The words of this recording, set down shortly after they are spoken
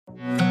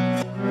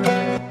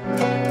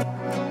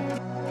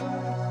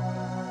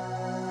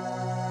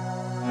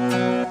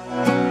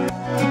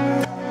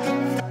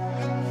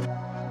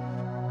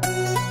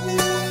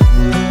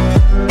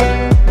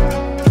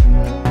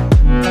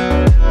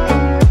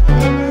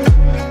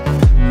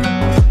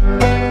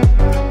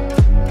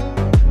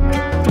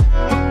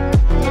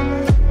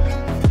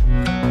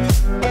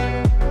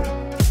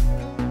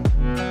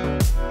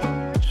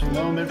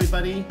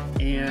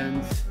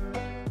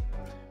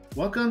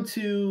Welcome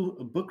to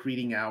a book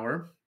reading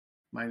hour.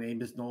 My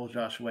name is Noel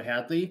Joshua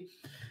Hadley.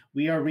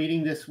 We are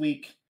reading this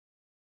week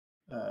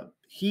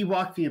He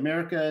Walked the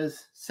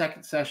Americas,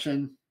 second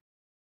session.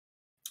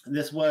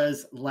 This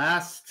was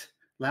last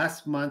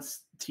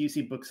month's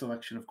TUC book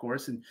selection, of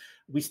course, and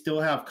we still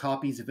have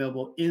copies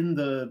available in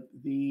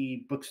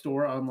the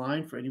bookstore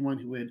online for anyone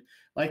who would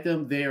like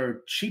them. They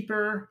are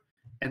cheaper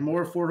and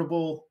more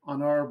affordable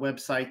on our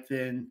website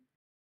than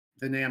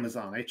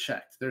Amazon. I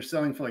checked. They're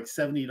selling for like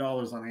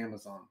 $70 on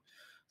Amazon.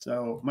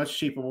 So much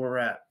cheaper where we're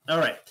at. All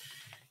right.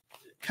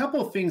 A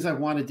couple of things I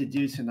wanted to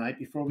do tonight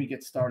before we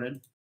get started.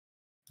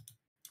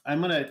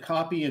 I'm going to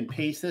copy and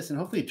paste this, and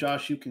hopefully,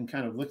 Josh, you can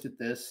kind of look at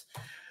this.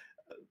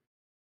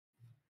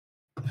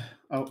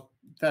 Oh,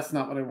 that's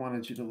not what I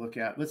wanted you to look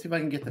at. Let's see if I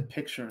can get the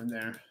picture in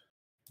there.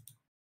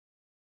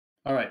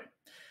 All right.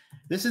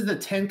 This is the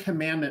 10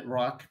 Commandment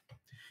rock.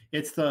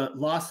 It's the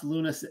Los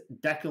Lunas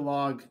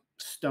Decalogue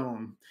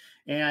stone,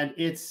 and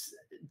it's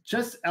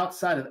just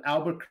outside of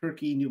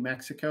Albuquerque, New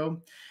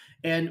Mexico.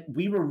 And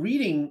we were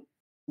reading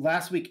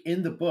last week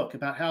in the book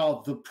about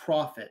how the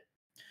prophet,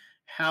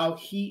 how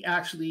he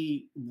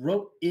actually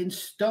wrote in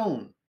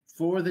stone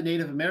for the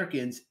Native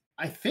Americans,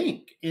 I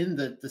think in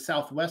the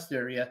Southwest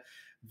area,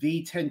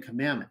 the 10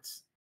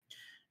 Commandments.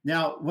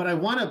 Now, what I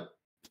want to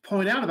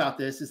point out about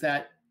this is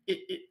that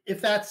if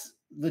that's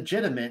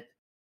legitimate,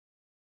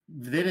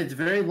 then it's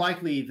very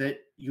likely that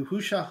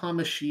Yahushua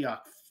HaMashiach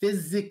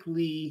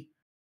physically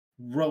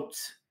wrote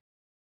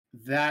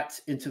that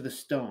into the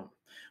stone.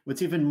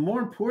 What's even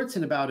more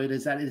important about it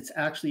is that it's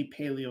actually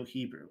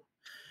Paleo-Hebrew.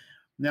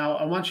 Now,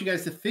 I want you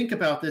guys to think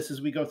about this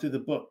as we go through the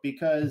book,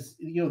 because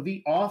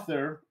the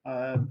author,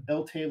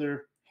 L.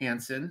 Taylor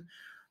Hanson,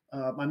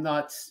 I'm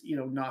not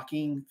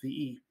knocking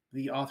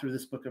the author of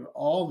this book at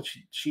all.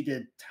 She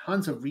did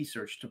tons of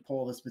research to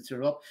pull this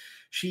material up.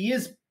 She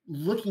is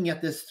looking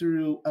at this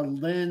through a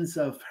lens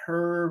of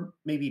her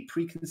maybe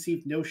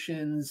preconceived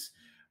notions,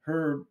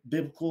 her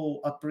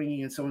biblical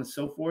upbringing, and so on and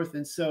so forth.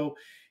 And so,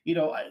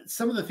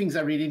 some of the things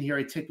I read in here,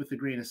 I take with a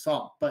grain of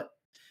salt. But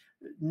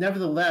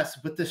nevertheless,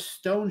 what the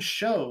stone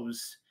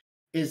shows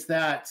is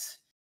that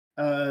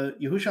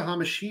Yahushua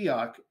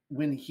HaMashiach,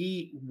 when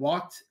he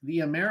walked the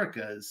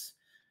Americas,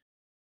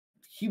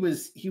 he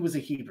was a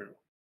Hebrew.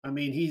 I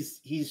mean,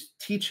 he's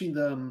teaching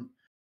them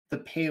the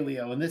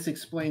paleo, and this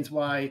explains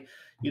why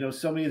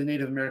so many of the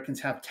Native Americans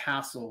have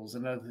tassels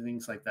and other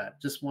things like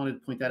that. Just wanted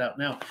to point that out.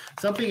 Now,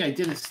 something I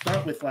didn't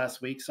start with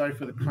last week, sorry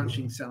for the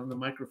crunching sound on the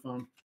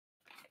microphone,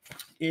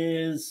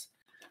 is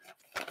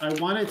I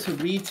wanted to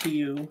read to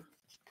you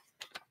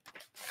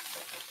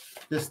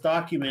this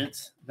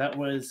document that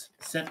was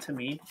sent to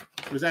me.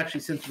 It was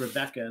actually sent to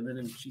Rebecca, and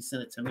then she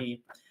sent it to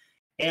me.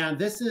 And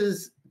this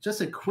is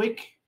just a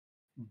quick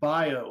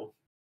bio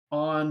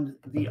on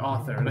the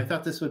author, and I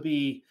thought this would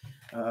be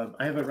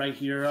I have it right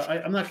here.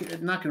 I'm not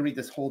going to read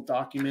this whole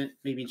document.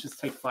 Maybe just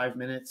take 5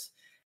 minutes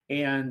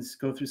and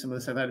go through some of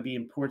this. I thought it'd be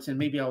important.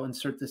 Maybe I'll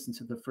insert this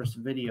into the first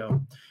video.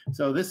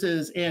 So this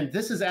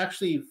is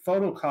actually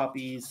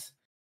photocopies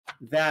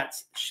that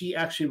she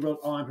actually wrote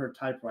on her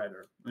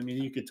typewriter. I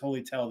mean, you could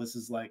totally tell this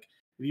is like,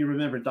 if you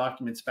remember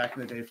documents back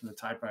in the day from the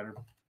typewriter.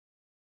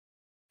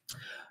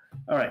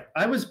 All right.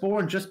 I was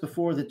born just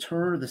before the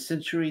turn of the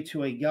century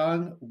to a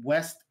young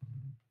West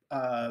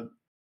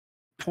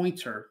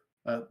Pointer,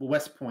 a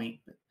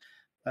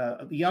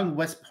young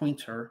West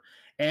Pointer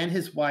and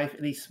his wife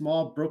in a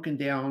small broken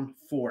down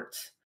fort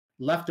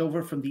left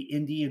over from the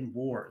Indian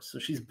Wars. So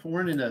she's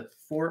born in a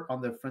fort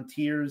on the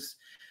frontiers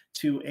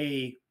to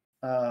a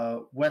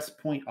West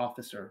Point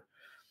officer.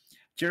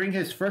 During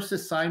his first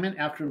assignment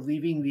after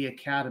leaving the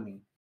academy,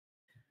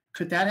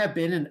 could that have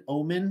been an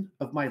omen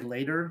of my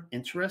later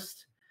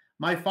interest?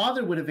 My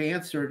father would have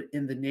answered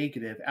in the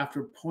negative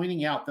after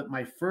pointing out that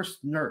my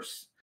first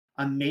nurse,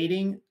 a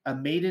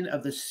maiden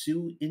of the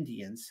Sioux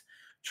Indians,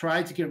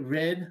 tried to get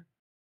rid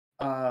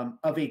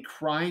of a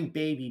crying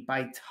baby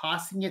by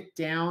tossing it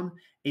down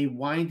a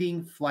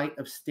winding flight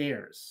of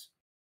stairs.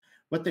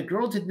 What the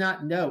girl did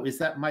not know is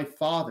that my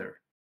father,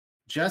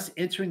 just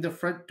entering the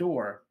front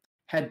door,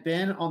 had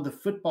been on the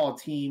football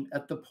team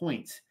at the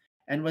Point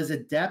and was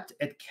adept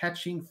at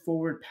catching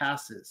forward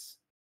passes.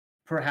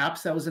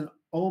 Perhaps that was an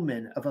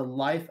omen of a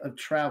life of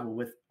travel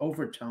with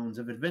overtones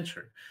of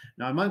adventure.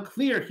 Now, I'm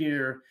unclear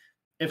here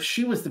if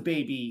she was the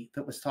baby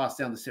that was tossed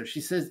down the stairs.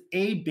 She says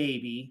a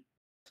baby,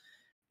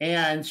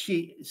 and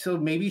so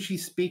maybe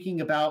she's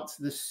speaking about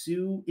the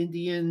Sioux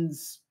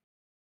Indians,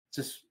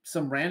 just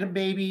some random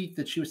baby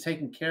that she was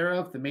taking care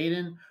of, the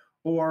maiden,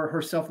 or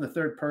herself in the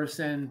third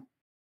person.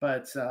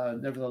 But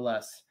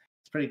nevertheless,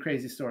 it's a pretty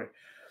crazy story.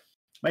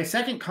 My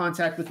second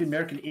contact with the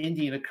American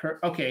Indian occurred.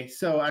 Okay,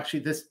 so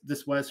actually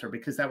this was her,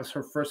 because that was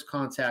her first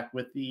contact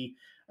with the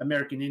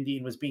American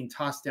Indian, was being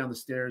tossed down the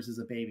stairs as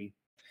a baby.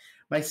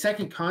 My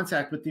second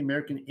contact with the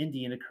American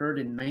Indian occurred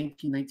in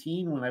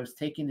 1919 when I was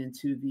taken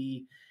into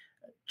the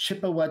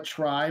Chippewa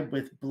tribe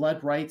with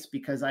blood rights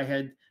because I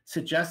had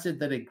suggested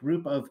that a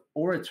group of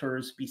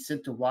orators be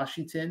sent to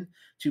Washington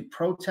to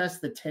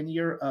protest the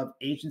tenure of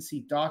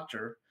agency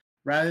doctor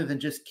rather than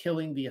just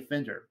killing the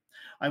offender.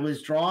 I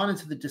was drawn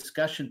into the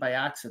discussion by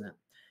accident.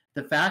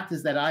 The fact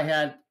is that I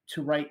had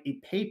to write a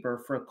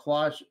paper for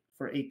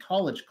a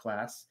college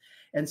class,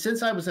 and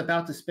since I was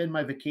about to spend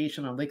my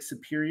vacation on Lake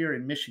Superior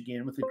in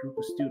Michigan with a group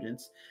of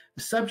students,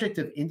 the subject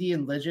of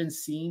Indian legends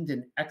seemed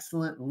an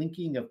excellent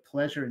linking of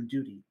pleasure and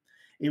duty.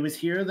 It was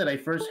here that I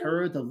first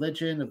heard the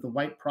legend of the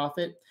White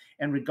Prophet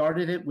and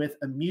regarded it with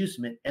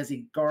amusement as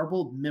a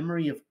garbled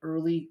memory of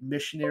early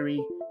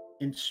missionary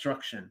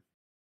instruction.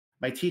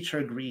 My teacher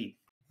agreed.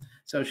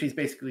 So she's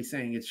basically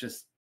saying it's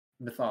just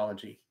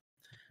mythology.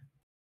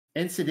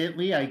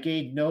 Incidentally, I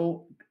gained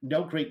no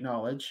great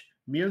knowledge,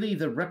 merely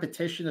the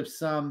repetition of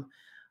some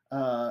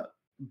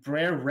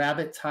Brer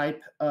Rabbit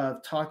type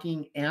of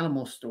talking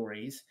animal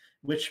stories,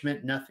 which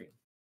meant nothing.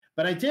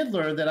 But I did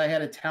learn that I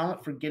had a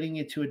talent for getting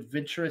into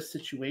adventurous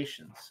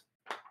situations.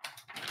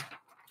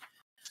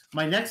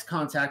 My next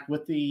contact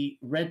with the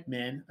Red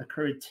Men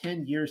occurred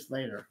 10 years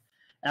later,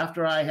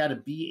 after I had a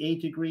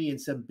BA degree and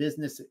some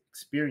business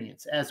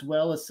experience, as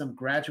well as some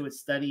graduate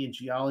study in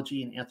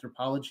geology and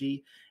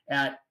anthropology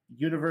at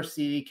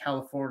University of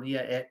California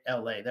at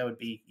LA. That would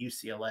be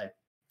UCLA.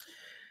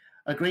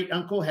 A great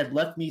uncle had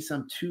left me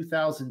some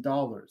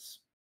 $2,000.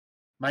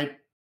 My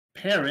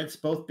parents,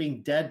 both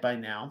being dead by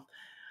now,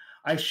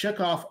 I shook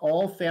off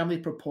all family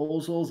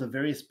proposals of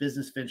various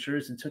business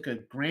ventures and took a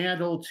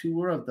grand old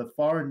tour of the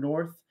far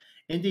north,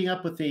 ending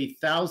up with a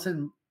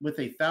thousand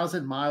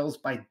miles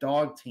by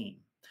dog team.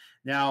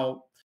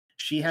 Now,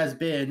 she has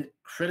been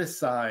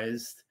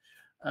criticized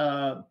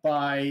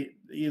by,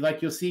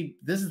 like you'll see,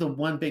 this is the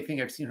one big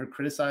thing I've seen her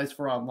criticized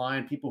for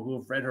online. People who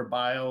have read her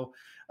bio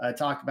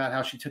talk about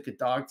how she took a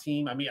dog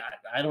team. I mean,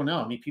 I don't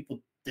know. I mean,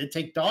 people did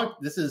take dog.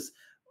 This is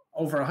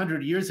over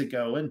 100 years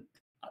ago, and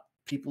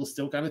people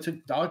still kind of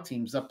took dog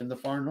teams up in the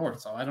far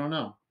north. So I don't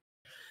know.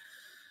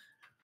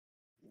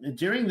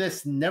 During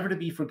this never to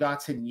be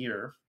forgotten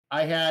year,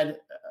 I had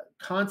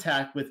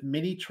contact with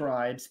many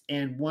tribes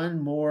and once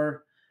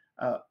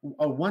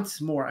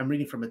more, I'm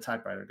reading from a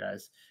typewriter,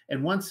 guys,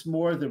 and once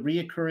more the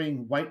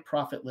reoccurring White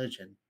Prophet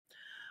legend.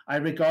 I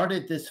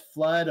regarded this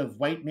flood of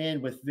white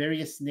men with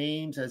various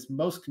names as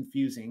most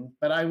confusing,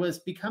 but I was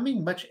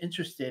becoming much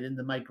interested in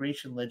the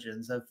migration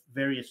legends of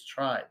various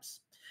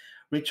tribes.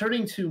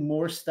 Returning to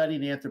more study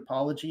in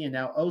anthropology and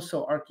now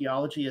also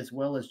archaeology as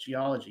well as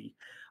geology,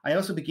 I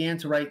also began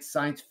to write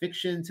science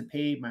fiction to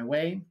pay my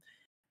way.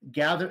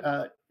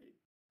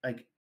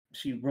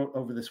 She wrote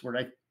over this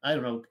word. I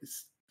don't know.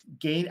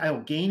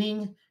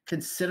 Gaining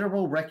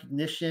considerable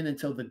recognition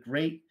until the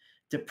Great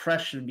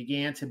Depression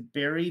began to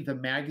bury the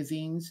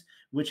magazines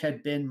which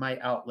had been my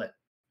outlet.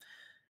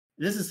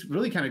 This is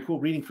really kind of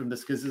cool reading from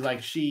this because it's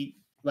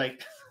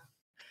like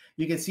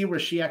you can see where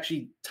she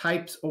actually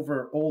types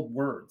over old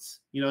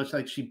words. You know, it's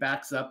like she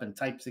backs up and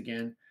types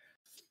again.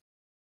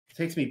 It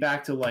takes me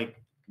back to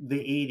like the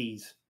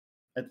 80s,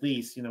 at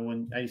least, you know,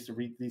 when I used to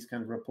read these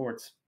kind of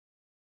reports.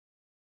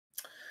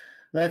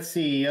 Let's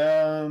see.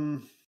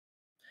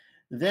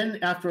 Then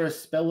after a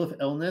spell of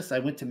illness, I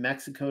went to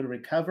Mexico to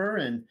recover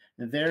and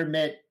there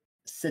met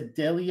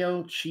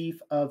Sedelio,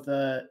 chief of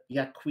the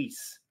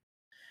Yaquis.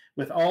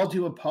 With all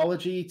due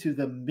apology to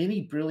the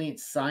many brilliant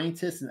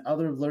scientists and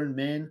other learned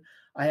men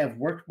I have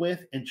worked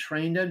with and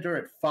trained under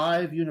at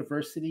 5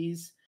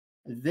 universities,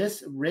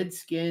 this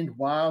red-skinned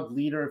wild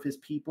leader of his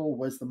people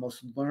was the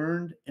most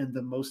learned and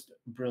the most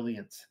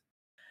brilliant.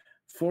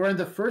 For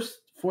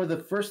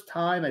the first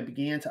time, I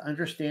began to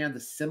understand the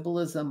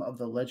symbolism of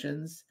the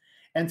legends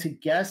and to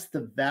guess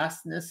the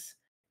vastness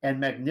and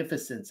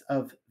magnificence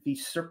of the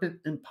Serpent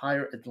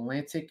Empire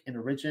Atlantic in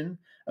origin,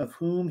 of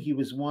whom he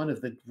was one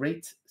of the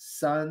great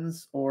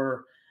sons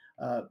or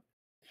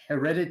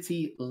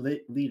heredity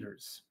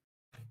leaders.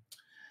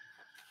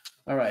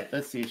 All right,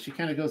 let's see. She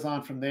kind of goes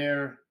on from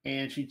there,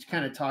 and she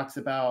kind of talks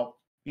about,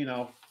 you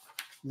know,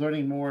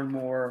 learning more and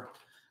more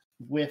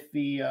with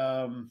the.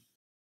 Let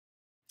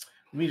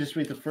me just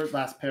read the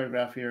last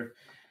paragraph here.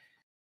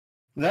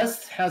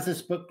 Thus has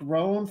this book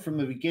grown from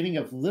the beginning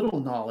of little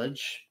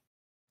knowledge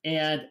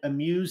and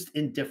amused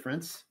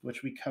indifference,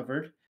 which we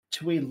covered,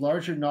 to a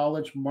larger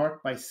knowledge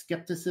marked by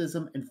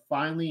skepticism, and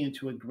finally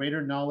into a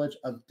greater knowledge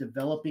of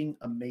developing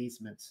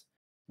amazement,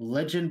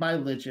 legend by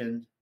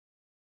legend,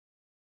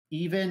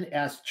 even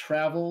as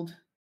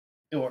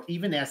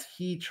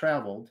he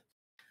traveled.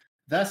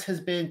 Thus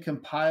has been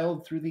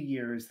compiled through the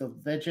years the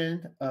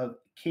legend of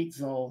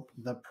Quetzal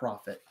the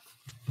Prophet.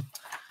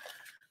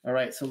 All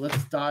right, so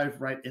let's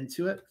dive right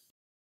into it.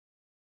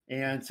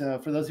 And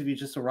for those of you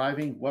just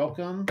arriving,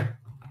 welcome.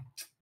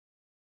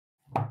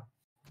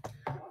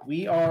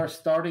 We are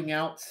starting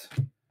out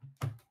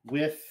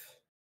with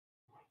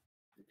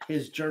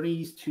his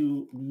journeys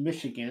to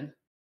Michigan.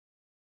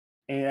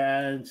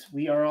 And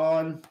we are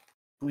on,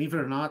 believe it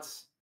or not,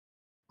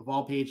 of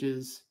all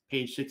pages,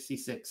 page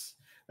 66.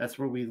 That's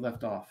where we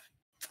left off.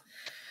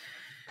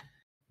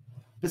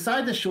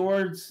 Beside the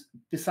shores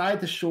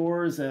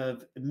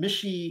of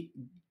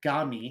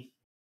Michigami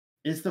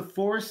is the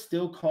forest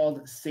still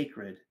called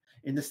sacred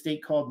in the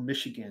state called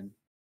Michigan.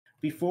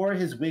 Before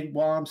his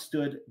wigwam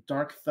stood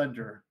Dark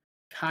Thunder,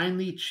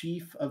 kindly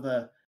chief of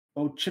the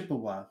O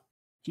Chippewa.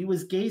 He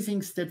was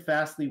gazing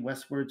steadfastly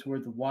westward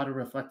toward the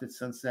water-reflected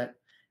sunset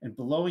and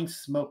blowing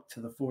smoke to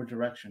the four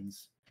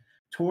directions.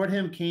 Toward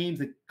him came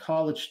the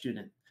college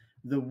student,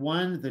 the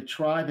one the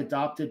tribe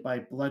adopted by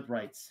blood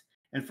rights,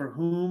 and for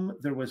whom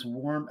there was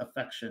warm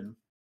affection.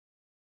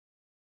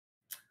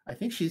 I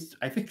think she's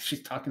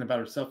talking about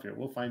herself here.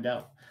 We'll find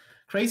out.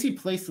 Crazy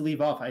place to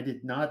leave off. I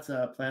did not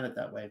plan it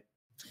that way.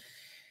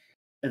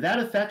 That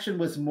affection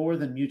was more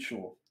than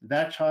mutual.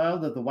 That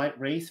child of the white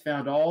race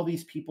found all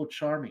these people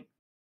charming.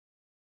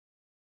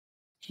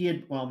 He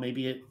had, well,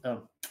 maybe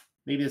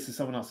this is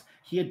someone else.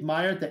 He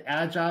admired the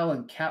agile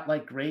and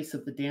cat-like grace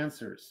of the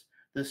dancers,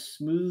 the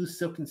smooth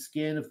silken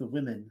skin of the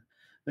women,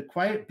 the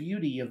quiet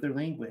beauty of their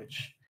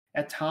language.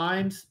 At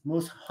times,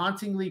 most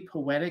hauntingly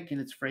poetic in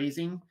its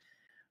phrasing,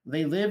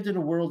 they lived in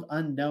a world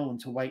unknown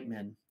to white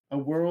men, a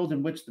world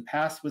in which the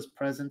past was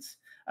present,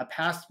 a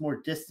past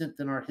more distant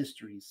than our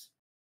histories.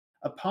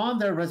 Upon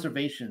their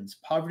reservations,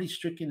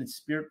 poverty-stricken and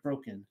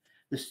spirit-broken,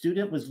 the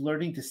student was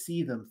learning to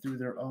see them through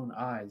their own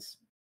eyes.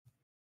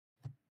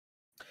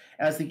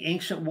 As the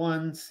ancient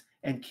ones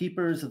and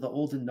keepers of the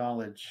olden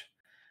knowledge,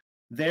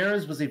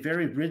 theirs was a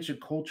very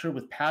rigid culture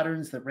with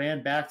patterns that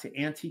ran back to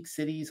antique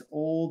cities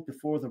old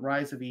before the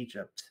rise of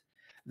Egypt.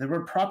 There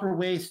were proper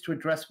ways to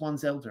address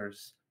one's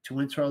elders, to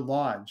enter a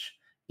lodge,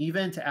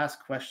 even to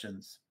ask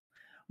questions.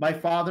 My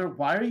father,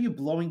 why are you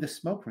blowing the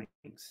smoke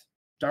rings?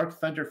 Dark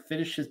Thunder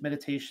finished his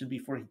meditation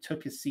before he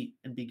took his seat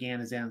and began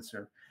his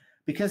answer.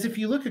 Because if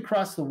you look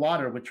across the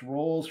water which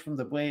rolls from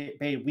the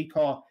bay we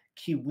call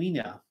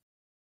Kiwina,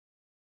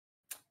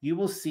 you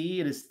will see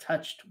it is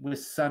touched with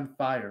sun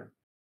fire.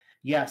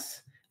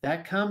 Yes,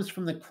 that comes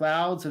from the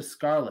clouds of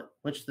scarlet,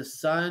 which the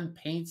sun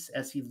paints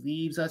as he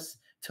leaves us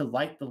to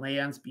light the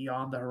lands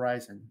beyond the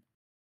horizon.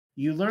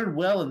 You learn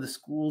well in the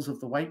schools of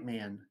the white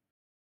man.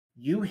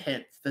 You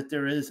hint that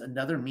there is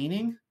another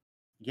meaning?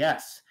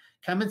 Yes,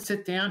 come and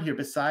sit down here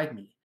beside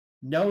me.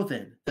 Know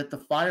then that the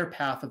fire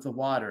path of the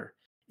water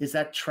is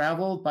that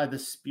traveled by the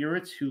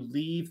spirits who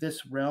leave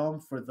this realm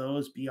for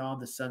those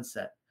beyond the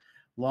sunset.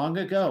 Long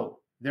ago,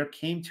 there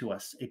came to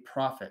us a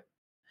prophet.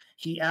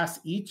 He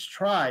asked each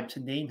tribe to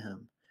name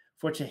him,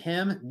 for to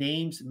him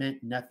names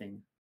meant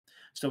nothing.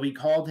 So we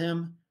called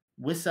him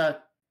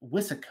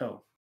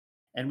Wisako,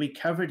 and we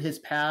covered his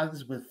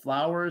paths with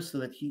flowers so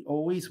that he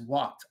always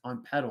walked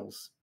on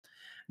petals.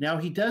 Now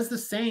he does the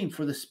same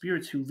for the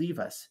spirits who leave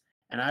us,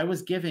 and I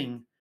was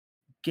giving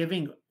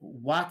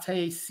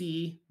Wate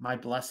Si my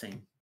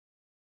blessing.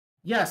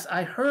 Yes,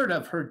 I heard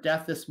of her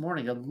death this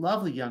morning, a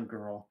lovely young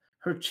girl,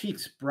 her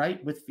cheeks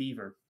bright with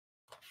fever.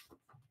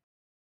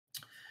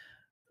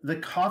 The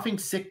coughing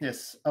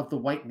sickness of the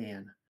white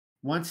man,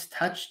 once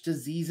touched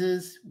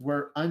diseases,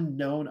 were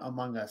unknown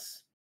among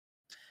us.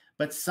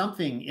 But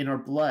something in our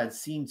blood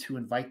seemed to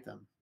invite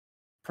them.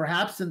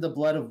 Perhaps in the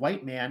blood of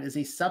white man is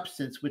a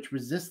substance which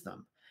resists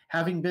them,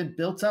 having been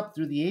built up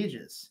through the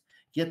ages.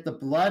 Yet the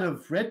blood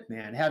of red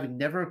man, having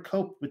never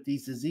coped with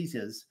these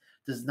diseases,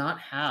 does not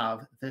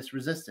have this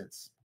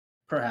resistance.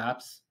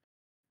 Perhaps.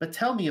 But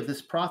tell me of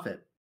this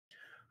prophet.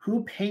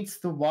 Who paints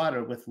the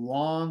water with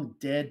long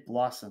dead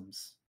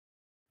blossoms?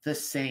 The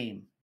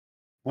same.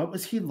 What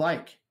was he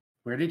like?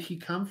 Where did he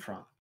come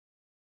from?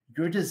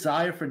 Your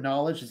desire for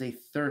knowledge is a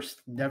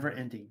thirst never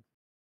ending.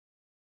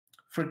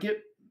 Forget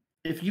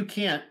if you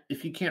can't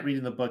read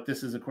in the book,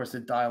 this is of course a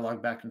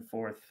dialogue back and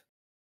forth.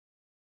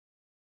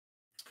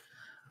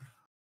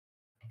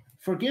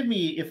 Forgive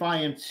me if I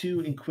am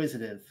too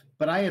inquisitive,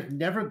 but I have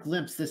never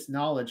glimpsed this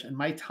knowledge, and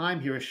my time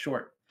here is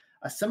short.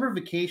 A summer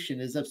vacation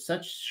is of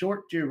such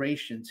short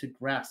duration to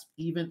grasp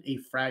even a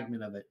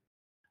fragment of it.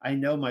 I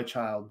know, my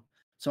child,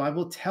 so I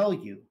will tell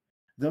you,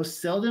 though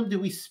seldom do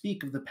we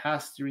speak of the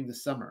past during the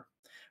summer.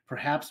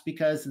 Perhaps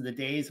because in the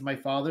days of my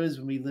fathers,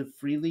 when we lived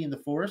freely in the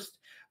forest,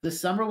 the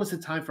summer was a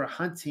time for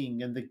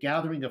hunting and the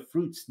gathering of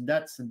fruits,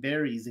 nuts, and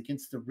berries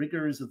against the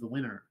rigors of the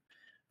winter.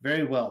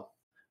 Very well,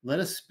 let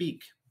us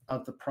speak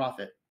of the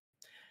prophet.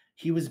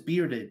 He was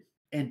bearded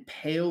and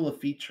pale of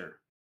feature,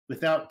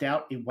 without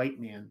doubt a white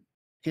man.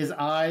 His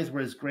eyes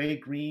were as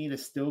gray-green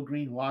as still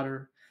green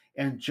water,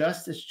 and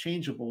just as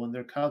changeable in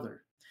their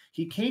color.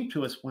 He came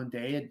to us one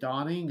day at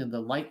dawning, and the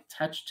light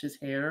touched his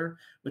hair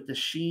with the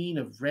sheen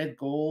of red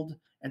gold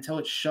until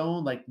it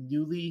shone like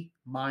newly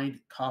mined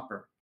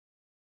copper.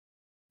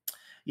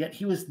 Yet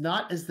he was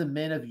not as the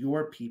men of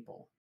your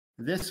people.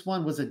 This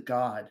one was a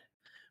god,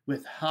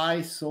 with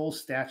high soul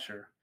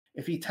stature.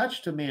 If he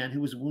touched a man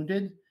who was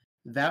wounded,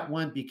 that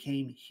one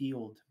became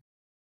healed.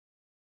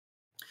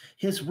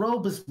 His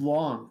robe was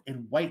long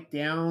and white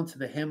down to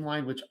the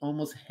hemline which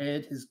almost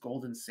hid his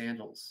golden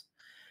sandals.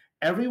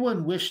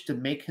 Everyone wished to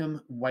make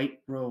him white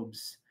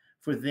robes,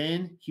 for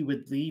then he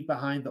would leave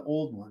behind the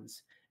old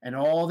ones, and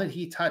all that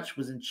he touched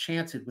was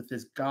enchanted with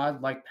his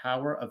godlike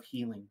power of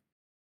healing.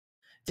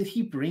 Did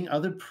he bring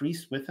other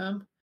priests with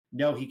him?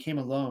 No, he came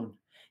alone.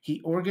 He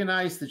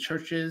organized the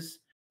churches,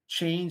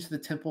 changed the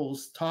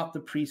temples, taught the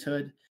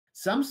priesthood.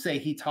 Some say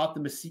he taught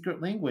them a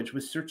secret language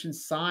with certain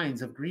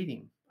signs of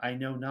greeting. I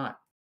know not.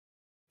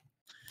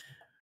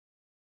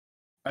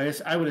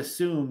 I would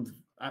assume,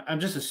 I'm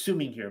just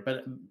assuming here,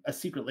 but a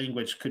secret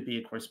language could be,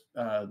 of course,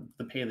 the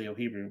Paleo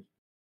Hebrew.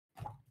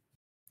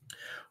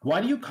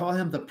 Why do you call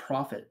him the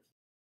prophet?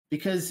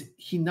 Because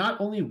he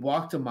not only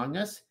walked among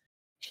us,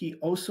 he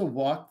also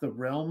walked the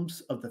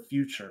realms of the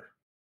future.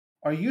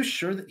 Are you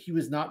sure that he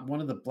was not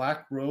one of the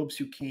black robes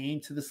who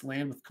came to this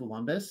land with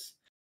Columbus?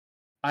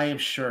 I am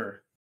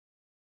sure.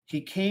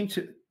 He came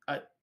to,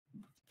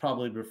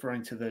 probably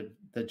referring to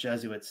the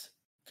Jesuits.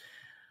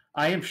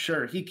 I am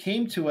sure he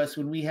came to us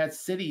when we had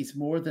cities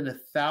more than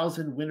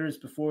 1,000 winters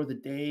before the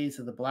days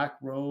of the black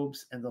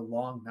robes and the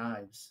long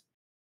knives.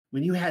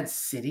 When you had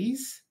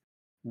cities?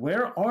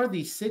 Where are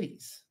these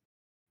cities?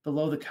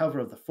 Below the cover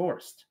of the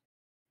forest.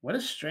 What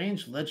a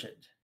strange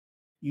legend.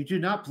 You do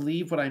not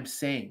believe what I'm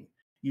saying.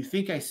 You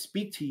think I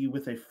speak to you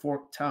with a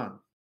forked tongue.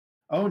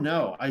 Oh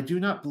no, I do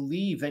not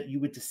believe that you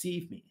would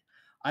deceive me.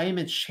 I am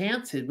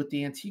enchanted with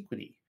the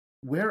antiquity.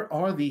 Where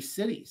are these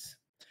cities?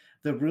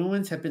 The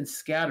ruins have been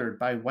scattered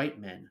by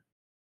white men.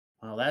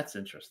 Well, that's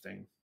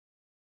interesting.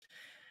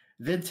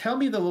 Then tell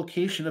me the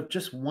location of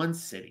just one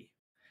city.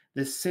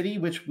 The city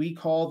which we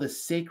call the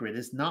sacred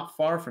is not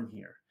far from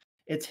here.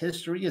 Its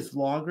history is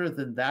longer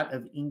than that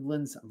of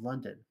England's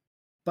London.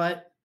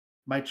 But,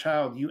 my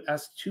child, you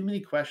ask too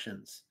many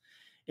questions.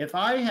 If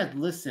I had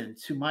listened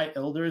to my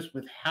elders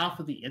with half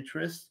of the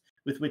interest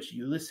with which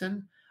you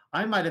listen,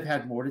 I might have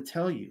had more to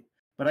tell you.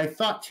 But I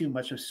thought too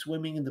much of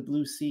swimming in the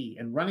blue sea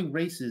and running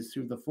races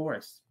through the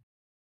forest.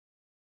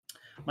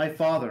 My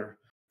father,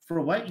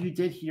 for what you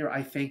did here,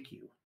 I thank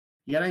you.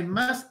 Yet I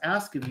must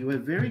ask of you a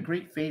very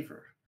great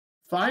favor.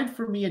 Find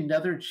for me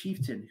another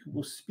chieftain who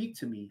will speak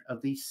to me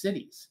of these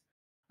cities.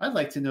 I'd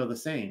like to know the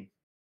same.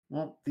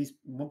 Well,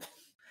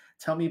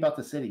 tell me about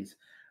the cities.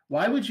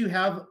 Why would you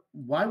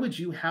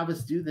have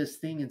us do this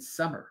thing in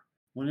summer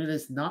when it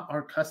is not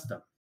our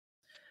custom?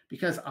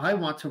 Because I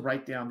want to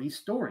write down these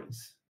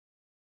stories.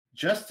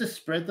 Just to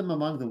spread them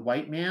among the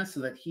white man so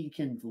that he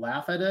can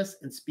laugh at us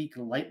and speak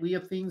lightly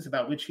of things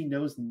about which he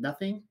knows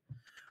nothing?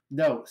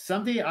 No,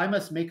 someday I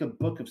must make a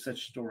book of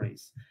such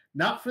stories,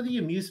 not for the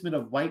amusement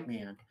of white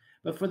man,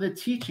 but for the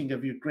teaching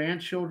of your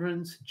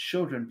grandchildren's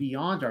children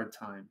beyond our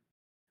time.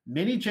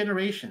 Many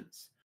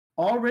generations.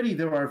 Already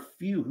there are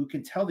few who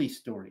can tell these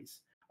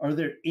stories. Are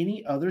there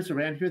any others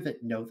around here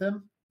that know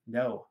them?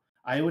 No,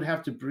 I would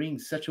have to bring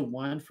such a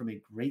one from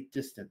a great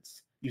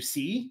distance. You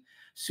see,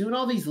 soon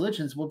all these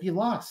legends will be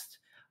lost.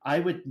 I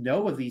would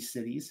know of these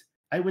cities.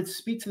 I would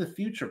speak to the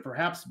future,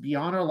 perhaps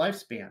beyond our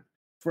lifespan.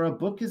 For a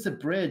book is a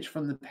bridge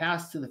from the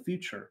past to the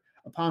future,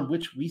 upon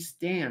which we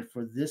stand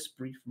for this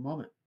brief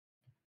moment.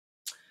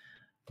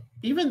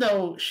 Even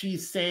though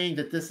she's saying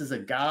that this is a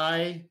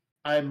guy,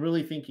 I'm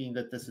really thinking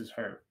that this is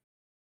her.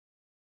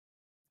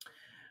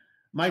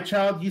 My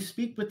child, you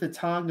speak with the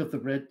tongue of the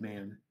red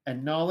man,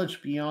 and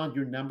knowledge beyond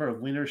your number of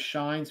winters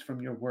shines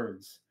from your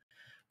words.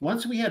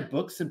 Once we had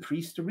books and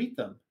priests to read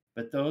them,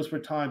 but those were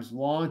times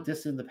long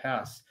distant in the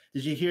past.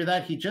 Did you hear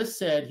that? He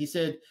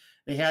said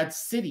they had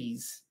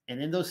cities,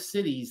 and in those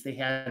cities they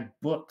had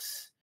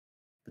books,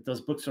 but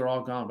those books are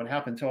all gone. What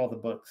happened to all the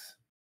books?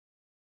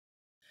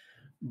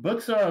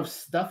 Books are of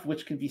stuff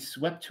which can be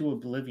swept to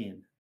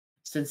oblivion.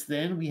 Since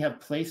then, we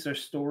have placed our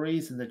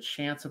stories in the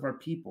chants of our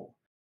people,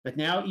 but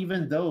now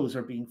even those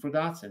are being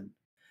forgotten.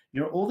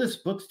 Your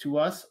oldest books to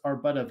us are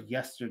but of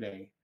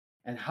yesterday,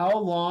 and how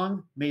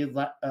long may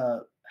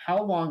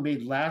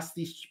last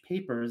these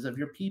papers of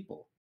your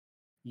people?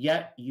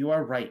 Yet you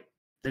are right.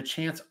 The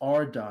chants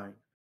are dying.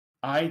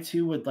 I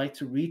too would like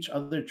to reach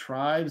other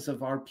tribes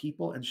of our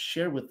people and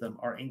share with them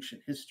our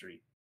ancient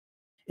history.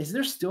 Is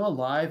there still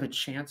alive a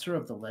chanter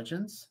of the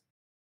legends?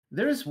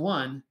 There is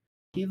one.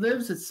 He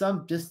lives at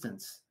some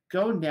distance.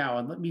 Go now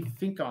and let me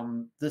think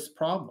on this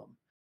problem.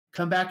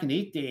 Come back in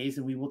 8 days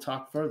and we will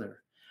talk further.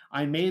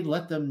 I may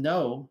let them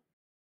know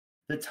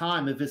the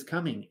time of his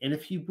coming, and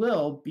if he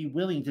will be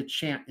willing to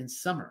chant in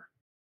summer.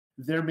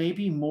 There may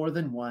be more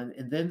than one,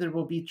 and then there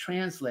will be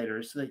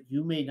translators so that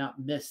you may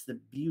not miss the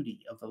beauty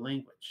of the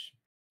language.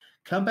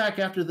 Come back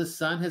after the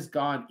sun has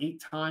gone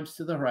 8 times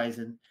to the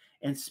horizon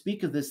and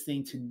speak of this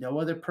thing to no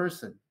other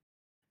person.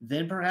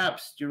 Then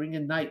perhaps during a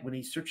night when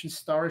a certain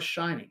star is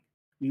shining,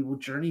 we will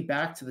journey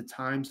back to the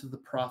times of the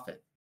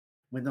prophet,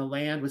 when the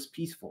land was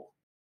peaceful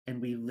and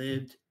we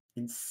lived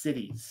in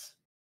cities.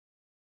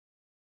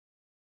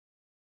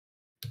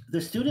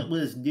 The student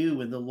was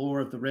new in the lore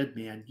of the red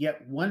man,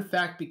 yet one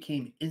fact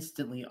became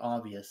instantly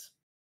obvious.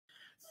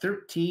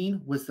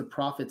 13 was the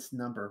prophet's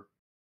number,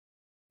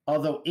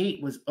 although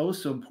 8 was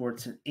also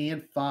important,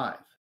 and 5,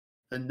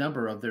 the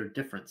number of their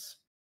difference.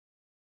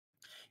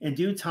 In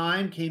due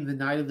time came the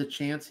night of the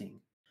chanting.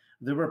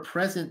 There were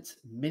present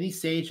many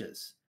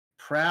sages,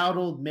 proud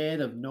old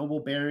men of noble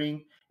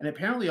bearing, and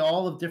apparently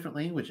all of different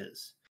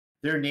languages.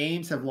 Their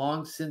names have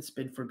long since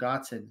been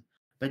forgotten,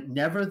 but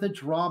never the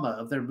drama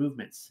of their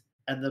movements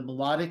and the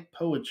melodic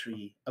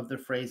poetry of their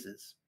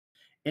phrases.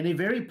 In a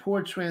very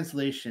poor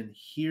translation,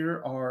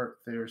 here are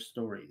their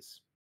stories.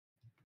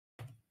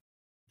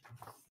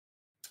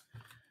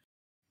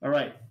 All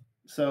right,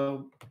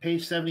 so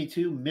page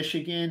 72,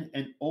 Michigan,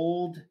 an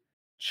old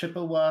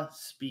Chippewa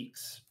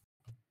speaks.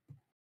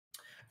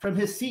 From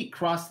his seat,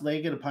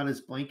 cross-legged upon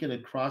his blanket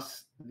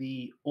across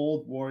the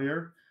old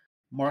warrior,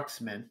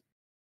 marksman.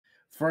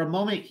 For a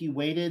moment he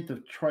waited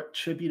the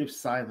tribute of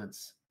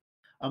silence.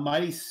 A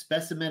mighty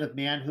specimen of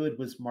manhood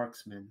was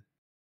marksman.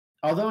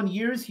 Although in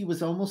years he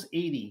was almost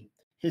 80,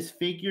 his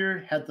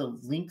figure had the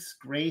lynx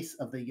grace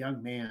of the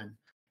young man.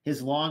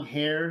 His long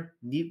hair,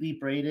 neatly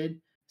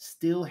braided,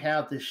 still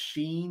had the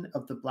sheen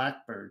of the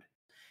blackbird.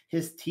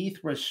 His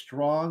teeth were as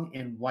strong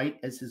and white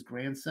as his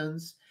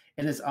grandson's,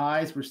 and his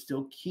eyes were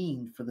still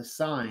keen for the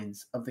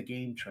signs of the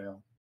game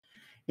trail.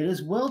 It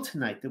is well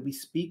tonight that we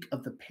speak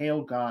of the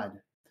pale god,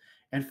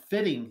 and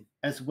fitting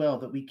as well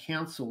that we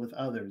counsel with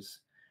others,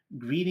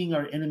 greeting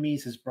our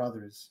enemies as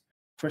brothers,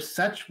 for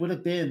such would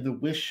have been the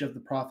wish of the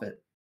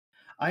prophet.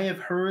 I have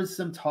heard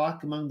some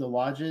talk among the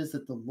lodges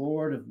that the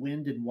Lord of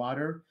wind and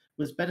water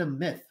was but a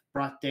myth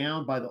brought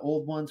down by the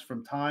old ones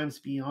from times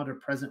beyond our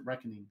present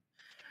reckoning.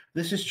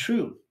 This is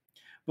true,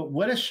 but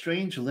what a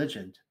strange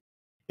legend.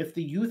 If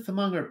the youth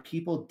among our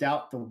people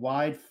doubt the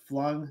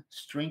wide-flung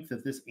strength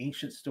of this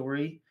ancient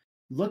story,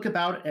 look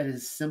about at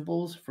his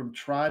symbols from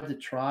tribe to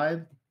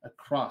tribe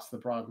across the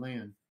broad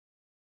land.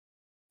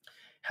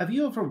 Have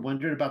you ever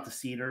wondered about the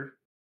cedar?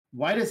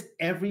 Why does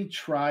every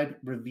tribe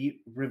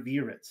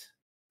revere it?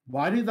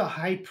 Why do the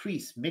high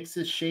priest mix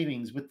his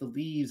shavings with the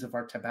leaves of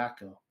our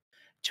tobacco?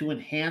 To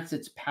enhance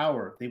its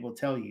power, they will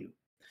tell you.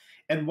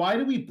 And why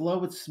do we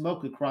blow its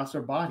smoke across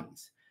our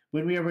bodies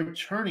when we are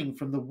returning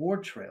from the war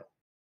trail?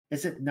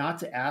 Is it not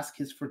to ask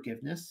his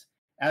forgiveness,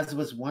 as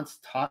was once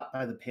taught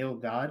by the pale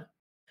god?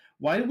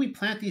 Why do we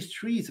plant these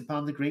trees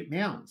upon the great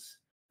mounds,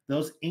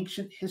 those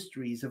ancient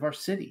histories of our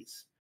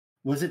cities?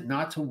 Was it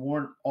not to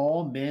warn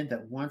all men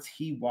that once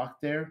he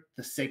walked there,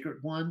 the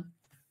sacred one,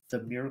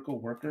 the miracle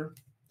worker?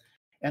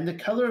 And the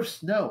color of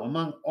snow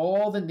among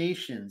all the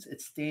nations,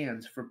 it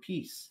stands for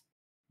peace.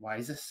 Why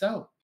is this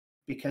so?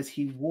 Because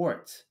he wore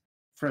it.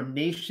 From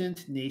nation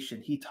to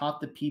nation, he taught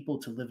the people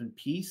to live in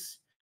peace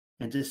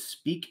and to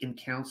speak in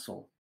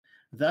counsel,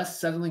 thus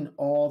settling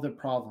all their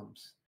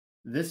problems.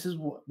 This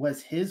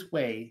was his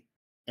way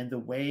and the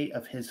way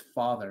of his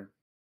Father.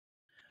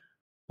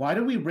 Why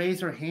do we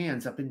raise our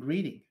hands up in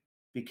greeting?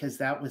 Because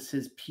that was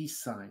his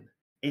peace sign,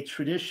 a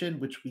tradition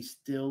which we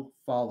still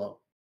follow.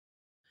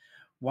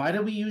 Why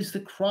do we use the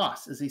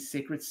cross as a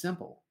sacred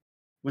symbol?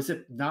 Was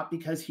it not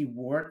because he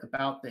wore it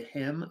about the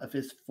hem of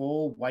his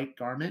full white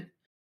garment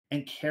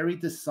and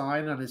carried the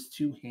sign on his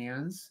two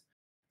hands,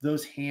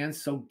 those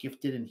hands so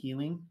gifted in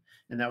healing?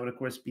 And that would, of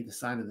course, be the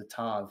sign of the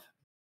Tav,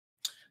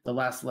 the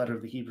last letter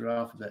of the Hebrew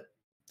alphabet.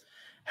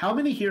 How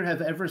many here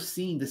have ever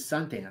seen the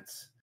sun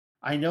dance?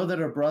 I know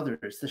that our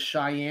brothers, the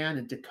Cheyenne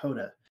and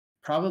Dakota,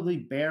 probably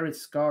bear its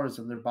scars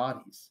on their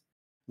bodies.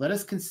 Let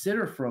us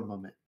consider for a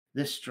moment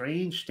this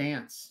strange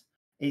dance,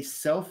 a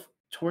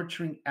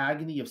self-torturing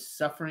agony of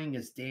suffering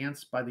as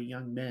danced by the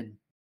young men.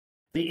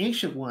 The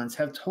ancient ones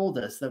have told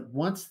us that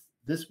once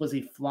this was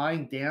a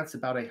flying dance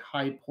about a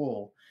high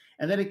pole,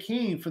 and that it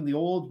came from the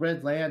old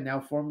red land now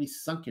formerly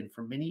sunken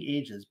for many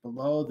ages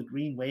below the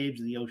green waves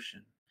of the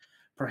ocean.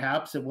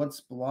 Perhaps it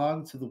once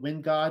belonged to the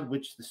wind god,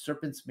 which the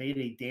serpents made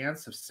a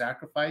dance of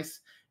sacrifice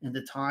in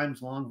the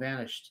times long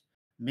vanished,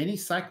 many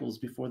cycles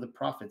before the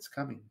prophet's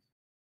coming.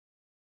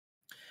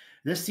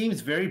 This seems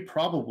very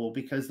probable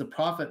because the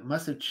prophet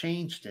must have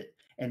changed it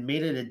and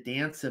made it a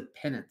dance of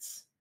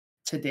penance.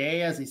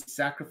 Today, as a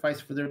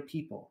sacrifice for their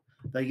people,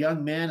 the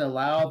young men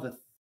allow the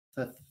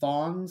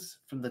thongs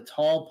from the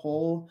tall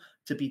pole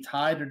to be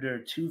tied under a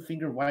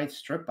 2-finger wide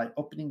strip by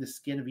opening the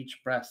skin of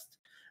each breast,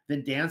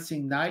 then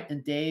dancing night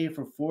and day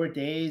for 4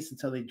 days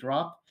until they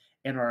drop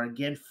and are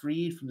again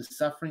freed from the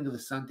suffering of the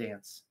sun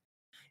dance.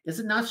 Is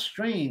it not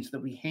strange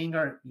that we hang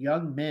our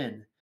young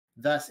men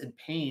thus in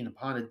pain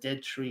upon a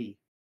dead tree?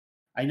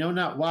 I know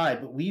not why,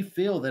 but we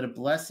feel that a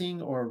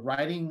blessing or a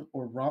righting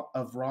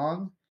of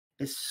wrong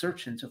is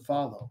certain to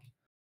follow.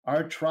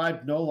 Our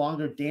tribe no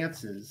longer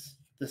dances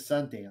the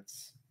sun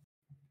dance.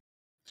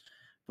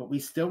 But we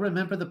still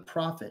remember the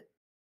prophet.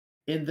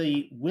 In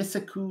the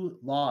Wissaku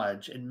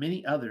Lodge and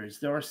many others,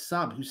 there are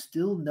some who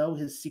still know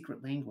his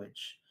secret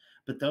language,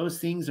 but those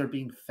things are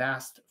being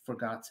fast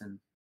forgotten.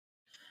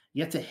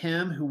 Yet to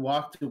him who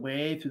walked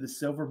away through the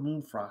silver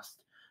moon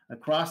frost,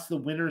 across the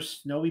winter's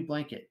snowy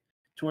blanket,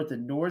 toward the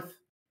north,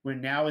 where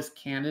now is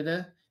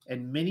Canada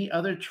and many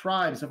other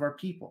tribes of our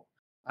people,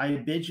 I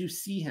bid you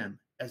see him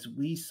as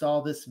we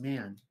saw this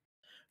man.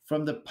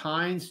 From the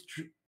pines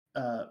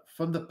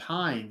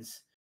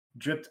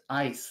dripped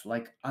ice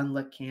like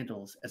unlit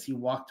candles as he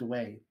walked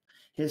away.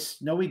 His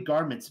snowy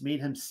garments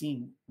made him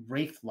seem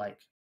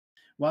wraith-like,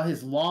 while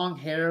his long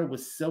hair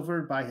was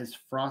silvered by his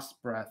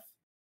frost breath.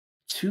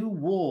 2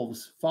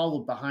 wolves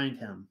followed behind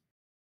him,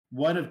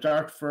 one of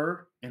dark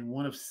fur and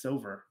one of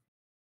silver.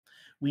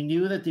 We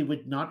knew that they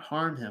would not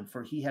harm him,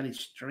 for he had a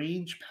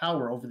strange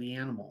power over the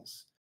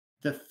animals,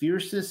 the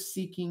fiercest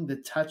seeking the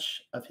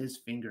touch of his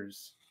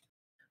fingers.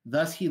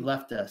 Thus he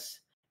left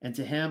us, and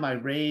to him I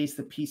raised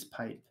the peace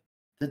pipe,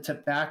 the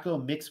tobacco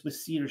mixed with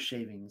cedar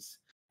shavings,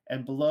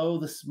 and blow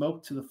the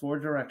smoke to the 4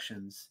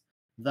 directions,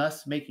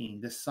 thus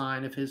making the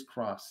sign of his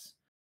cross.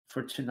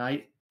 For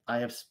tonight I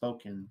have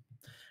spoken.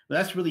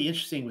 Well, that's really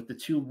interesting with the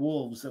two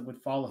wolves that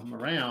would follow him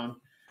around.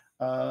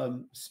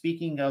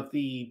 Speaking of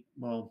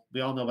well,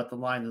 we all know about the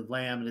Lion and the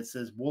Lamb, and it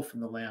says wolf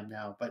and the lamb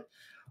now, but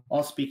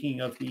all speaking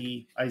of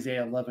the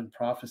Isaiah 11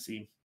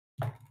 prophecy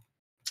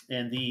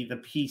and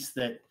the peace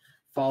that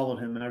followed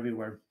him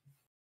everywhere.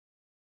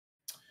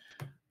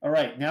 All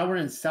right, now we're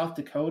in South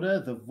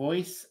Dakota, the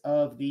voice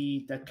of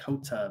the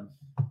Dakota.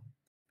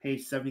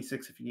 Page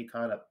 76 if you get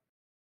caught up.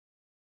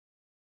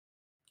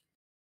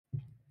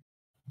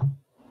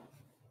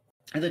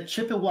 At the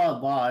Chippewa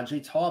Lodge,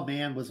 a tall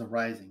man was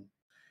arising.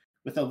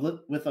 With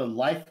a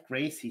lithe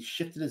grace, he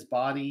shifted his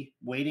body,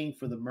 waiting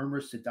for the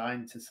murmurs to die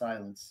into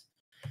silence.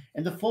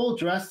 In the full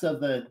dress of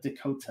the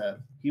Dakota,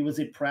 he was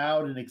a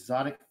proud and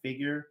exotic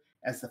figure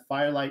as the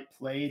firelight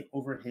played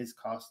over his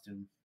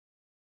costume.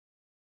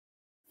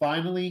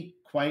 Finally,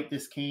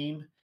 quietness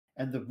came,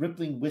 and the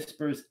rippling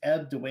whispers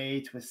ebbed away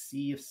to a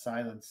sea of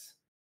silence.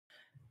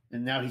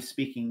 And now he's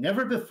speaking.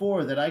 Never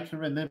before that I can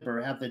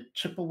remember have the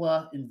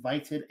Chippewa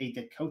invited a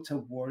Dakota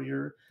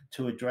warrior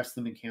to address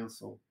them in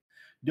council.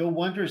 No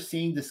wonder,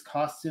 seeing this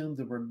costume,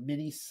 there were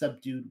many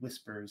subdued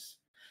whispers.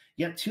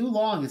 Yet too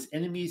long as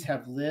enemies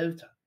have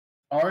lived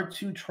our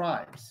two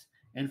tribes,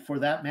 and for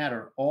that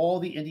matter, all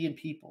the Indian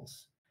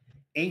peoples.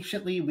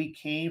 Anciently, we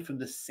came from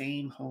the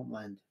same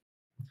homeland.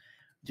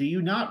 Do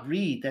you not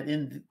read that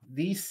in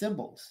these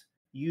symbols,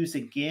 used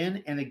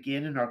again and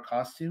again in our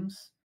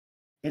costumes?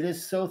 It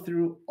is so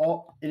through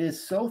all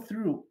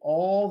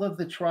of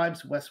the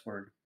tribes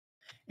westward.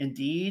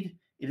 Indeed,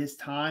 it is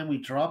time we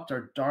dropped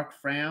our dark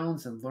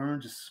frowns and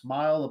learned to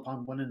smile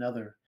upon one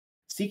another,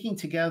 seeking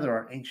together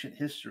our ancient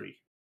history.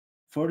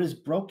 For it is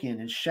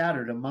broken and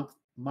shattered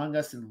among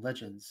us in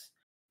legends,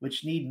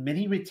 which need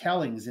many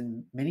retellings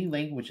in many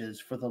languages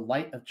for the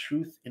light of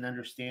truth and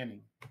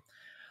understanding.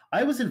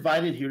 I was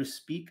invited here to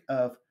speak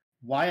of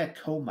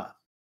Wyakoma,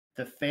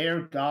 the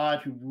fair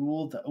god who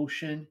ruled the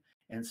ocean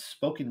and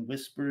spoke in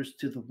whispers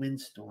to the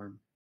windstorm.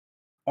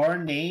 Our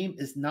name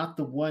is not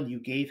the one you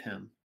gave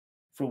him,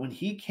 for when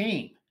he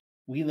came,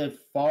 we lived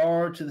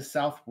far to the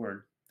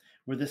southward,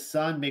 where the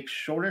sun makes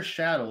shorter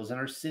shadows and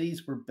our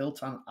cities were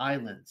built on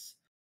islands,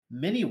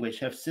 many of which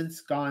have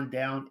since gone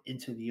down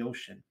into the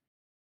ocean.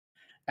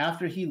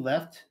 After he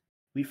left,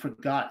 we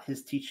forgot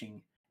his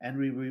teaching, and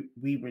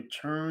we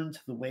returned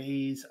to the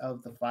ways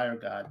of the fire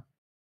god.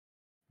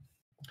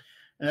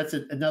 And that's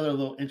another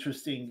little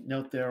interesting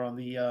note there on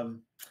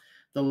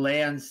the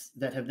lands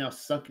that have now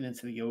sunken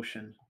into the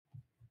ocean.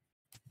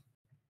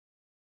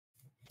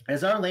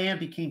 As our land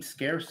became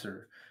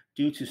scarcer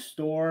due to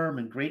storm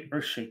and great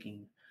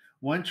earthshaking,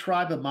 one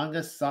tribe among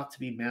us sought to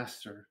be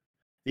master.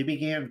 They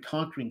began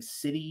conquering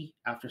city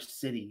after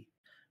city.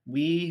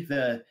 We,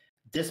 the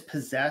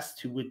dispossessed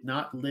who would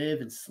not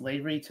live in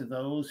slavery to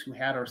those who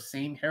had our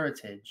same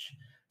heritage,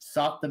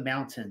 sought the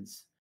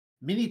mountains.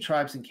 Many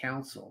tribes in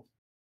council.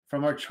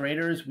 From our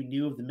traders, we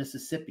knew of the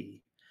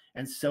Mississippi,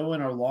 and so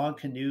in our long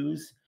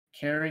canoes,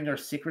 carrying our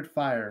sacred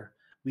fire,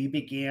 we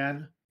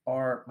began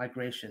our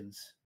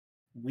migrations.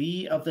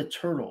 We of the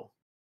turtle,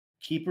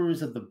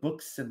 keepers of the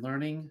books and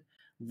learning,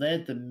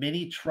 led the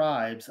many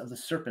tribes of the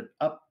serpent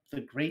up the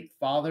great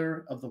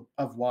father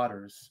of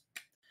waters.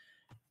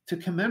 To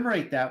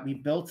commemorate that, we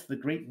built the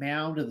great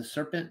mound of the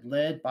serpent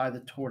led by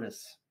the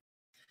tortoise.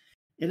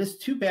 It is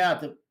too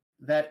bad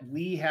that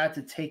we had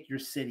to take your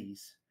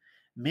cities.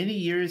 Many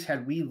years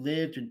had we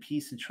lived in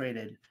peace and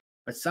traded,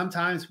 but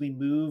sometimes we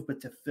moved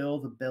but to fill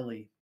the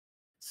belly.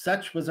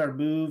 Such was our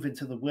move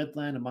into the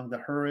woodland among the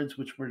herds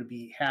which were to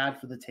be had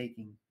for the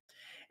taking.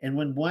 And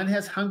when one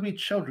has hungry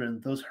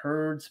children, those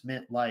herds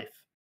meant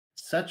life.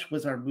 Such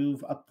was our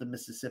move up the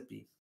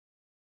Mississippi.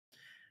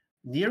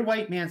 Near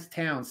White Man's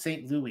Town,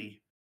 St.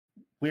 Louis,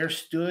 where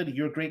stood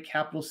your great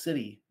capital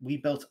city, we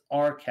built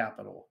our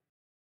capital.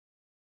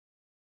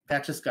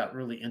 That just got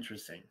really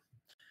interesting.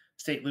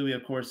 St. Louis,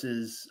 of course,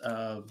 is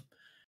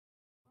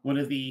one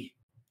of the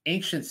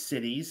ancient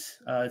cities.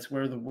 It's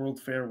where the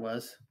World Fair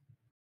was.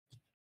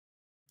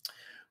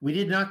 We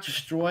did not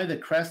destroy the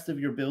crest of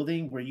your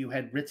building where you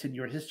had written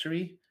your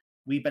history.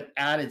 We but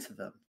added to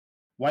them.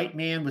 White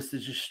Man was the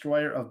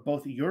destroyer of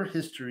both your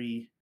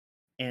history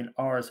and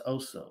ours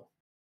also.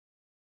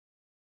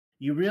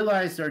 You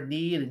realized our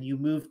need and you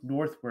moved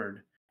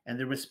northward, and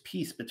there was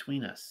peace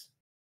between us.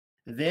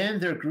 Then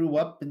there grew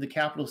up in the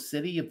capital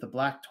city of the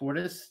Black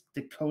Tortoise,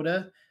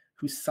 Dakota,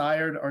 who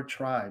sired our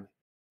tribe.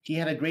 He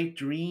had a great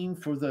dream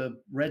for the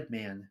Red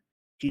Man.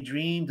 He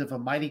dreamed of a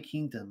mighty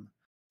kingdom,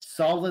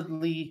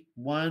 solidly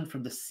won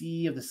from the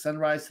sea of the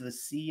sunrise to the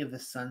sea of the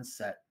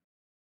sunset.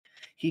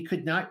 He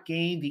could not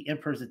gain the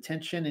emperor's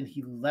attention, and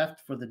he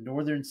left for the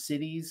northern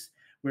cities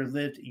where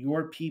lived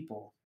your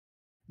people.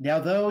 Now,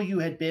 though you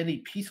had been a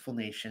peaceful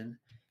nation,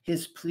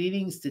 his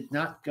pleadings did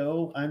not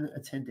go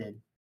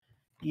unattended.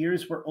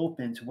 Ears were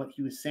open to what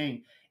he was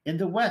saying. In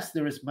the west,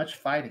 there is much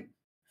fighting.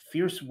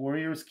 Fierce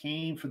warriors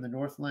came from the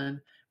Northland,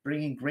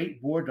 bringing great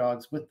war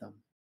dogs with them.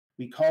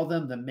 We call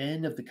them the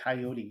men of the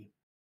coyote.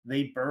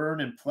 They burn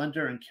and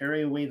plunder and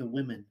carry away the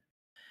women.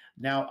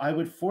 Now I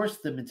would force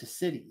them into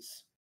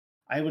cities.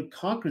 I would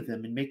conquer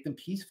them and make them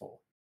peaceful.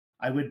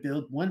 I would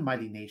build one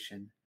mighty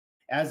nation,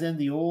 as in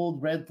the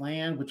old red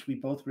land which we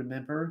both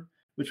remember,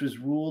 which was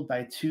ruled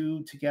by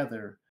two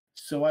together.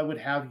 So I would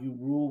have you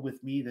rule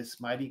with me this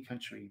mighty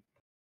country.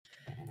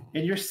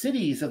 In your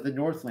cities of the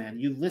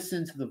Northland, you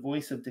listened to the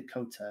voice of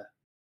Dakota.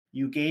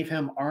 You gave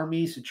him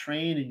armies to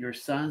train and your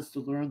sons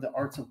to learn the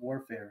arts of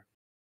warfare.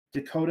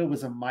 Dakota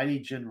was a mighty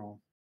general.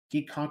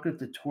 He conquered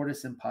the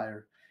Tortoise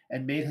Empire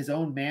and made his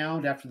own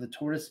mound after the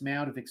Tortoise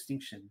Mound of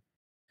Extinction.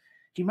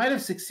 He might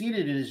have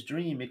succeeded in his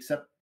dream,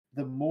 except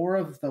the more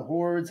of the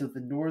hordes of the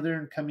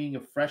northern coming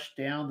afresh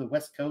down the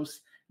west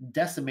coast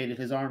decimated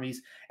his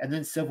armies, and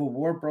then civil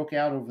war broke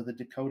out over the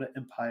Dakota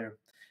Empire.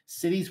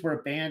 Cities were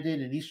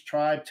abandoned, and each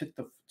tribe took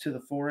to the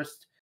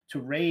forest to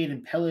raid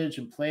and pillage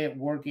and play at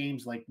war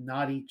games like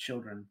naughty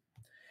children.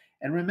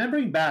 And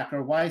remembering back,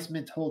 our wise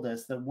men told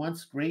us that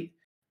once great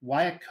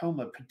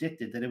Wyakoma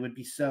predicted that it would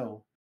be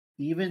so,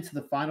 even to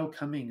the final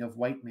coming of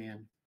white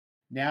man.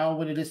 Now,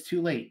 when it is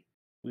too late,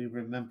 we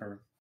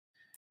remember.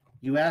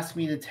 You asked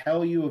me to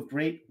tell you of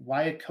great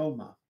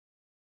Wyakoma.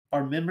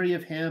 Our memory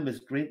of him is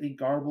greatly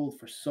garbled,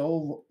 for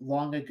so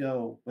long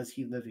ago was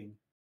he living.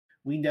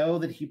 We know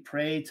that he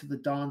prayed to the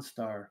dawn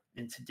star,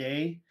 and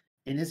today,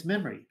 in his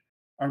memory,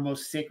 our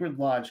most sacred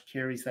lodge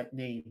carries that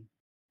name.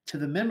 To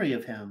the memory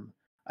of him,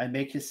 I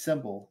make his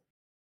symbol,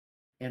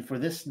 and for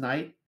this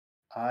night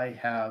I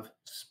have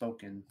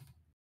spoken.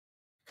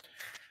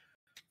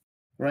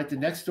 All right, the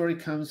next story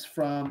comes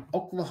from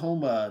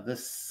Oklahoma. The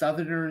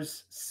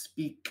Southerners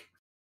speak.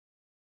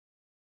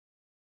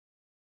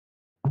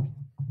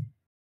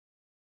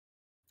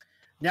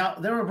 Now,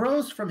 there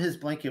arose from his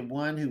blanket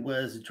one who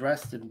was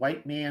dressed in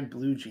white man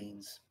blue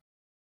jeans.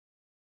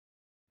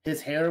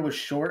 His hair was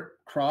short,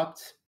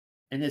 cropped,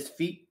 and his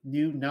feet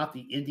knew not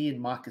the Indian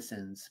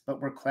moccasins, but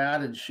were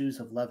clad in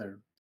shoes of leather.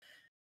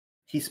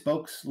 He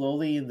spoke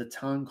slowly in the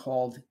tongue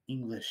called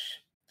English.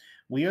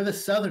 We are the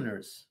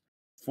Southerners.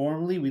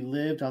 Formerly, we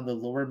lived on the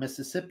lower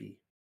Mississippi.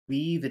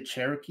 We, the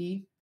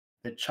Cherokee,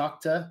 the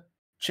Choctaw,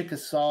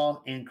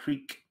 Chickasaw, and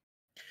Creek.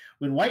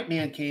 When white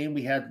man came,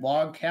 we had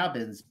log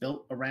cabins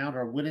built around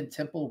our wooden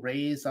temple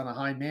raised on a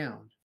high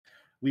mound.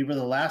 We were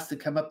the last to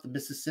come up the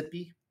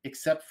Mississippi,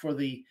 except for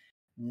the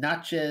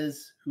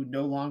Natchez, who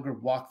no longer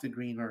walk the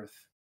green earth.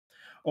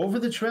 Over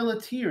the Trail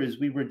of Tears,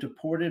 we were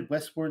deported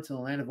westward to the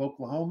land of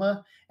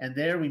Oklahoma, and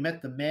there we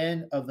met the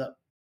men of the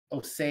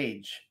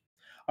Osage.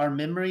 Our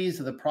memories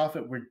of the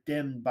prophet were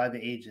dimmed by the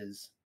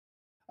ages.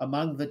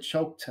 Among the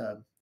Choctaw,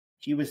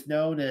 he was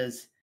known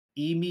as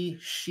Emi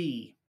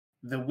Shi,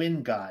 the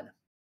wind god.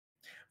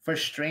 For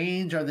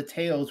strange are the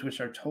tales which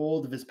are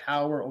told of his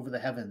power over the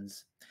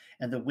heavens,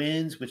 and the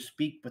winds which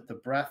speak with the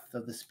breath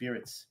of the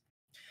spirits.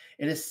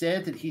 It is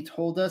said that he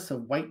told us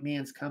of white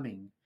man's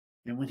coming,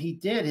 and when he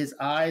did, his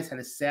eyes had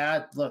a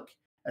sad look,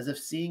 as if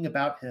seeing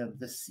about him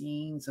the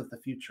scenes of the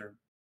future.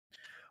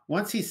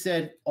 Once he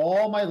said,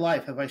 all my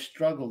life have I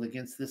struggled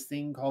against this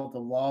thing called the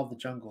law of the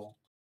jungle.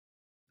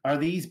 Are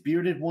these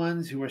bearded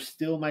ones who are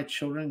still my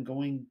children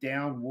going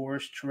down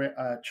war's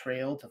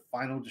trail to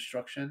final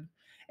destruction,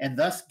 and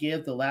thus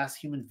give the last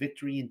human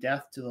victory in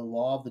death to the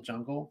law of the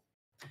jungle?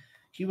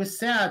 He was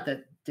sad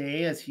that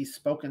day as he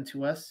spoken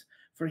to us,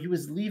 for he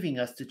was leaving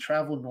us to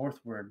travel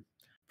northward,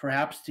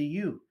 perhaps to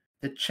you,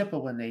 the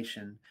Chippewa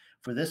nation,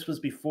 for this was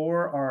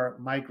before our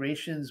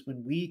migrations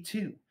when we,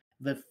 too,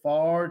 lived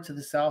far to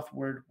the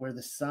southward where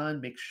the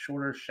sun makes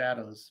shorter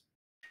shadows.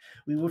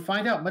 We would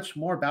find out much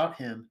more about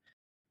him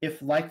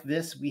if, like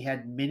this, we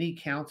had many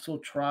counsel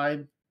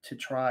tribe to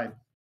tribe.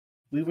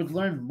 We would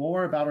learn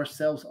more about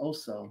ourselves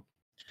also.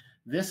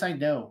 This I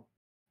know.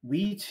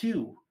 We,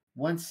 too,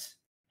 once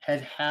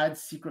had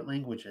secret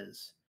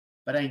languages,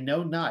 but I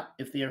know not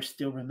if they are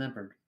still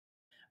remembered.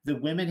 The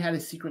women had a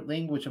secret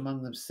language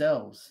among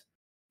themselves.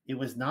 It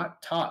was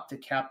not taught to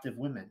captive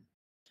women.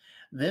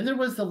 Then there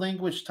was the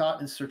language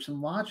taught in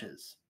certain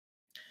lodges.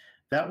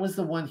 That was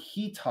the one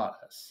he taught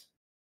us.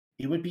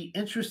 It would be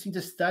interesting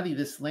to study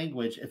this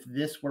language if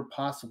this were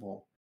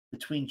possible,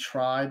 between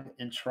tribe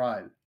and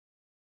tribe.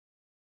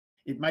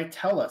 It might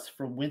tell us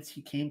from whence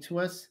he came to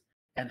us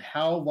and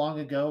how long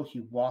ago he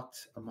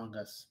walked among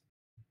us.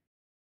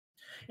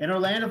 In our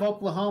land of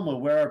Oklahoma,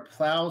 where our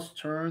plows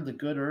turn the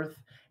good earth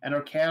and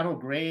our cattle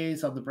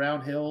graze on the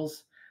brown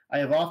hills, I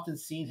have often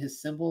seen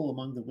his symbol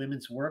among the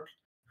women's work,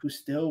 who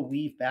still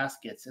weave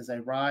baskets as I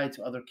ride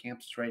to other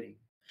camps trading.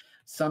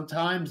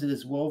 Sometimes it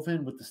is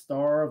woven with the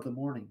star of the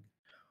morning,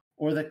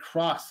 or the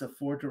cross of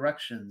four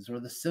directions, or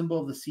the symbol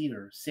of the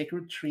cedar,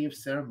 sacred tree of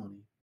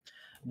ceremony.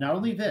 Not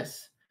only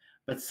this,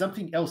 but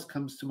something else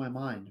comes to my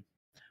mind.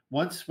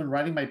 Once, when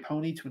riding my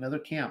pony to another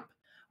camp,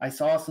 I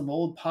saw some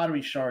old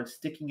pottery shards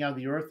sticking out of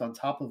the earth on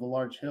top of a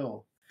large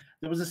hill.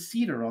 There was a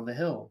cedar on the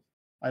hill.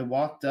 I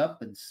walked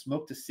up and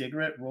smoked a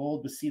cigarette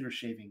rolled with cedar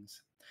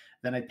shavings.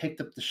 Then I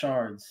picked up the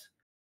shards.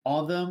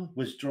 On them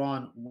was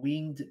drawn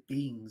winged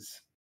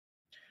beings.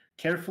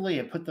 Carefully,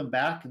 I put them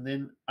back, and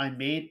then I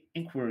made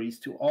inquiries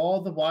to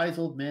all the wise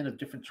old men of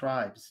different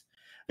tribes.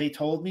 They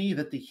told me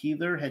that the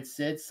healer had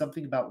said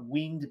something about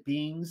winged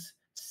beings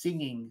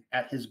singing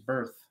at his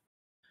birth.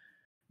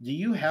 Do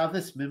you have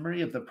this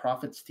memory of the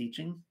prophet's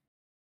teaching?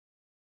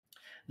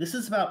 This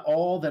is about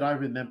all that I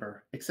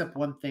remember, except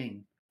one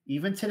thing.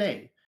 Even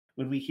today,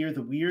 when we hear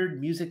the weird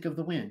music of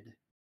the wind,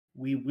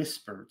 we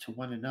whisper to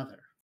one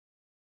another.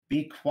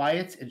 Be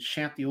quiet and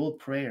chant the old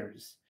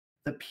prayers,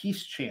 the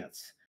peace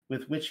chants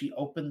with which he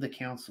opened the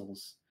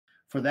councils.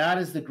 For that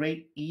is the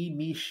great E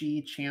Mi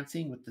Shi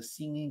chanting with the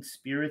singing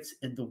spirits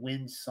in the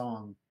wind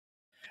song.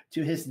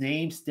 To his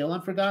name, still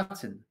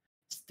unforgotten,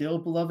 still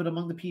beloved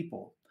among the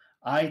people,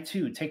 I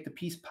too take the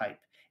peace pipe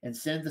and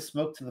send the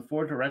smoke to the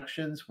four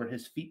directions where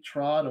his feet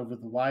trod over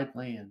the wide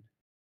land.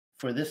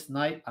 For this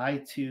night I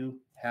too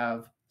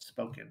have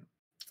spoken.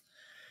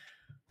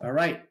 All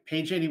right,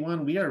 page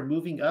 81, we are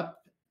moving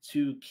up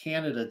to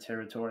Canada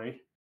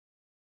territory.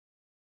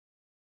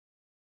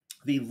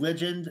 The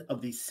legend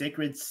of the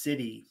sacred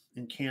city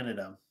in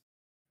Canada.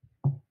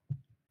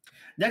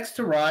 Next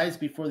to rise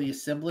before the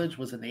assemblage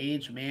was an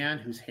aged man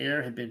whose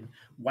hair had been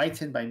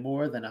whitened by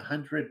more than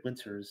 100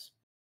 winters.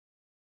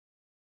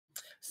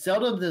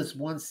 Seldom does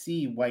one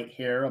see white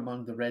hair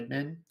among the red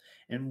men,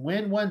 and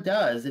when one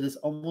does, it is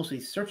almost a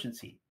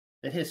certainty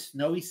that his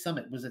snowy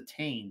summit was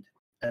attained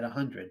at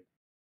 100.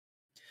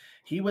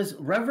 He was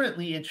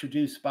reverently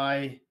introduced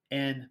by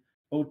an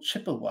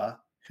Ojibwa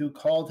who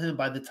called him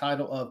by the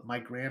title of my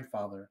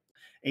grandfather,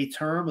 a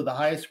term of the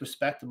highest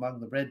respect among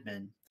the red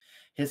men.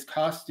 His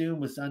costume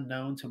was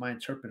unknown to my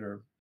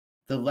interpreter.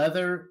 The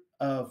leather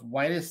of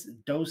whitest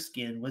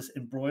doeskin was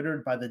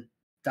embroidered by the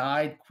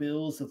dyed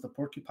quills of the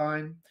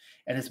porcupine,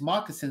 and his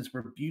moccasins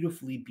were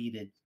beautifully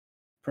beaded.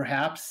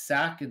 Perhaps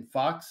Sac and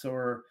Fox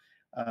or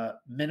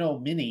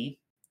Menominee,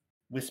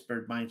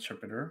 whispered my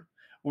interpreter,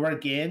 or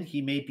again he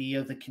may be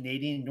of the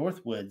Canadian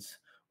Northwoods,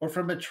 or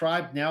from a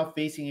tribe now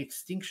facing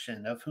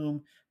extinction, of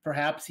whom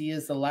perhaps he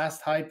is the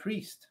last high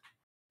priest.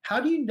 How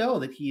do you know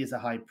that he is a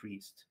high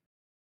priest?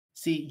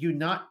 See you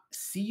not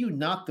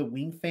the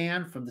wing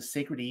fan from the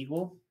sacred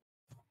eagle?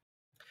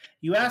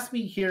 You asked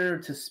me here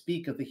to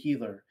speak of the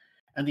healer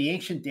and the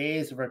ancient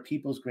days of our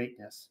people's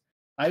greatness.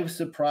 I was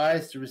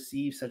surprised to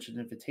receive such an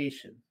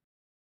invitation.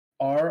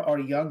 Are our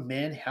young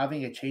men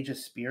having a change of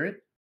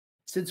spirit?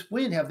 Since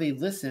when have they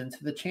listened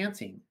to the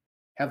chanting?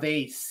 Have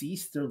they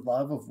ceased their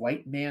love of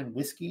white man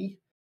whiskey,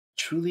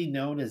 truly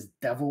known as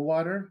devil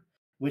water,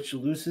 which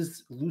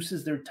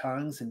looses their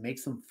tongues and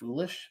makes them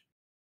foolish?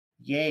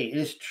 Yea, it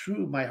is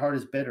true my heart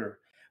is bitter,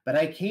 but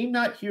I came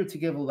not here to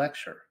give a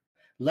lecture.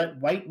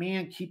 Let white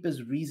man keep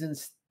his reason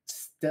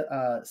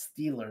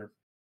stealer,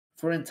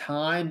 for in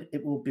time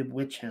it will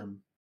bewitch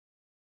him.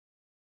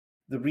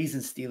 The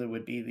reason stealer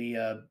would be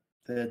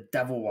the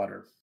devil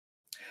water.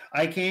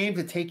 I came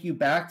to take you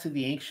back to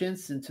the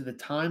ancients and to the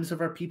times of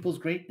our people's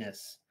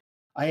greatness.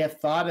 I have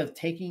thought of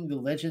taking the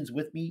legends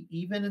with me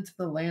even into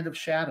the land of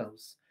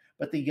shadows,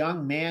 but the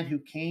young man who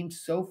came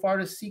so far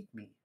to seek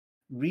me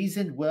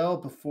reasoned well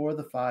before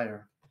the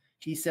fire.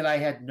 He said I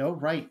had no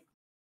right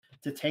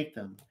to take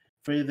them,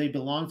 for they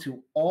belong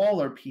to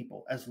all our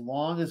people as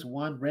long as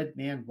one red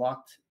man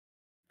walked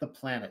the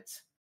planet.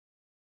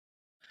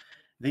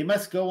 They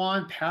must go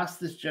on past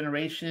this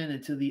generation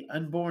into the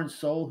unborn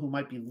soul who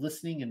might be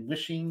listening and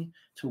wishing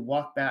to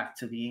walk back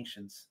to the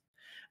ancients.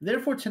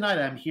 Therefore, tonight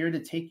I'm here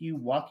to take you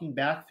walking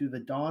back through the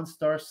dawn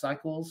star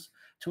cycles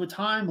to a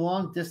time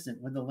long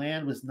distant when the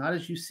land was not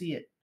as you see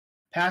it,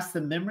 past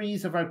the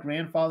memories of our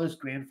grandfathers'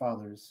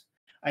 grandfathers.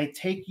 I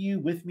take you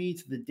with me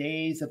to the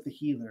days of the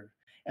healer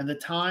and the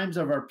times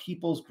of our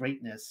people's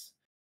greatness.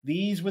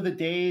 These were the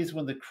days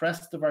when the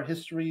crest of our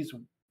histories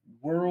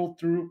whirled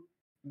through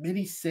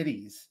many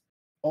cities,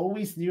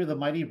 always near the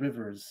mighty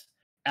rivers,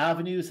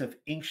 avenues of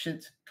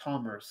ancient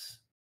commerce.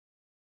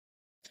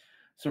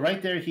 So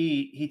right there,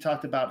 he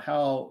talked about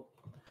how,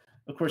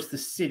 of course, the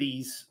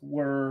cities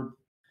were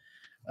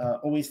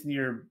always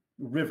near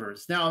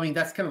rivers. Now, I mean,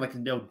 that's kind of like a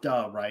no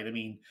duh, right? I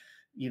mean,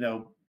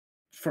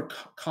 for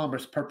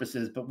commerce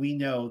purposes, but we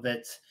know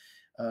that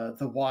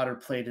the water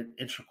played an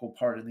integral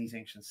part in these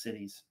ancient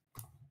cities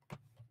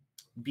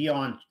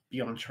beyond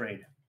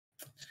trade.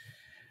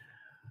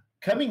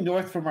 Coming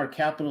north from our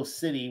capital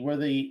city, where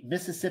the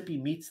Mississippi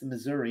meets the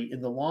Missouri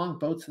in the long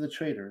boats of the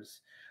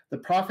traders, the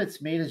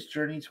prophets made his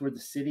journey toward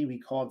the city we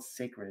called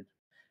sacred.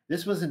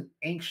 This was an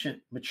ancient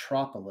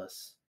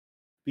metropolis.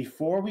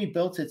 Before we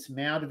built its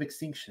mound of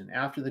extinction,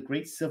 after the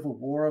great civil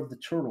war of the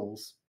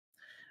Turtles,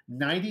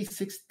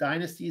 96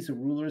 dynasties of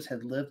rulers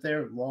had lived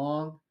there,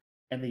 long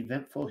and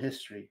eventful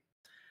history.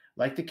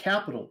 Like the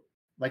capital,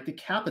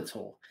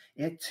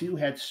 it too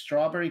had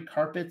strawberry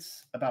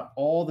carpets about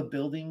all the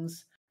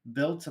buildings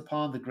built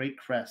upon the great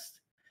crest,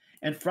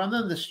 and from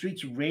them the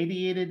streets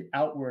radiated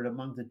outward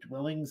among the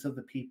dwellings of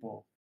the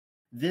people.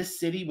 This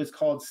city was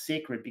called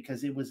sacred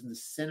because it was in the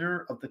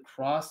center of the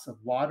cross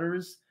of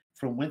waters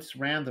from whence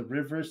ran the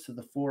rivers to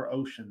the four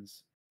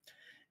oceans.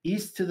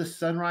 East to the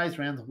sunrise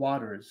ran the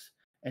waters,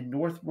 and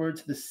northward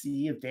to the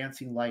sea of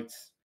dancing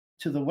lights.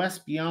 To the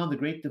west beyond the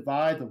great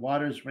divide, the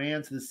waters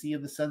ran to the sea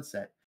of the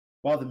sunset.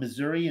 while the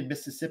Missouri and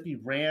Mississippi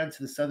ran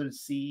to the southern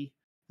sea,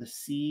 the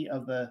Sea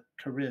of the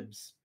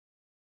Caribs.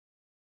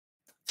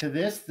 To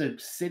this, the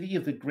city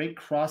of the great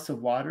cross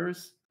of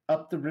waters,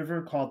 up the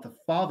river called the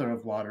Father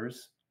of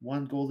Waters,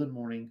 one golden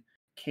morning,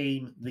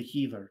 came the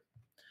healer.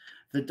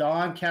 The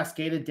dawn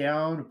cascaded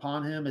down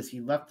upon him as he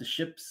left the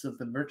ships of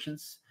the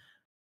merchants,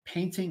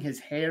 painting his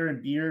hair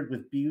and beard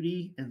with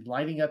beauty and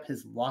lighting up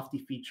his lofty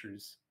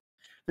features.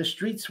 The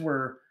streets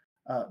were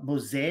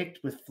mosaicked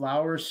with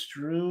flowers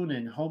strewn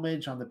and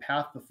homage on the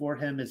path before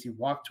him as he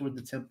walked toward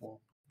the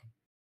temple.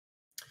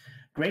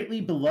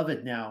 Greatly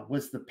beloved now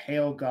was the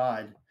pale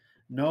god,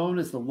 known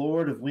as the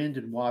Lord of Wind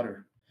and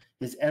Water.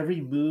 His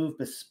every move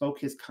bespoke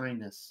his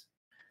kindness.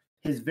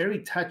 His very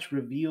touch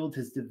revealed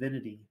his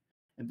divinity,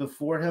 and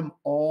before him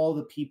all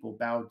the people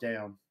bowed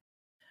down.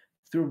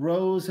 Through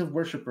rows of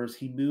worshippers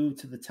he moved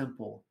to the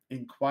temple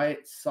in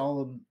quiet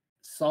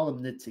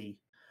solemnity,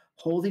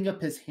 holding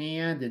up his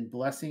hand in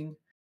blessing,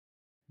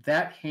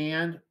 that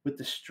hand with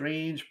the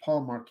strange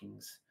palm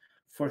markings,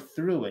 for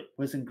through it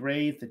was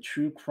engraved the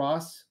true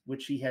cross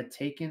which he had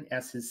taken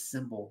as his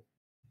symbol.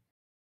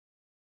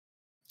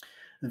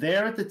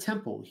 There at the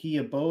temple he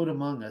abode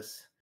among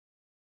us,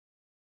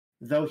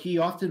 though he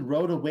often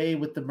rode away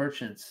with the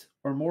merchants,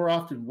 or more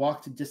often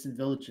walked to distant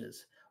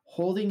villages,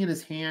 holding in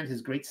his hand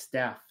his great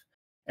staff,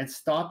 and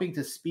stopping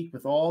to speak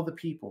with all the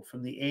people,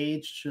 from the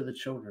aged to the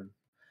children.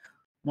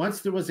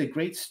 Once there was a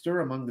great stir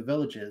among the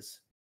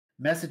villages.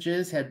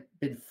 Messages had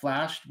been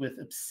flashed with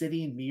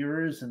obsidian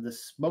mirrors and the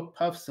smoke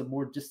puffs of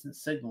more distant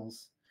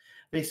signals.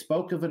 They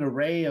spoke of an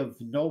array of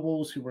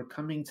nobles who were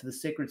coming to the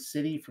sacred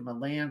city from a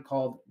land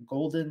called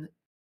Golden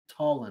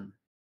Tolan.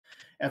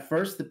 At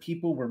first, the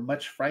people were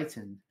much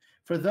frightened,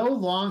 for though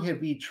long had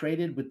we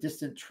traded with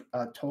distant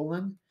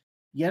Tolan,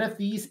 yet if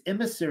these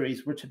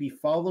emissaries were to be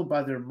followed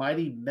by their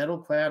mighty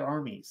metal-clad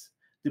armies,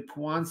 the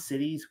Puan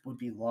cities would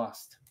be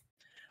lost.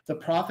 The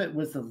prophet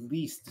was the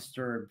least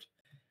disturbed.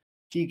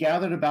 He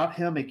gathered about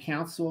him a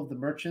council of the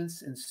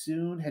merchants and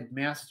soon had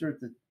mastered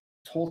the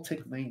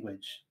Toltec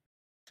language.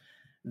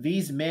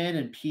 These men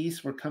in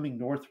peace were coming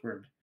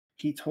northward,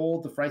 he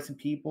told the frightened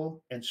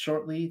people, and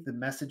shortly the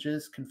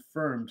messages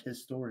confirmed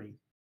his story.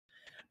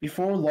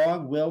 Before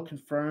long, well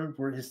confirmed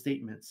were his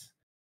statements.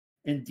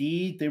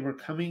 Indeed, they were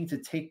coming to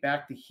take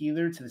back the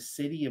healer to the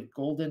city of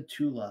Golden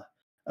Tula,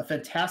 a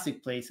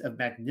fantastic place of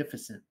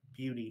magnificent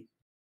beauty.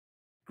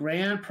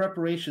 Grand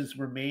preparations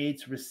were made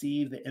to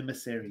receive the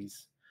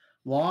emissaries.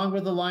 Long were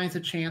the lines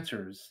of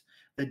chanters,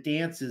 the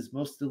dances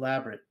most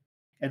elaborate,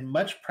 and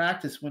much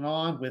practice went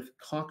on with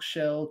conch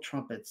shell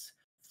trumpets,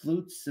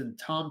 flutes, and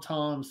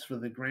tom-toms for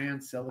the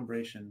grand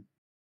celebration.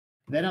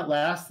 Then at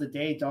last the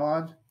day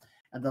dawned,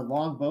 and the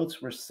long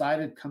boats were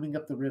sighted coming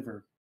up the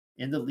river.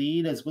 In the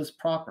lead, as was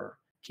proper,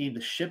 came the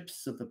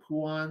ships of the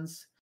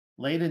Puans,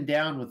 laden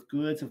down with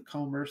goods of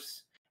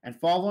commerce, and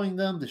following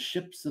them the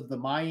ships of the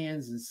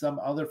Mayans and some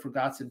other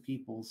forgotten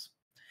peoples.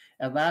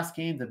 At last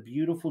came the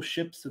beautiful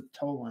ships of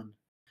Tolan.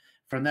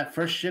 From that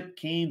first ship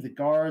came the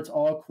guards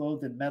all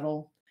clothed in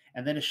metal,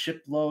 and then a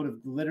shipload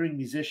of glittering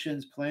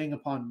musicians playing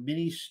upon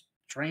many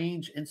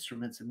strange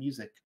instruments of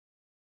music.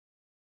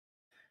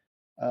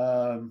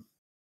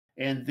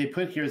 And they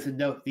put here as a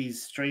note,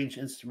 these strange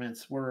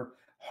instruments were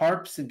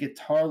harps and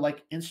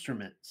guitar-like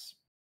instruments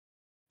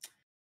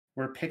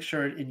were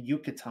pictured in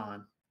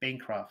Yucatan,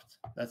 Bancroft.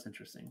 That's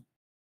interesting.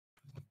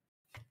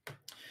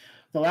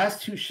 The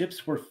last two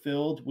ships were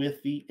filled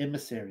with the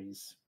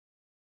emissaries.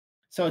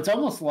 So it's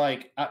almost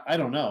like, I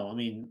don't know. I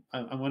mean,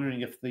 I'm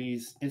wondering if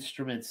these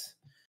instruments,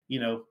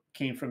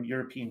 came from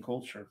European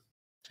culture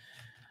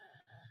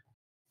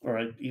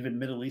or even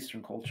Middle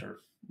Eastern culture,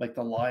 like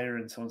the lyre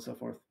and so on and so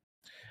forth.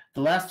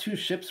 The last two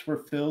ships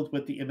were filled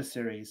with the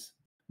emissaries.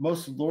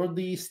 Most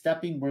lordly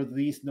stepping were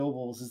these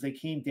nobles as they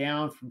came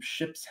down from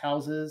ships'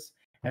 houses,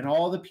 and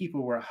all the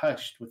people were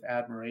hushed with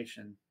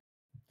admiration.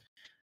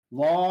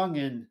 Long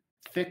and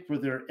thick were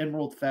their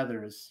emerald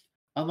feathers,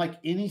 unlike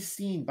any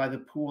seen by the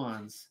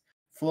Puans,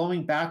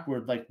 flowing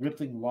backward like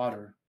rippling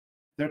water.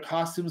 Their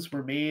costumes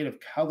were made of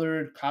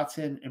colored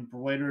cotton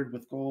embroidered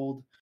with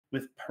gold,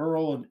 with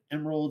pearl and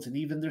emeralds, and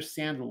even their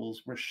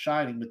sandals were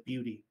shining with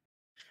beauty.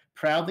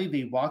 Proudly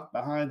they walked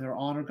behind their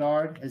honor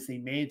guard as they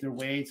made their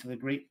way to the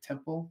great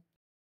temple,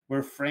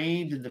 where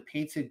framed in the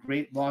painted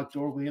great log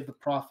doorway of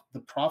the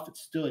prophet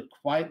stood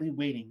quietly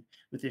waiting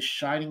with his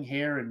shining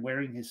hair and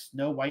wearing his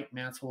snow-white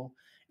mantle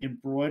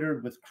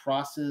embroidered with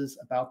crosses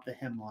about the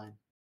hemline.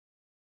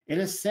 It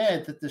is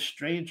said that the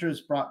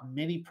strangers brought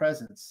many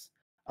presents,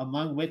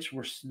 among which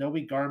were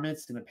snowy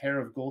garments and a pair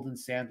of golden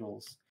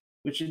sandals,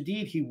 which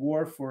indeed he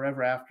wore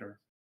forever after.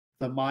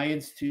 The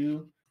Mayans,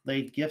 too,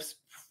 laid gifts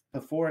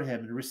before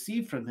him and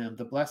received from him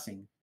the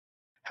blessing.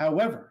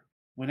 However,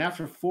 when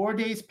after 4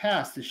 days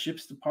passed the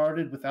ships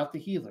departed without the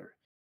healer,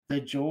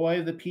 the joy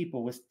of the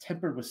people was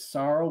tempered with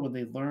sorrow when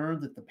they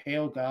learned that the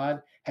pale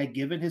god had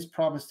given his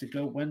promise to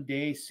go one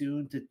day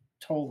soon to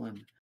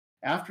Tolan,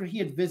 after he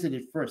had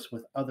visited first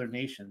with other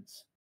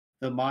nations.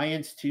 The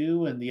Mayans,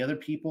 too, and the other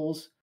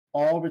peoples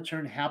all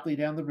returned happily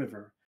down the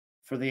river,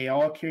 for they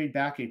all carried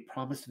back a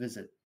promised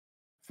visit.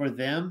 For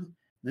them,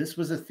 this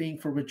was a thing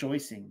for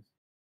rejoicing,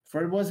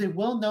 for it was a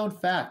well-known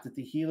fact that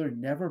the healer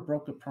never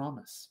broke a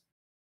promise.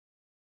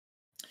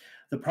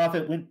 The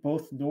prophet went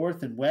both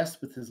north and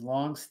west with his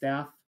long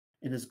staff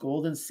and his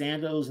golden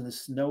sandals and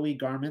his snowy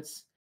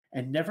garments,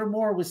 and never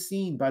more was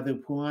seen by the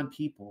Puan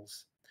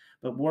peoples.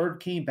 But word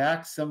came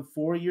back some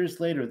 4 years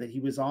later that he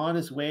was on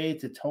his way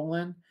to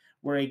Tolan,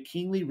 where a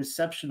kingly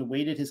reception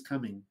awaited his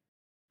coming.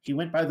 He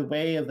went by the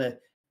way of the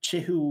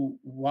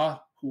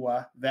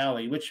Chihuahua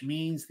Valley, which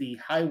means the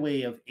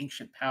highway of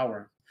ancient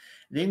power.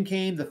 Then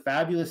came the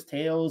fabulous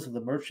tales of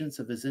the merchants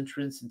of his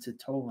entrance into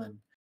Tolan,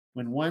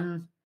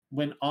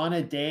 when on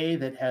a day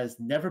that has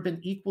never been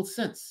equaled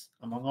since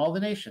among all the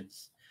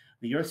nations,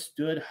 the earth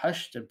stood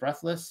hushed and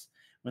breathless,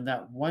 when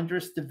that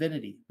wondrous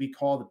divinity we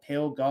call the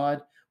pale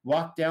god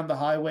walked down the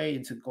highway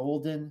into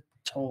golden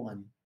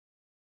Tolan.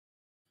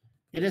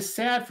 It is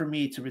sad for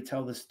me to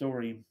retell this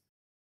story,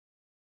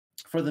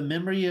 for the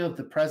memory of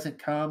the present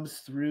comes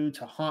through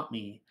to haunt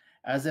me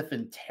as if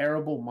in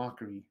terrible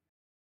mockery.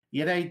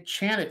 Yet I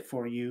chant it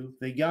for you,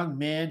 the young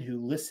men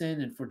who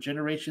listen, and for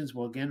generations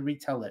will again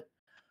retell it,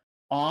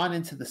 on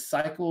into the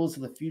cycles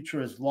of the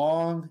future as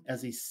long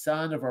as a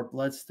son of our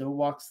blood still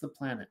walks the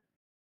planet.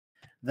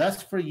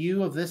 Thus for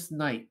you of this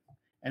night,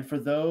 and for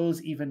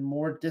those even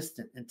more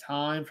distant in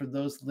time from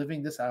those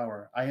living this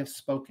hour, I have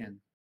spoken.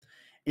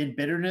 In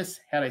bitterness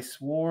had I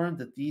sworn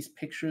that these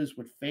pictures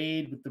would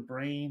fade with the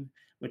brain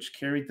which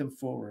carried them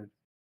forward.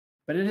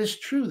 But it is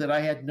true that I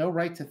had no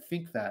right to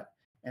think that,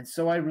 and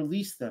so I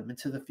released them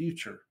into the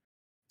future,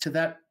 to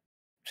that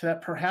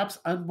perhaps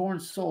unborn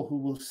soul who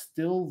will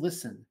still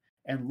listen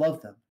and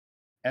love them,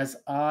 as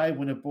I,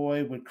 when a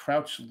boy, would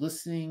crouch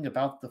listening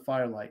about the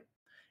firelight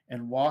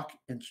and walk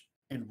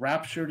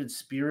enraptured in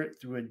spirit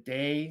through a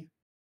day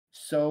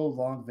so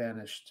long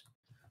vanished.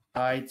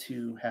 I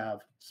too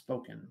have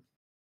spoken.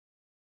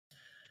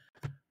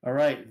 All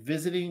right,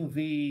 visiting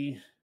the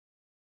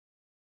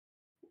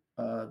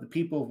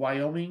people of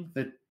Wyoming,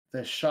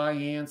 the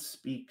Cheyenne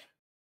speak.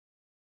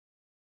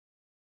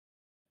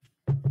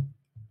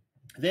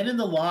 Then in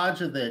the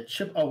lodge of the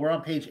we're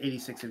on page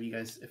 86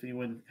 if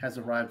anyone has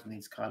arrived and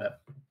needs caught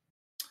up.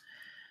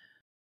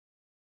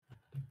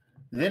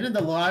 Then in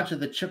the lodge of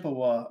the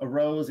Chippewa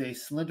arose a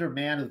slender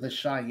man of the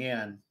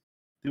Cheyenne.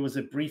 There was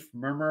a brief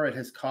murmur at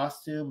his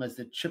costume as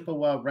the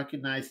Chippewa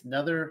recognized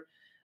another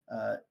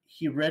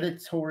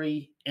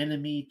hereditary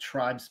enemy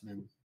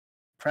tribesman.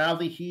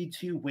 Proudly he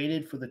too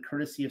waited for the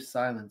courtesy of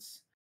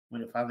silence.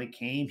 When it finally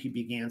came, he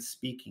began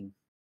speaking.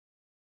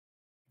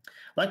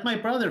 Like my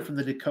brother from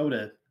the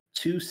Dakota,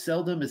 too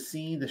seldom is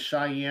seen the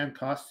Cheyenne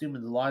costume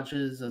in the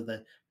lodges of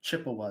the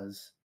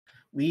Chippewas.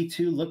 We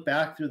too look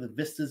back through the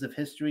vistas of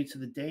history to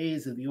the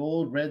days of the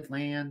old red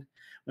land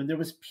when there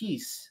was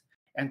peace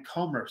and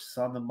commerce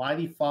on the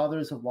mighty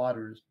father of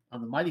waters,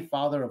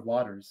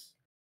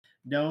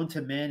 known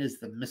to men as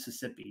the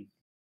Mississippi.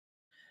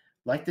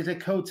 Like the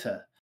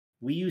Dakota,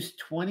 we use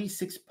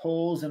 26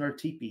 poles in our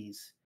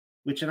teepees,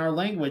 which in our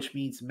language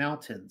means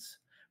mountains,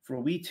 for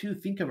we too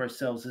think of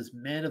ourselves as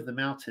men of the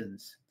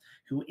mountains,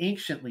 who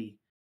anciently,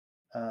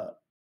 that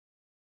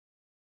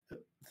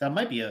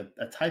might be a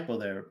typo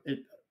there.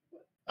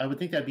 I would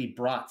think that'd be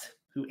brought,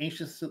 who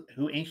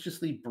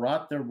anxiously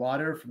brought their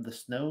water from the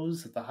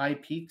snows of the high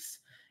peaks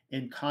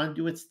in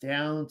conduits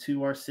down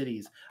to our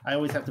cities. I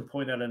always have to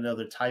point out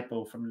another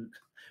typo from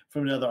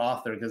another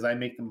author because I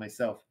make them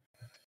myself.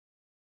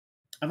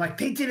 I'm like,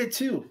 they did it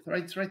too.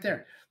 Right, it's right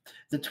there.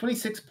 The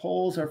 26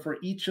 poles are for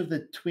each of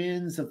the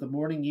twins of the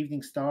morning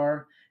evening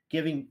star,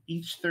 giving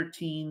each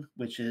 13,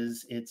 which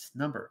is its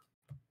number.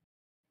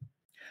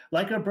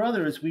 Like our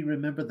brothers, we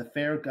remember the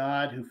fair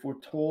God who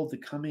foretold the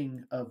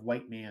coming of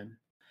white man.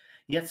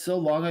 Yet so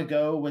long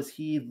ago was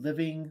he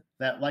living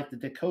that, like the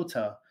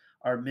Dakota,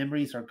 our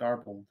memories are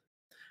garbled.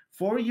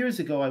 4 years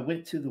ago, I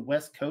went to the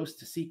West Coast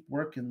to seek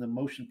work in the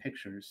motion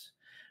pictures.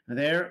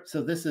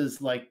 So this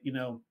is like,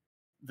 the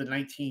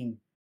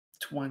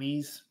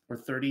 1920s or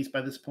 30s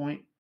by this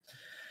point.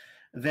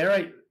 There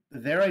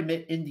I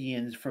met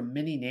Indians from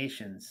many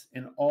nations,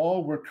 and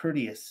all were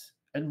courteous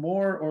and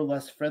more or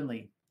less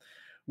friendly.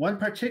 One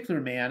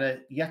particular man, a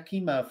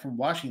Yakima from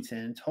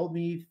Washington, told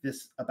me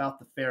this about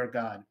the fair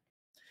God.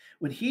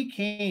 When he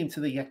came to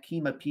the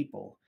Yakima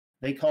people,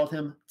 they called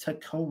him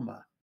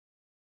Tacoma.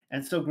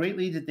 And so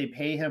greatly did they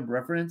pay him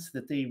reverence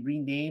that they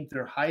renamed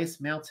their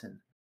highest mountain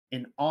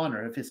in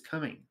honor of his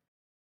coming.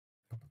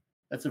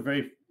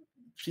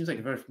 Seems like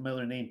a very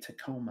familiar name,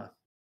 Tacoma.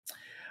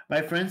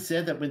 My friend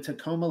said that when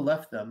Tacoma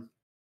left them,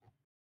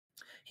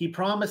 he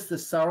promised the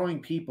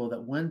sorrowing people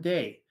that one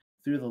day,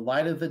 through the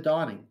light of the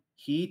dawning,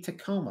 he,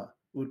 Tacoma,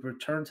 would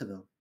return to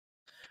them.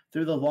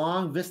 Through the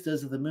long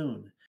vistas of the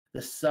moon,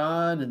 the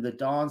sun, and the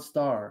dawn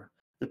star,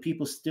 the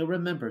people still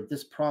remembered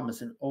this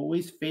promise and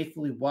always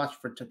faithfully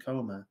watched for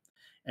Tacoma,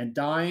 and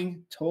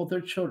dying, told their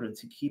children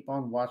to keep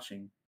on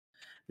watching.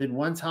 Then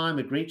one time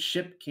a great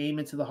ship came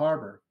into the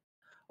harbor.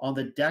 On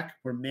the deck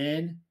were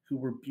men who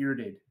were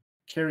bearded,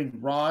 carrying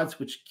rods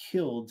which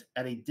killed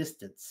at a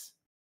distance.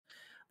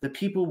 The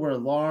people were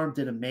alarmed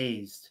and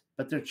amazed,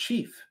 but their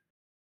chief,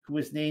 who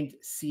was named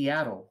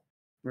Seattle,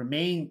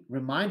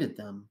 reminded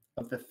them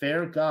of the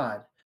fair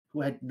god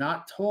who had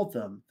not told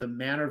them the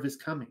manner of his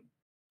coming.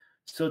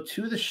 So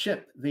to the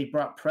ship they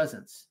brought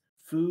presents,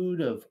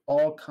 food of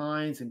all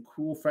kinds and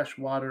cool fresh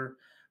water,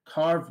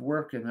 carved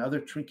work and other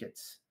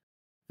trinkets.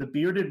 The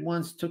bearded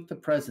ones took the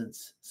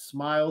presents,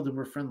 smiled and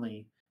were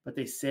friendly, but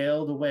they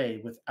sailed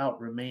away without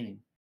remaining.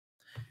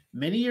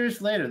 Many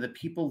years later, the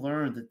people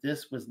learned that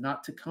this was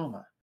not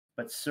Tacoma,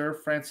 but Sir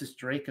Francis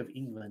Drake of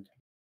England.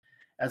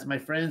 As my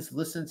friends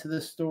listened to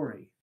this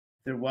story,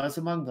 there was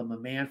among them a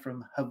man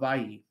from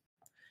Hawaii.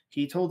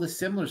 He told a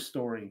similar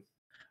story.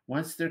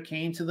 Once there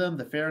came to them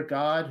the fair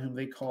god whom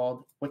they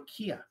called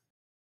Wakia.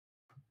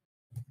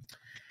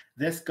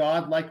 This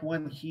godlike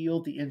one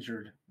healed the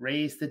injured,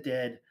 raised the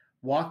dead,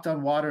 walked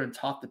on water, and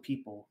taught the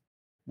people.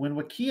 When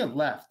Wakia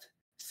left,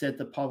 said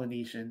the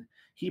Polynesian,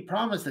 he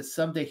promised that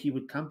someday he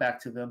would come back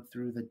to them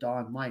through the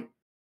dawn light.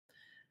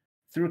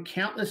 Through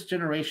countless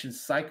generation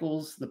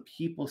cycles, the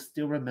people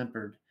still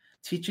remembered,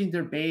 teaching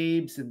their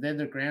babes and then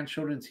their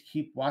grandchildren to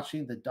keep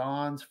watching the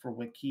dawns for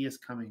Wakia's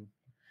coming.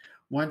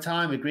 One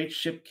time, a great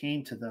ship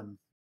came to them.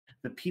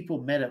 The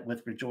people met it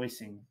with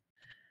rejoicing,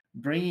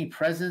 bringing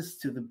presents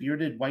to the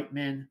bearded white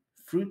men,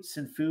 fruits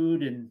and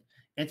food, and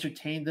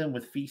entertained them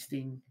with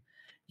feasting.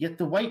 Yet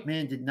the white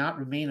men did not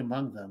remain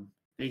among them.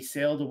 They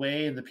sailed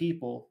away, and the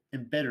people,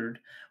 embittered,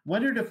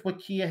 wondered if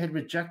Wakia had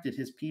rejected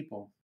his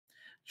people.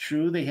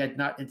 True, they had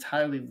not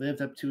entirely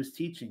lived up to his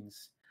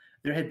teachings.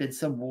 There had been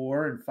some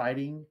war and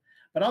fighting,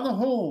 but on the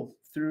whole,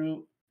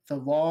 through the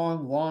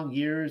long, long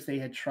years, they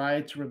had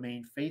tried to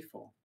remain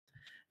faithful.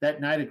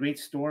 That night, a great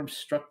storm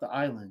struck the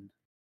island.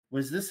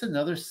 Was this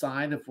another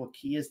sign of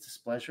Wakia's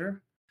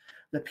displeasure?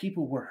 The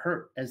people were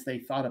hurt as they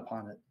thought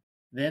upon it.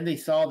 Then they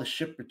saw the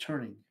ship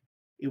returning.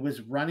 It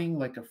was running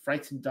like a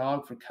frightened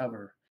dog for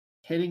cover,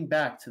 heading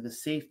back to the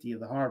safety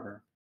of the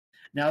harbor.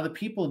 Now the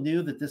people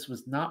knew that this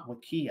was not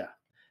Wakia.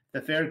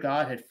 The fair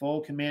god had full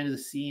command of the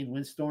sea and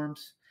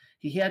windstorms.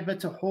 He had but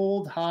to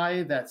hold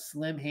high that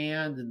slim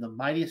hand, and the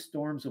mightiest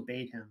storms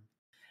obeyed him.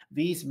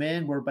 These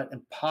men were but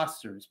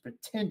impostors,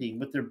 pretending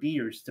with their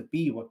beards to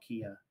be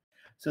Wakia.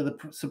 So the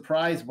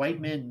surprised white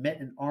men met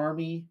an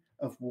army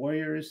of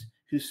warriors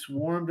who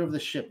swarmed over the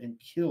ship and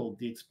killed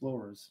the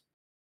explorers.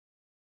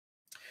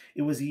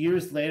 It was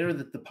years later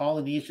that the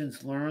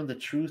Polynesians learned the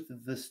truth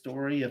of the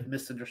story of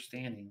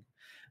misunderstanding.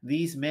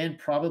 These men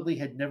probably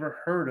had never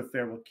heard of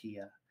fair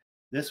Wakia.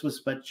 This was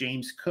but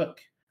James Cook,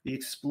 the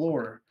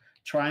explorer,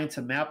 trying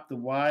to map the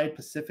wide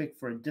Pacific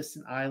for a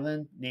distant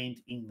island named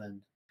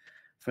England.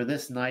 For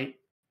this night,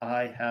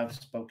 I have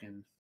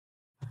spoken.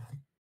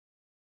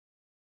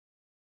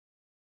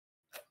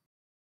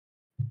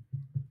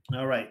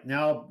 All right,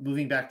 now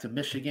moving back to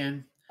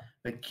Michigan.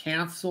 The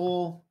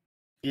council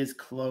is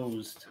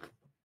closed.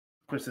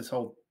 Of course, this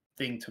whole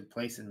thing took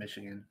place in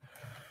Michigan.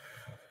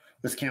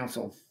 This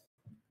council.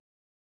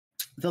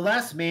 The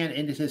last man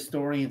ended his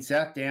story and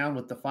sat down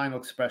with the final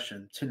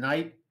expression,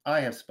 "Tonight,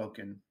 I have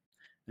spoken."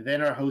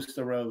 Then our host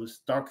arose,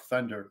 dark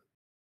thunder.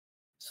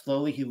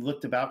 Slowly he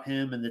looked about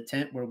him in the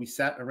tent where we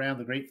sat around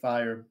the great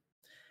fire.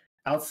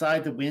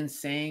 Outside, the wind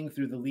sang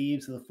through the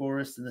leaves of the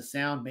forest, and the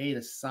sound made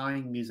a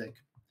sighing music.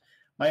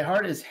 My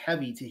heart is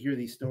heavy to hear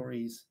these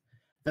stories.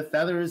 The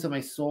feathers of my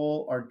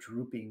soul are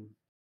drooping,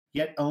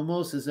 yet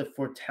almost as if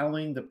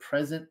foretelling the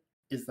present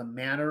is the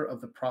manner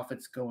of the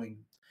prophet's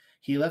going.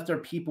 He left our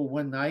people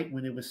one night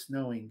when it was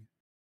snowing.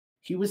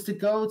 He was to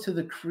go to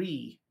the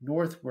Cree,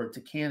 northward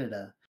to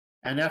Canada,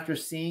 and after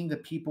seeing the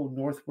people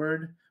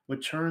northward,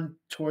 would turn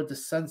toward the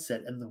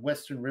sunset and the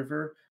western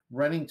river,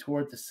 running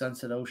toward the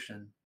sunset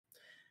ocean.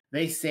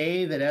 They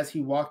say that as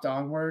he walked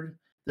onward,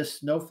 the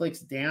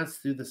snowflakes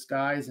danced through the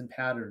skies in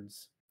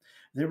patterns.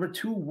 There were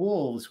 2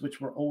 wolves which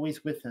were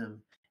always with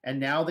him, and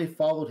now they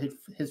followed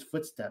his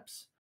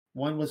footsteps.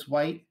 One was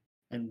white,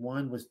 and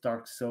one was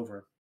dark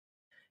silver.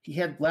 He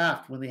had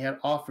laughed when they had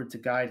offered to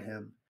guide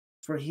him,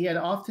 for he had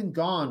often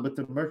gone with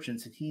the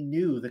merchants, and he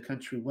knew the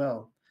country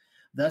well.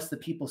 Thus the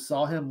people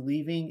saw him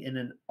leaving in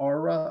an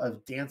aura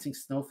of dancing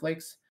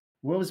snowflakes,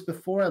 where was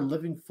before a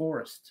living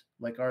forest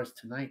like ours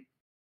tonight.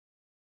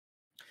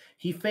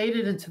 He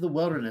faded into the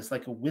wilderness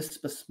like a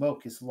wisp of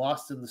smoke is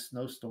lost in the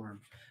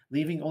snowstorm,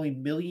 leaving only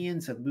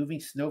millions of moving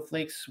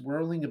snowflakes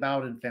swirling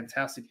about in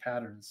fantastic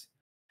patterns.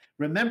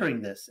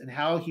 Remembering this and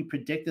how he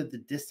predicted the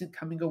distant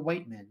coming of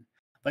white men,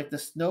 like the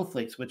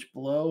snowflakes which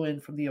blow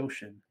in from the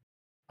ocean,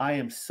 I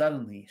am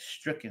suddenly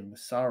stricken with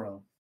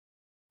sorrow.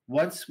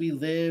 Once we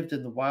lived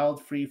in the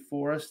wild free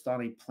forest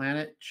on a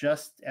planet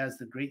just as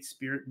the Great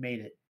Spirit made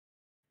it.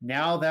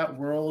 Now that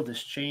world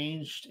is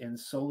changed and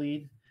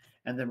sullied,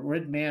 and the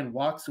red man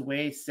walks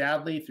away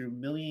sadly through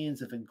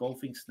millions of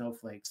engulfing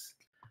snowflakes,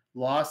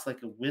 lost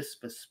like a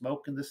wisp of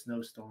smoke in the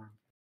snowstorm.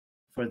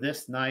 For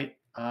this night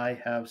I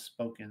have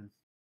spoken.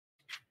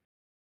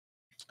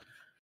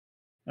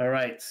 All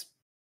right.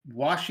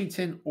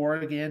 Washington,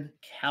 Oregon,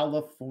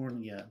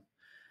 California.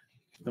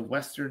 The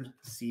Western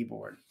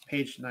Seaboard,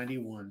 page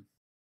 91.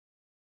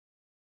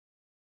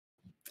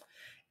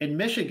 In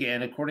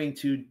Michigan, according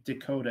to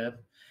Dakota,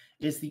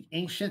 is the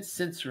ancient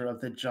censer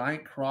of the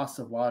giant cross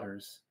of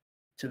waters.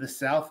 To the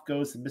south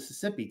goes the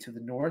Mississippi, to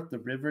the north, the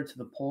river to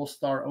the Pole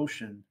Star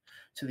Ocean,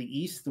 to the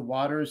east, the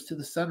waters to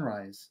the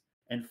sunrise,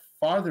 and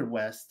farther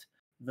west,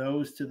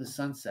 those to the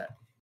sunset.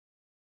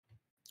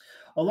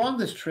 Along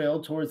this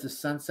trail towards the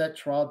sunset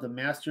trod the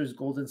master's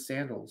golden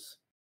sandals.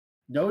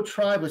 No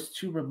tribe was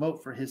too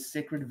remote for his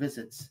sacred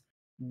visits,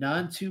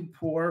 none too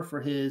poor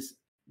for his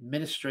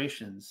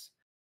ministrations,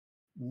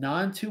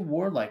 none too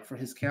warlike for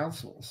his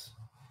counsels.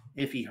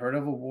 If he heard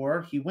of a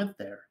war, he went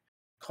there,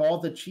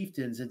 called the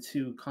chieftains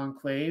into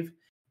conclave,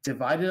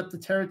 divided up the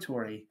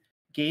territory,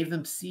 gave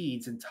them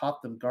seeds, and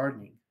taught them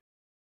gardening.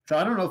 So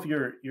I don't know if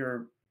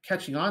you're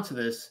catching on to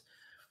this.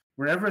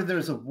 Wherever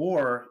there's a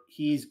war,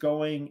 he's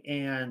going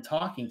and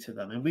talking to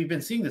them. And we've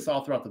been seeing this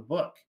all throughout the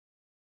book.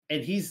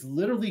 And he's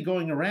literally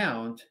going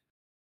around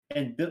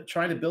and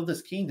trying to build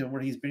this kingdom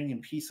where he's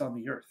bringing peace on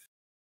the earth.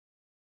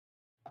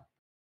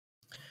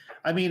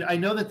 I mean, I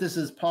know that this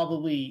is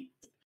probably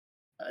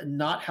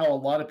not how a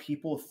lot of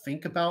people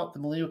think about the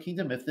millennial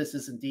kingdom, if this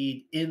is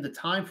indeed in the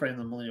time frame of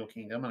the millennial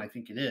kingdom, and I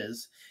think it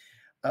is.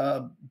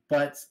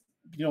 But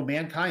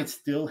mankind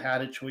still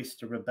had a choice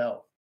to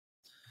rebel.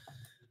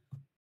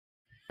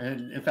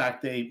 And in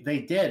fact, they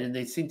did, and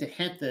they seem to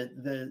hint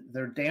that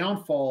their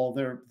downfall,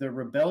 their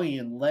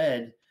rebellion,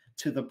 led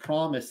to the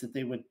promise that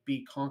they would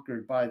be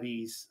conquered by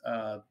these,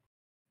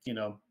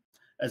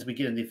 as we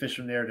get in the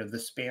official narrative, the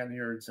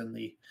Spaniards and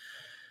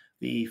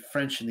the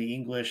French and the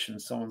English,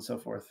 and so on and so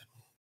forth.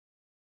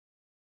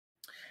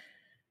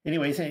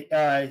 Anyways,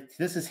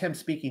 this is him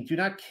speaking. Do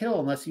not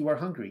kill unless you are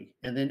hungry,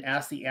 and then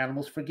ask the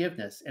animal's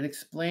forgiveness, and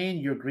explain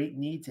your great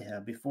need to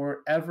him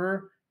before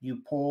ever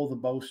you pull the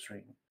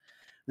bowstring.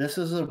 This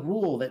is a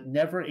rule that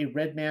never a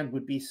red man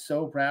would be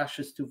so rash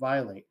as to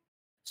violate.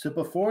 So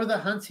before the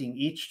hunting,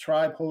 each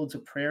tribe holds a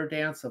prayer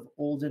dance of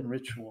olden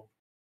ritual.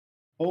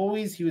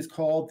 Always he was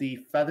called the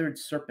feathered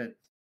serpent,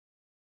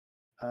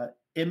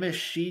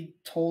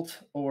 Imishitolt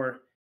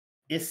or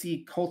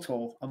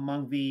Isikoltol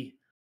among the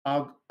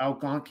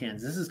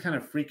Algonkins. This is kind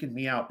of freaking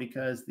me out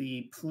because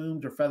the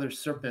plumed or feathered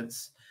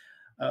serpents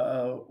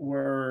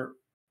were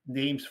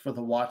names for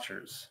the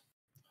watchers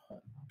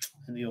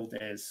in the old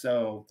days.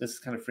 So this is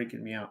kind of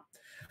freaking me out.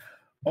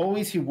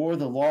 Always he wore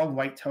the long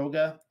white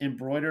toga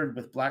embroidered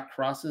with black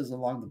crosses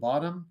along the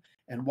bottom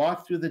and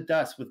walked through the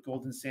dust with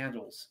golden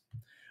sandals.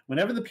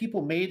 Whenever the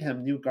people made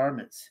him new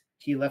garments,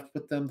 he left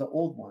with them the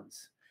old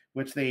ones,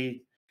 which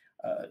they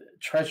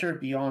treasured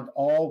beyond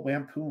all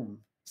wampum,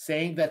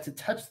 saying that to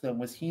touch them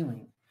was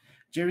healing.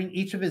 During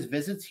each of his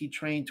visits, he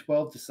trained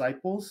 12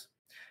 disciples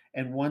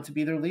and one to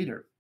be their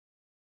leader,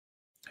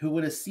 who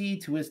would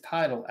accede to his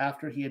title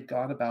after he had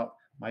gone about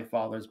my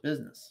father's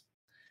business.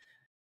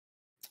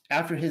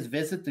 After his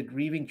visit, the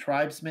grieving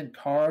tribesmen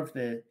carved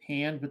the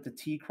hand with the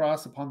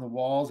T-cross upon the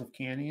walls of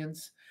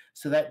canyons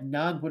so that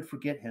none would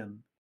forget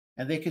him,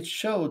 and they could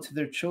show to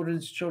their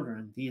children's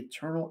children the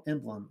eternal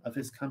emblem of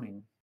his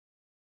coming.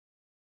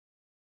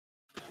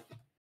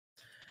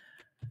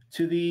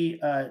 To the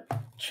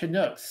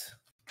Chinooks.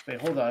 Wait,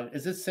 hold on.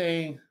 Is it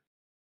saying?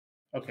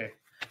 Okay,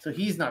 so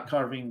he's not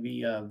carving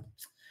the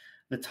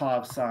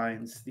Tav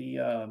signs.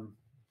 The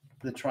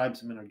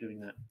tribesmen are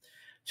doing that.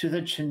 To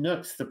the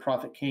Chinooks, the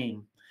prophet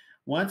came.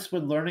 Once,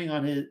 when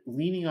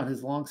leaning on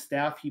his long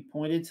staff, he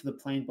pointed to the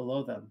plain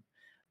below them.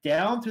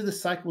 Down through the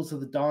cycles of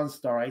the dawn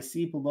star, I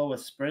see below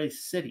us spread a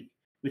city,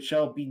 which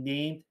shall be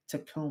named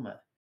Tacoma.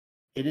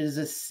 It is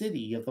a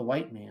city of the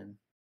white man.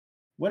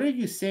 What are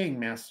you saying,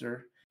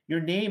 master?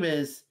 Your name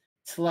is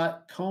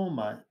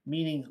Tlacoma,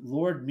 meaning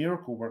Lord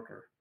Miracle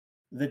Worker.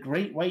 The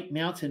great white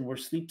mountain where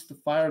sleeps the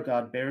fire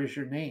god bears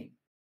your name,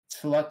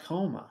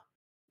 Tlacoma,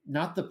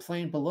 not the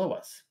plain below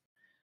us.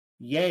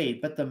 Yea,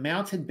 but the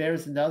mountain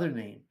bears another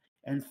name,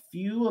 and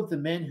few of the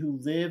men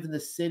who live in the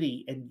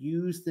city and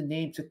use the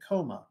name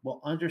Tacoma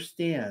will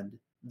understand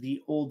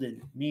the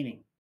olden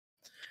meaning.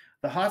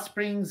 The hot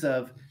springs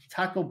of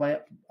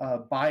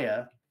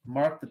Tacubaya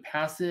mark the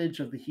passage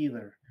of the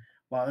healer,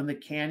 while in the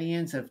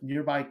canyons of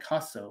nearby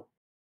Caso,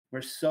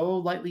 where so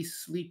lightly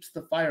sleeps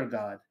the fire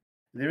god,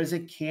 there is a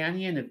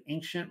canyon of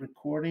ancient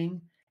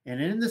recording,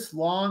 and in this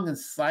long and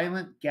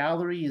silent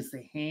gallery is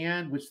the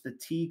hand which the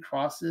T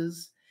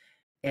crosses,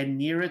 and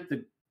near it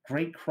the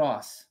great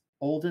cross,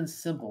 olden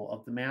symbol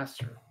of the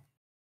master.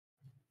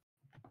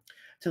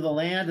 To the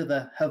land of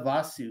the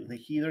Havasu, the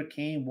healer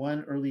came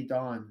one early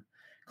dawn,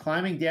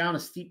 climbing down a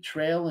steep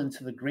trail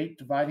into the great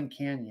dividing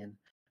canyon,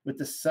 with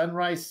the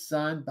sunrise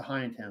sun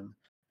behind him.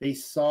 They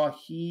saw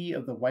he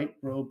of the white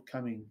robe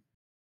coming.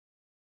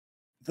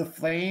 The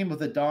flame of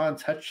the dawn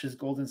touched his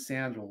golden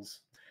sandals,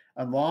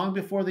 and long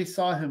before they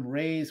saw him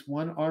raise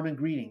one arm in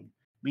greeting,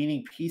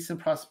 meaning peace and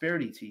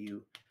prosperity to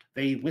you,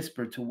 they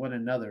whispered to one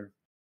another,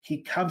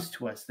 he comes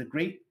to us, the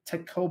great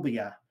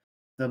Tacobia,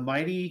 the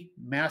mighty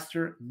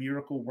master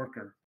miracle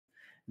worker.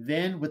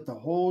 Then, with the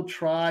whole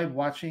tribe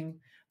watching,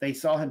 they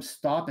saw him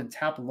stop and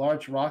tap a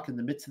large rock in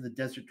the midst of the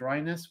desert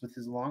dryness with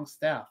his long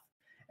staff,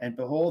 and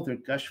behold, there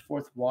gushed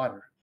forth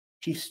water.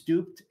 He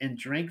stooped and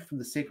drank from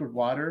the sacred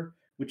water,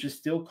 which is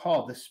still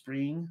called the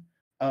spring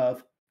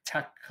of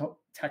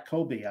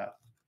Tacobia.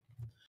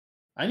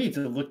 I need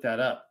to look that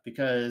up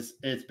because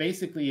it's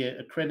basically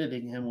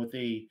accrediting him with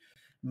a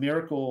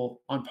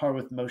miracle on par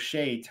with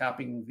Moshe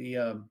tapping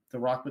the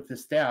rock with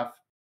his staff.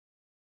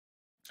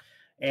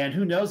 And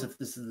who knows if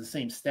this is the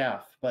same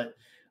staff, but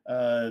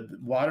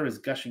water is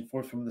gushing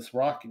forth from this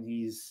rock, and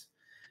he's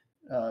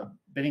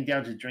bending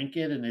down to drink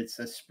it, and it's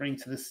a spring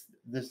to this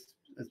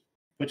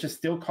which is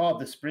still called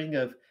the spring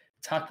of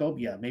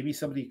Tacobia. Maybe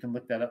somebody can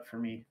look that up for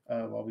me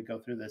while we go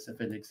through this,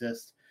 if it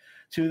exists.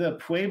 To the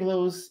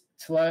Pueblos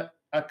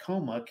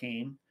Tlaacoma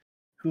came,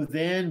 who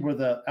then were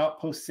the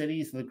outpost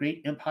cities of the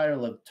great empire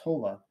of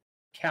Tola,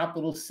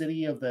 capital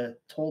city of the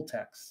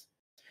Toltecs.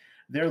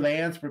 Their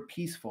lands were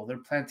peaceful, their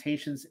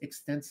plantations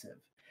extensive.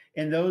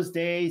 In those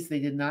days, they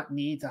did not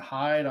need to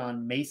hide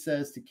on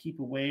mesas to keep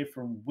away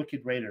from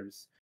wicked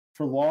raiders.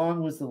 For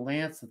long was the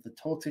lance of the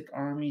Toltec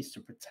armies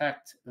to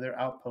protect their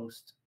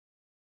outpost.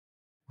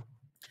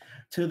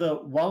 To the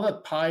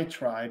Wallapai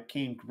tribe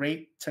came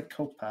great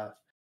Tecopa,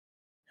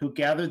 who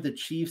gathered the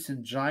chiefs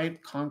in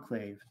giant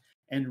conclave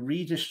and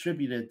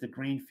redistributed the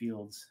grain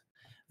fields.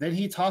 Then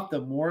he taught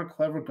them more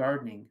clever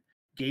gardening,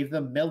 gave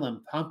them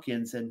melon,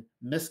 pumpkins, and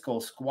mescal,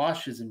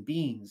 squashes, and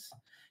beans.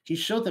 He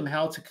showed them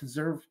how to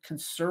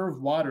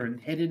conserve water in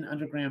hidden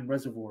underground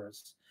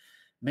reservoirs.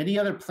 Many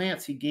other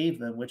plants he gave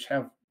them, which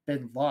have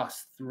been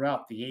lost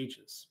throughout the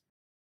ages.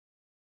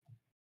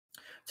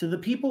 To the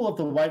people of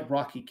the White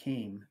Rock he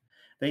came.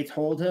 They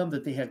told him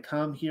that they had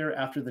come here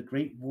after the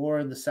great war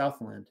in the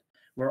Southland,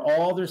 where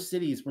all their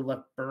cities were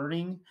left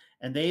burning,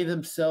 and they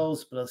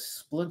themselves but a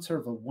splinter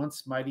of a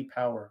once mighty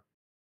power.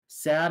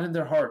 Sad in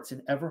their hearts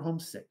and ever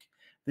homesick,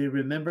 they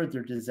remembered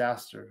their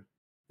disaster.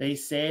 They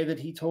say that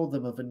he told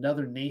them of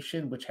another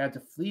nation which had to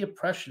flee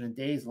oppression in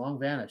days long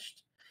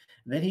vanished.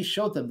 And then he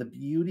showed them the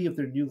beauty of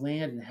their new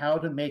land and how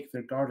to make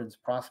their gardens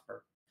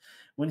prosper.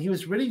 When he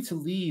was ready to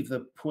leave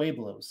the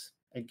Pueblos,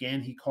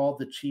 again he called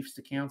the chiefs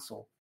to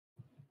council.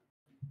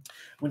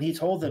 When he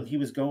told them he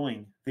was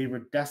going, they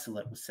were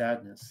desolate with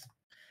sadness.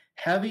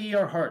 Heavy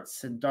our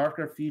hearts and dark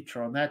our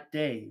future on that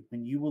day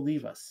when you will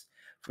leave us,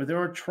 for there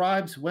are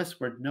tribes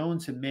westward known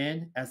to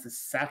men as the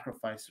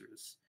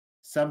sacrificers.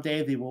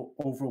 Someday they will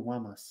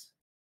overwhelm us.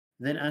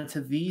 Then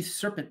unto these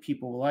serpent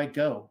people will I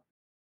go,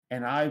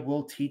 and I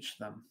will teach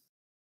them.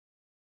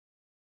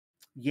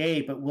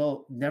 Yea, but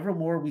will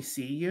nevermore we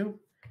see you?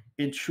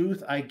 In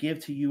truth I give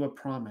to you a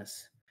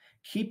promise.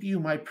 Keep you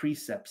my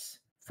precepts,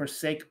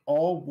 forsake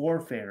all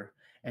warfare,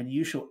 and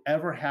you shall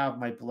ever have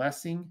my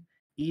blessing,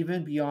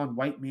 even beyond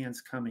white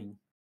man's coming.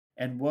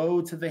 And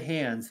woe to the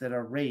hands that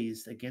are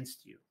raised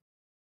against you.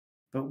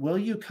 But will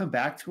you come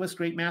back to us,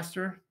 great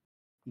master?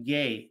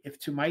 Yea, if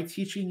to my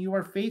teaching you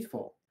are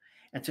faithful,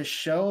 and to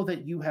show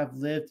that you have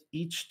lived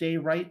each day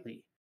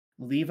rightly,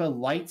 leave a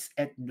light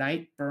at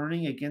night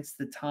burning against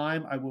the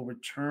time I will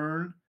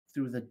return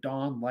through the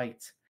dawn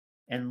light,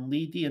 and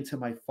lead thee into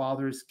my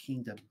Father's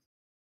kingdom.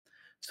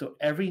 So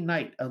every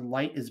night a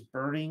light is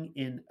burning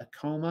in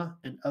Acoma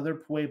and other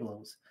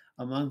pueblos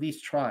among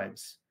these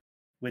tribes,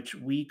 which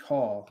we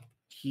call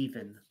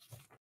heathen.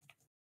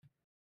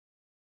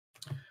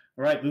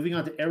 All right, moving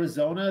on to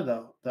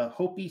Arizona, the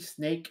Hopi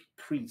Snake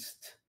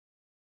Priest,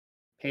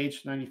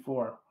 page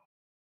 94.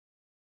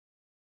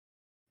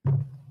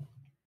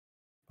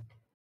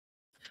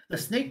 The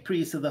snake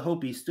priest of the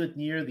Hopi stood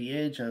near the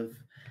edge of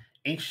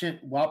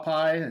ancient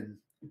Wapai and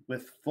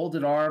with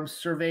folded arms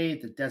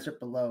surveyed the desert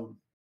below.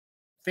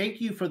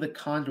 Thank you for the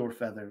condor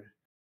feather.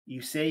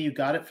 You say you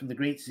got it from the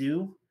great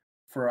zoo?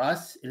 For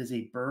us, it is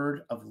a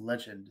bird of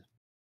legend.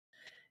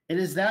 It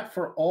is that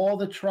for all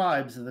the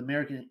tribes of the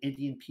American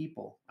Indian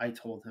people, I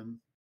told him.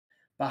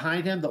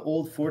 Behind him, the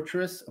old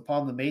fortress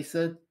upon the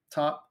mesa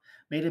top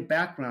made a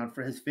background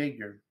for his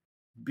figure,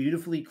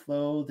 beautifully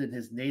clothed in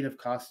his native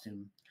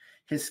costume.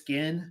 His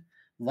skin,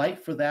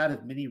 light for that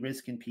of many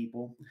red-skinned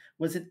people,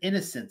 was an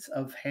innocence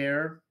of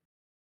hair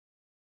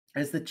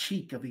as the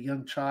cheek of a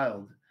young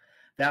child.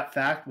 That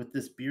fact with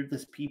this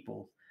beardless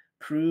people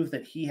proved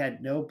that he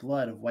had no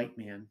blood of white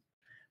man.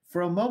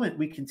 For a moment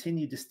we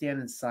continued to stand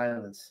in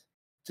silence.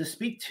 To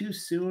speak too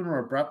soon or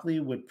abruptly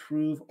would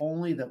prove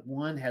only that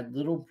one had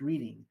little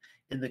breeding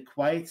in the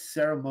quiet,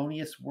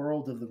 ceremonious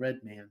world of the red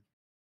man.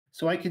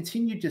 So I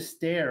continued to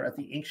stare at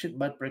the ancient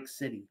mud brick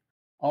city,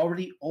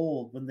 already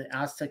old when the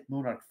Aztec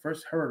monarch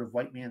first heard of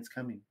white man's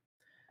coming.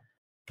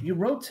 You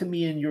wrote to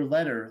me in your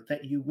letter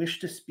that you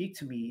wished to speak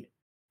to me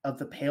of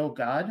the pale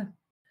god,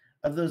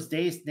 of those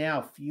days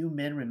now few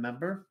men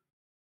remember.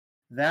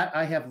 That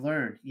I have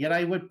learned, yet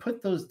I would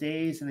put those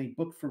days in a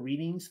book for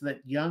reading so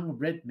that young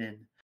red men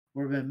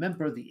will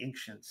remember the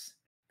ancients,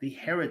 the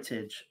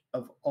heritage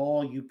of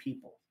all you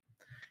people.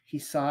 He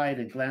sighed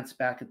and glanced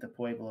back at the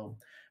pueblo.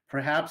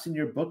 Perhaps in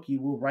your book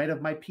you will write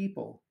of my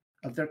people,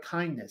 of their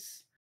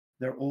kindness,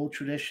 their old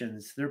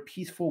traditions, their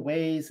peaceful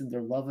ways, and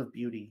their love of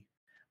beauty.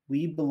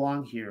 We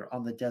belong here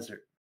on the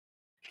desert.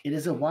 It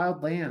is a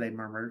wild land, I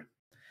murmured.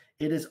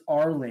 It is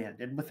our land,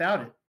 and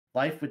without it,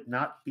 life would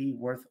not be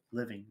worth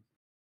living.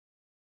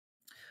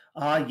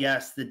 Ah,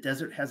 yes, the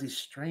desert has a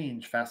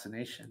strange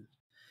fascination.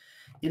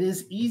 It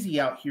is easy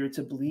out here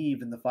to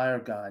believe in the fire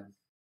god,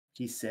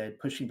 he said,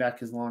 pushing back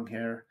his long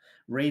hair,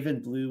 raven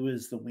blue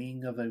as the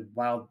wing of a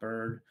wild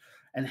bird,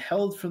 and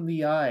held from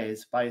the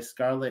eyes by a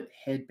scarlet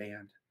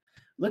headband.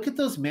 Look at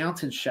those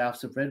mountain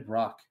shafts of red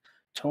rock,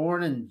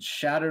 torn and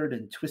shattered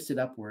and twisted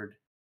upward.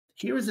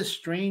 Here is a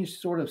strange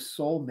sort of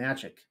soul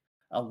magic,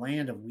 a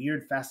land of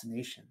weird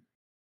fascination.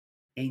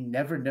 A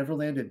never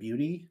land of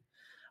beauty?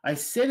 I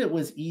said it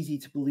was easy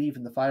to believe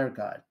in the fire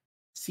god.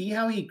 See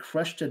how he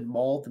crushed and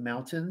mauled the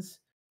mountains,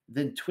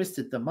 then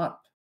twisted them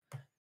up.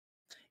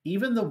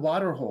 Even the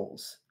water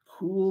holes,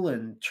 cool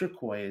and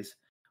turquoise,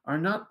 are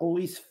not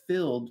always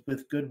filled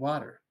with good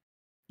water.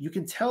 You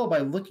can tell by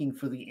looking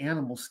for the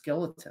animal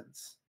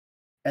skeletons.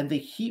 And the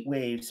heat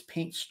waves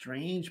paint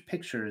strange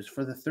pictures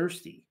for the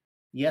thirsty.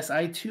 Yes,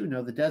 I too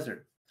know the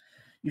desert.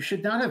 You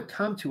should not have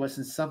come to us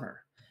in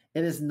summer.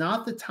 It is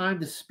not the time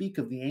to speak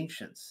of the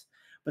ancients,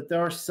 but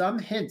there are some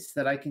hints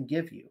that I can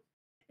give you.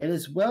 It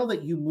is well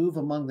that you move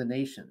among the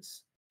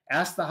nations.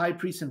 Ask the high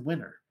priest in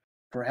winter.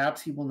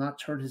 Perhaps he will not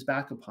turn his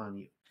back upon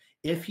you,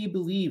 if he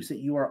believes that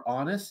you are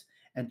honest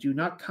and do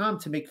not come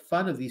to make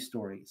fun of these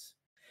stories.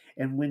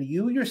 And when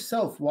you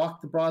yourself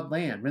walk the broad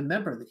land,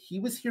 remember that he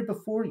was here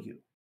before you.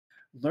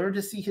 Learn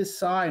to see his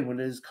sign when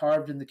it is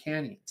carved in the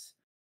canyons.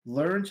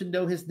 Learn to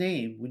know his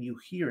name when you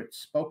hear it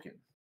spoken.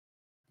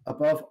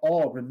 Above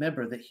all,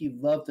 remember that he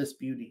loved this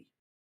beauty,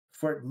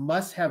 for it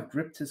must have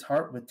gripped his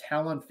heart with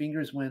talon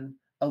fingers when,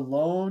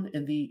 alone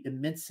in the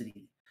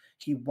immensity,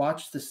 he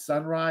watched the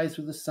sunrise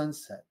or the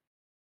sunset.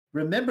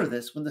 Remember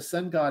this when the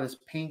sun god is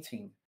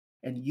painting,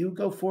 and you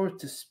go forth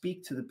to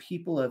speak to the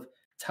people of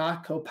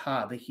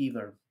Ta-Ko-Pa, the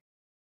healer.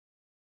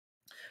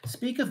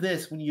 Speak of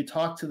this when you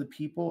talk to the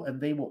people, and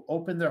they will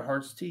open their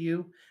hearts to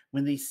you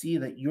when they see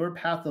that your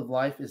path of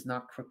life is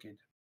not crooked,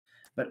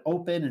 but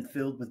open and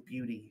filled with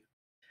beauty.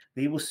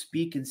 They will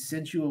speak and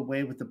send you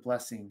away with the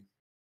blessing.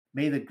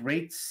 May the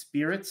Great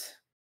Spirit,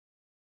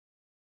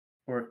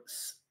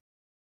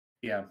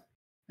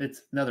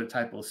 it's another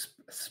typo,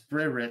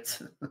 spirit.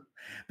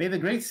 May the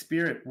Great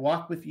Spirit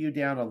walk with you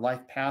down a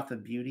life path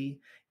of beauty,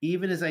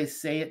 even as I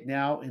say it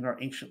now in our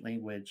ancient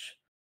language.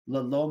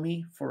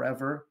 Lalomi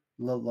forever,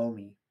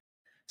 Lalomi.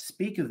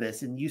 Speak of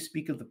this, and you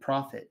speak of the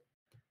prophet.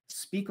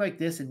 Speak like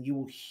this, and you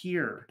will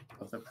hear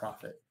of the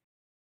prophet.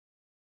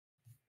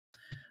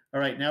 All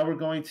right, now we're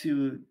going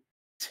to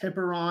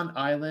Tiburon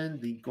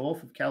Island, the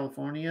Gulf of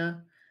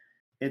California.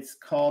 It's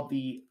called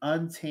the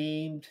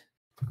Untamed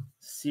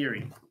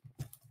Siri.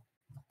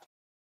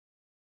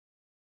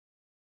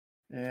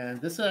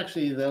 And this is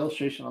actually the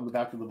illustration on the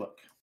back of the book.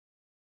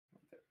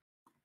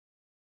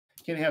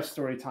 Can't have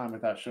story time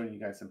without showing you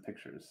guys some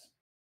pictures.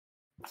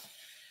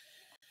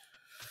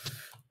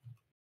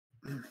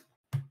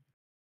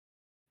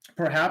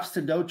 Perhaps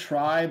to no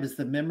tribe is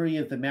the memory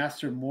of the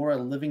master more a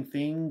living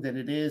thing than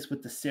it is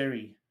with the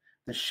Seri,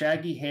 the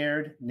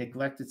shaggy-haired,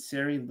 neglected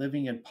Seri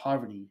living in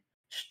poverty,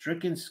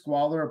 stricken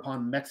squalor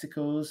upon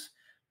Mexico's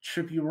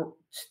Tiburon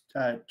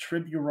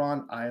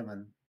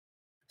Island.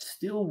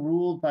 Still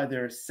ruled by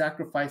their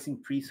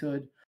sacrificing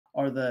priesthood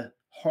are the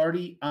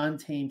hardy,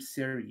 untamed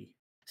Seri,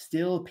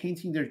 still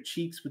painting their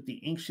cheeks with the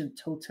ancient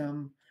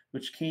totem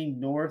which came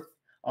north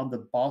on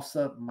the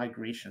Balsa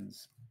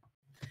migrations.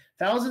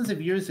 Thousands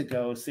of years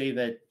ago, say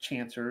the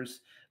chanters,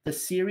 the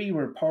Seri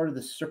were part of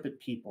the serpent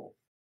people,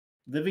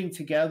 living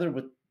together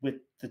with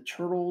the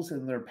turtles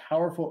in their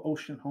powerful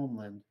ocean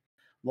homeland,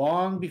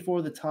 long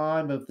before the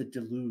time of the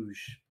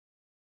deluge.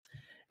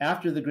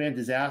 After the grand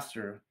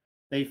disaster,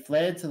 they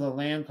fled to the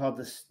land called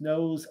the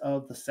Snows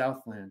of the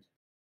Southland.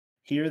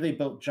 Here they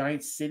built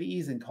giant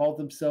cities and called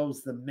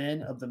themselves the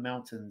Men of the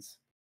Mountains.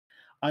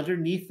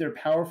 Underneath their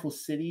powerful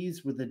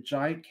cities were the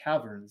giant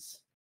caverns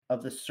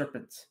of the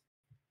serpents.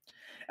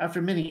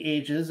 After many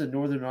ages, a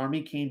northern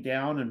army came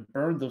down and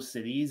burned those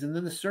cities, and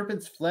then the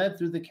serpents fled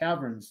through the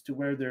caverns to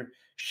where their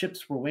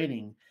ships were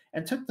waiting,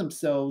 and took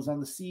themselves on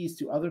the seas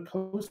to other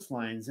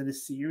coastlines in a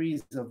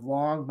series of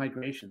long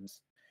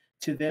migrations.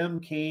 To them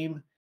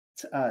came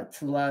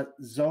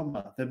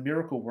Tlazoma, the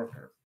miracle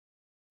worker,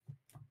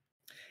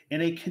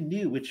 in a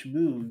canoe which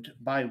moved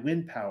by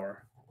wind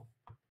power.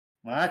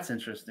 Well, that's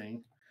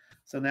interesting.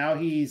 So now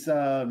he's,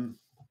 I don't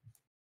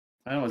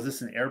know, is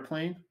this an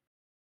airplane?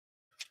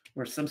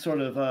 Or some sort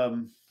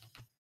of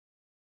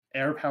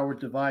air-powered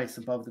device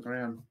above the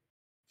ground.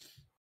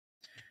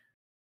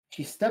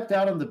 He stepped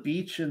out on the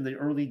beach in the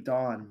early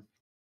dawn.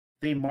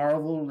 They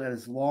marveled at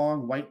his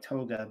long white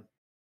toga,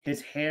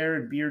 his hair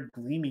and beard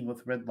gleaming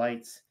with red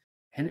lights,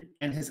 and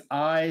his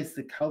eyes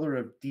the color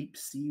of deep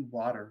sea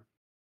water.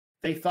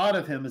 They thought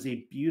of him as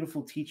a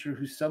beautiful teacher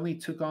who suddenly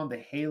took on the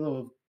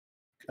halo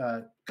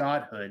of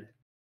godhood.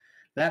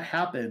 That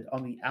happened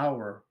on the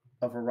hour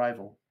of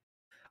arrival.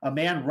 A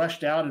man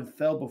rushed out and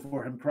fell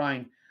before him,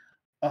 crying,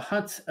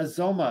 "Ahant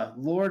Azoma,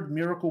 Lord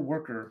Miracle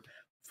Worker,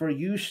 for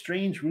you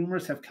strange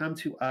rumors have come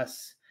to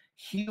us.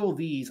 Heal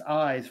these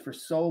eyes for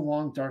so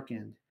long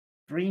darkened.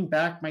 Bring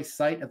back my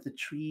sight of the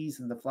trees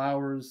and the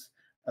flowers,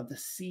 of the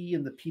sea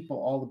and the people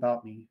all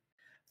about me."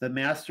 The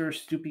master,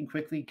 stooping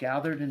quickly,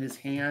 gathered in his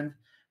hand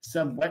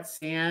some wet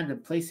sand,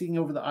 and placing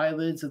over the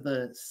eyelids of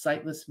the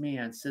sightless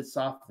man, said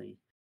softly,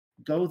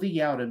 "Go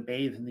thee out and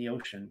bathe in the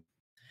ocean."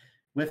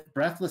 With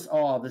breathless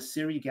awe, the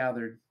Siri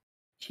gathered.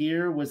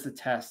 Here was the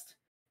test.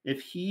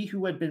 If he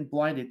who had been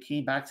blinded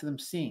came back to them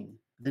seeing,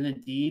 then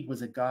indeed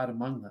was a god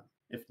among them.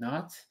 If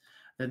not,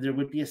 then there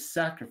would be a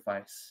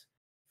sacrifice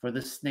for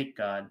the snake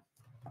god.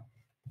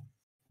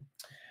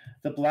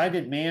 The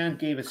blinded man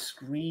gave a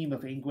scream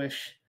of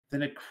anguish,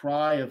 then a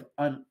cry of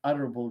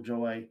unutterable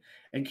joy,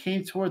 and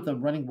came toward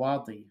them running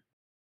wildly,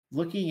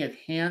 looking at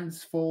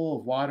hands full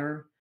of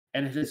water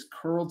and at his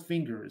curled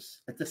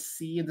fingers, at the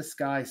sea and the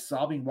sky,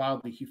 sobbing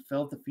wildly, he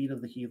fell at the feet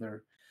of the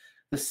healer.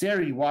 The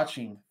Seri,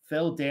 watching,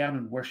 fell down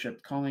and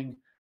worshipped, calling,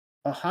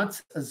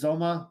 "Ahant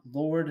Azoma,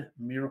 Lord,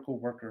 miracle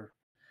worker."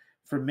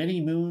 For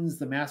many moons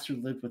the master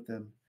lived with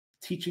them,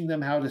 teaching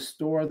them how to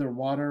store their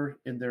water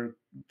in their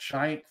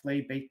giant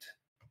clay-baked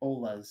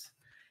olas.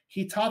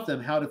 He taught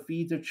them how to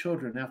feed their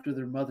children after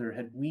their mother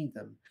had weaned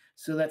them,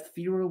 so that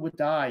fewer would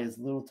die as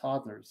little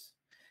toddlers.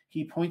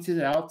 He pointed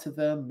out to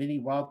them many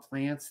wild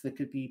plants that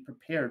could be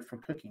prepared for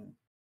cooking.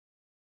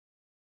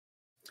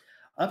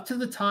 Up to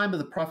the time of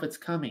the prophet's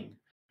coming,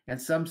 and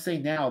some say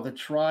now, the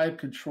tribe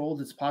controlled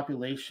its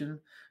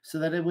population so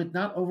that it would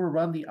not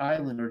overrun the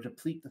island or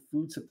deplete the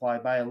food supply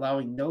by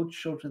allowing no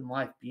children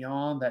life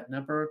beyond that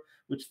number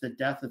which the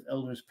death of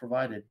elders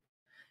provided.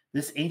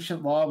 This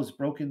ancient law was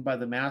broken by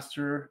the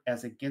master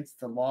as against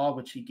the law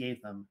which he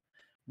gave them.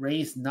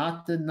 Raise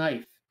not the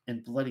knife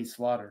in bloody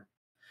slaughter.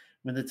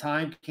 When the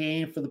time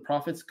came for the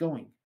prophet's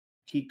going,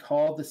 he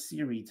called the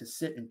Siri to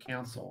sit in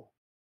council.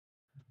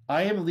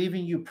 I am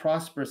leaving you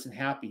prosperous and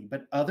happy,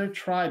 but other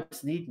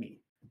tribes need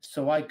me,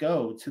 so I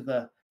go to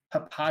the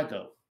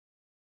Papago.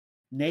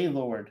 Nay,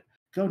 Lord,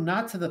 go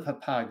not to the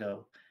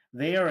Papago.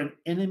 They are an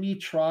enemy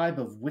tribe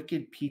of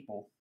wicked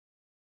people.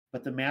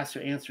 But the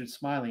master answered,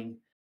 smiling,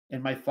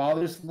 in my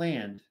father's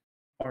land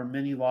are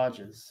many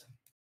lodges.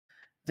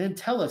 Then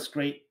tell us,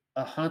 great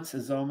Ahant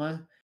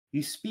Azoma,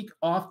 you speak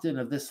often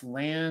of this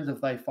land of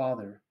thy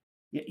father,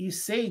 yet you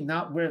say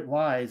not where it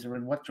lies or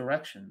in what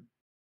direction.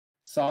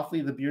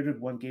 Softly the bearded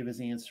one gave his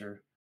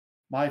answer,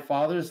 my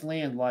father's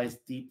land lies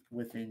deep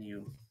within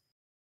you.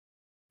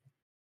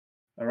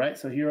 All right,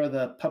 so here are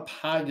the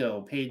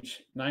Papago,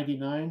 page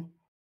 99.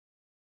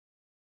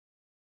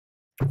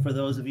 For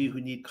those of you who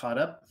need caught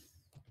up.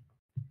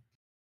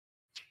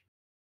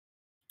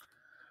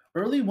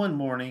 Early one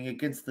morning,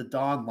 against the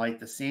dawn light,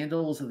 the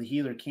sandals of the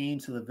healer came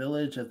to the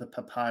village of the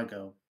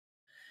Papago.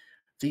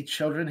 The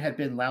children had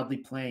been loudly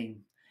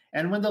playing,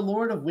 and when the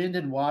Lord of Wind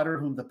and Water,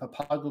 whom the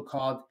Papago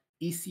called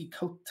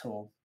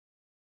Isikotl,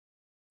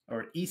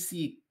 or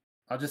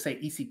I'll just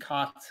say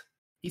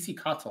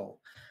Isikotl,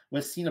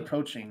 was seen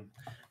approaching,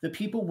 the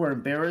people were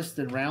embarrassed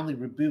and roundly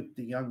rebuked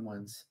the young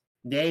ones.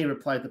 Nay,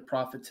 replied the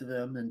prophet to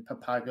them in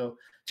Papago,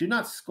 do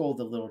not scold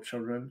the little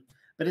children,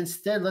 but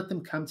instead let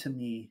them come to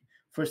me,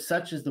 for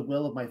such is the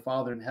will of my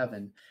Father in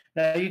heaven.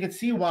 Now you can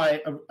see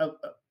why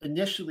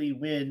initially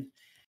when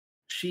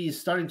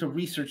she's starting to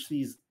research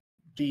these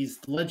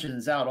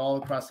legends out all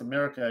across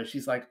America,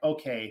 she's like,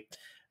 okay,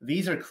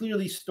 these are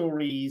clearly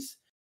stories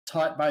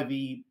taught by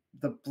the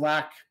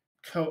black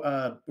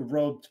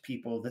robed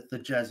people, the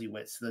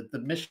Jesuits. The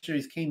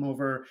missionaries came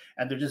over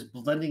and they're just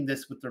blending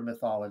this with their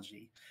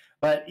mythology.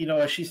 But,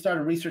 as she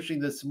started researching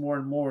this more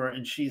and more,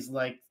 and she's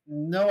like,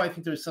 no, I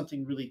think there's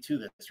something really to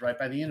this, right?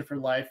 By the end of her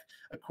life,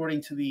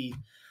 according to the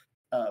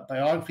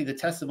biography, the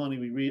testimony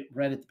we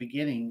read at the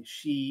beginning,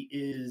 she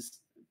is,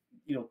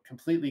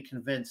 completely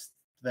convinced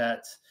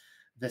that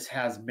this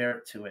has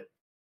merit to it.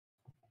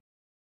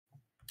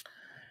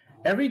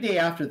 Every day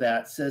after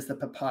that, says the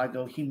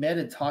Papago, he met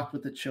and talked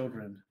with the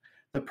children.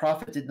 The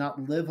prophet did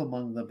not live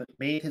among them, but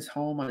made his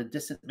home on a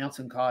distant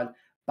mountain called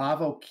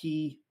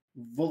Bavoki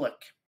Vulik,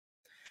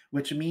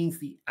 which means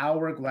the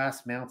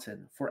hourglass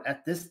mountain, for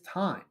at this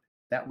time,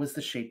 that was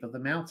the shape of the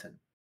mountain.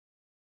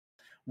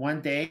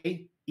 One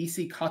day,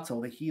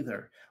 Isikotl, the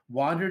healer,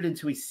 wandered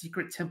into a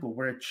secret temple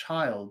where a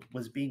child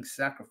was being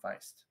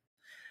sacrificed.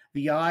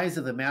 The eyes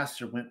of the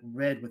master went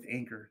red with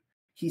anger.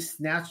 He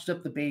snatched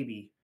up the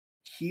baby,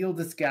 healed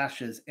its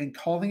gashes, and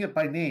calling it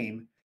by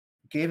name,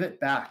 gave it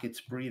back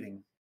its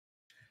breathing.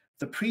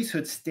 The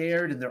priesthood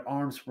stared and their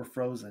arms were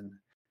frozen.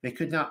 They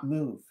could not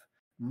move,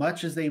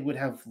 much as they would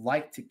have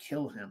liked to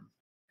kill him.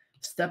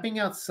 Stepping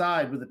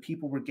outside where the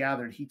people were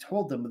gathered, he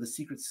told them of the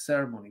secret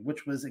ceremony,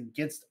 which was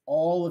against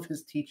all of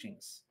his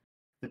teachings.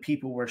 The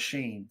people were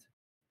ashamed,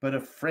 but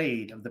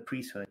afraid of the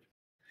priesthood.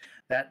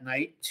 That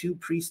night, 2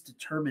 priests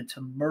determined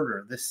to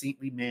murder the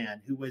saintly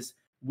man who was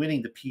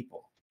winning the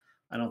people.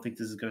 I don't think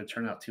this is going to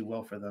turn out too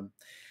well for them.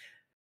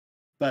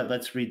 But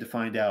let's read to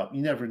find out.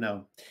 You never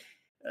know.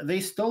 They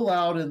stole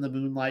out in the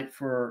moonlight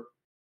for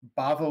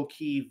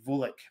Bavoki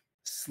Vulik,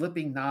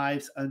 slipping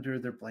knives under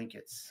their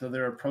blankets. So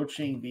they're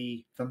approaching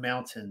the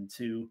mountain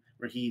to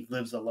where he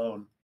lives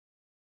alone.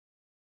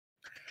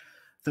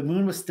 The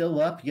moon was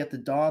still up, yet the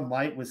dawn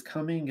light was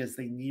coming as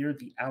they neared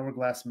the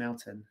hourglass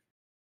mountain.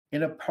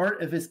 In a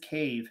part of his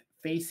cave,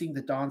 facing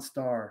the dawn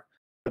star,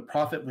 The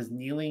prophet was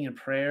kneeling in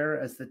prayer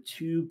as the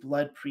two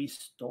blood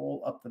priests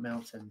stole up the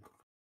mountain.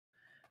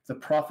 The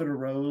prophet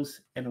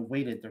arose and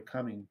awaited their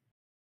coming.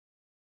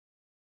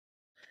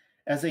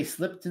 As they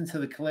slipped into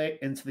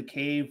the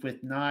cave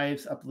with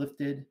knives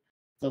uplifted,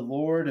 the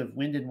Lord of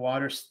wind and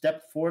water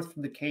stepped forth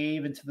from the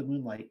cave into the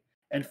moonlight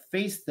and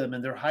faced them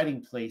in their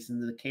hiding place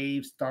in the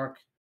cave's dark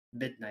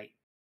midnight.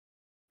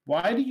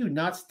 Why do you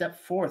not step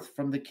forth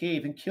from the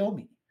cave and kill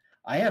me?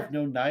 I have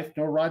no knife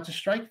nor rod to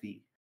strike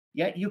thee.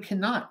 Yet you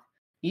cannot,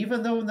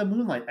 even though in the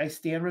moonlight I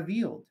stand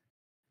revealed.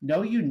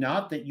 Know you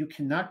not that you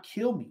cannot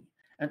kill me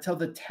until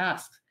the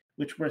tasks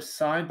which were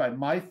assigned by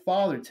my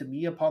Father to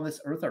me upon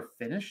this earth are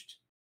finished?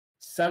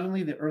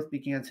 Suddenly the earth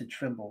began to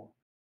tremble.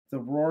 The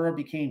roar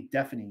became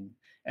deafening,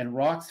 and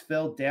rocks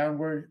fell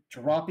downward,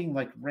 dropping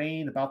like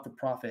rain about the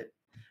prophet.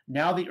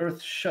 Now the earth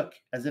shook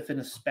as if in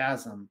a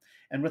spasm,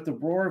 and with the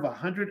roar of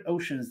 100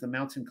 oceans the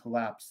mountain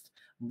collapsed,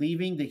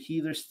 leaving the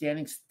healer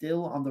standing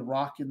still on the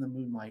rock in the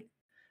moonlight.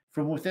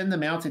 From within the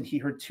mountain he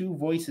heard two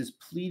voices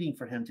pleading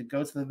for him to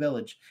go to the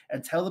village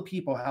and tell the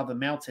people how the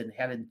mountain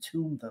had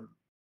entombed them.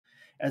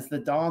 As the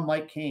dawn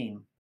light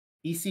came,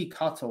 Isi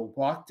Kato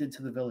walked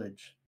into the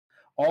village.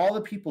 All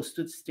the people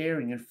stood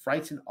staring in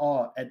frightened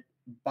awe at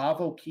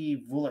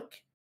Bavoki Vulik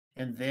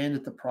and then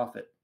at the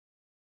prophet.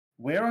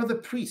 Where are the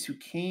priests who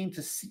came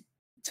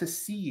to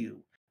see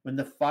you when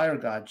the fire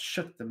god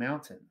shook the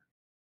mountain?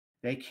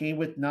 They came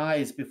with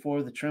knives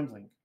before the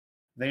trembling.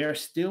 They are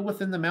still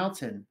within the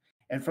mountain,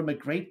 and from a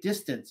great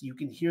distance you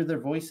can hear their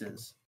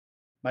voices.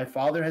 My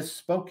Father has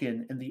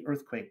spoken in the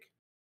earthquake.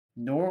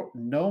 No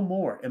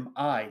more am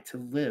I to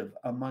live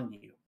among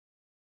you.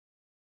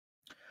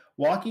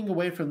 Walking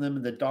away from them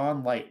in the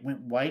dawn light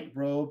went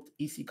white-robed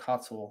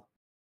Isikatsul.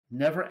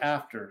 Never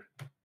after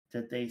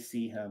did they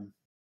see him.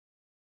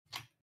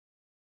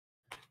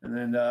 And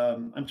then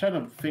I'm trying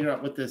to figure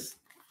out what this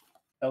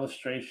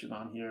illustration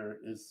on here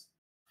is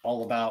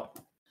all about.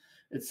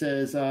 It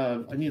says,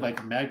 I need like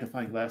a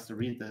magnifying glass to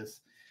read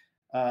this.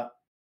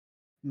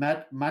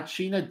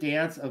 Machina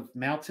dance of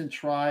mountain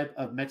tribe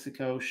of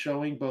Mexico,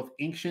 showing both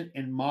ancient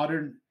and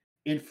modern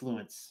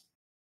influence.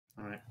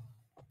 All right.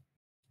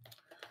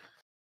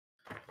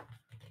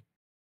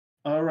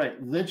 All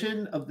right,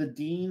 Legend of the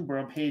Dean, we're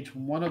on page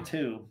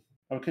 102.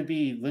 Or it could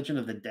be Legend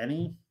of the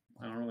Denny.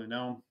 I don't really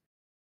know.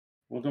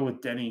 We'll go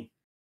with Denny.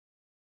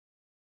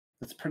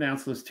 Let's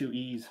pronounce those two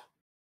E's.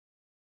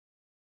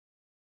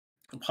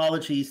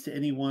 Apologies to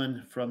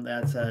anyone from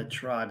that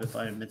tribe if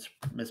I am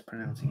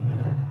mispronouncing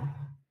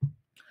it.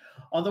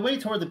 On the way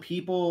toward the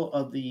people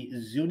of the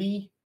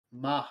Zuni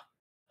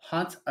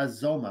Mahant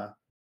Azoma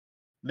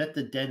met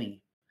the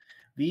Denny.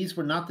 These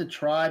were not the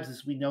tribes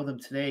as we know them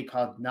today,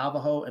 called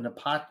Navajo and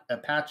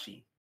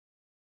Apache,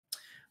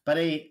 but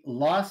a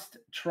lost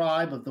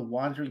tribe of the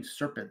wandering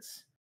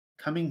serpents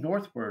coming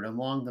northward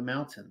along the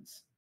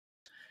mountains.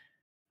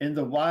 In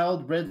the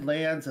wild red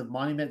lands of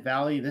Monument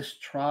Valley, this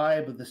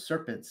tribe of the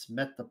serpents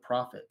met the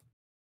prophet.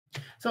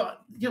 So,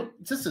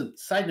 just a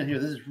side note here,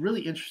 this is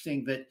really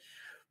interesting that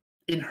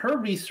in her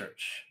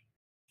research,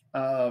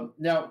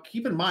 now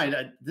keep in mind,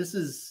 this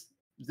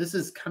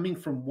is coming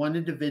from one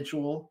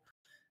individual.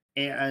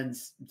 And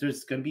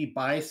there's going to be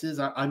biases.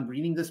 I'm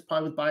reading this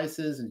probably with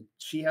biases, and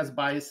she has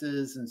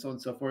biases, and so on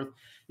and so forth.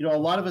 A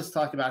lot of us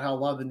talk about how a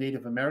lot of the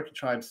Native American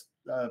tribes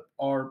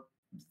are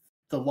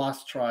the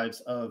lost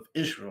tribes of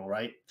Israel,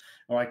 right?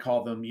 Or I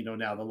call them,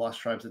 now the lost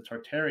tribes of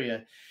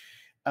Tartaria.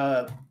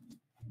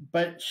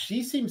 But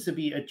she seems to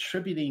be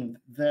attributing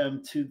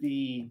them to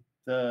the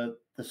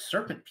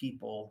serpent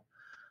people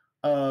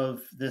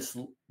of this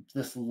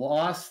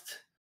lost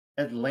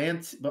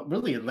Atlantis, but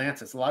really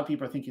Atlantis. A lot of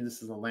people are thinking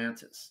this is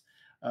Atlantis.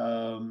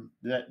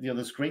 That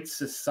this great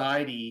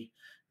society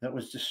that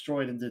was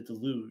destroyed in the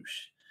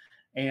deluge,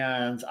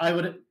 and I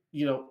would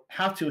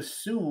have to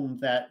assume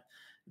that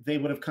they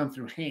would have come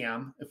through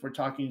Ham if we're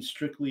talking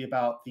strictly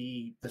about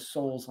the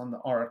souls on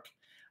the ark,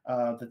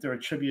 that they're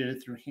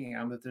attributed through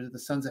Ham, that they're the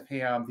sons of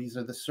Ham. These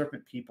are the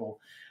serpent people.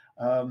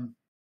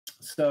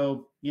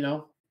 So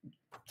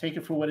take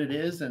it for what it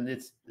is, and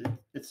it's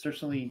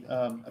certainly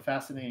a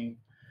fascinating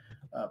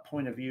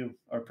point of view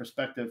or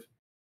perspective.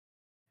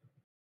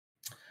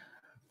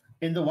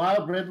 In the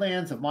wild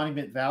redlands of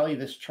Monument Valley,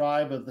 this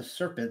tribe of the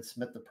serpents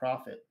met the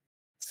prophet.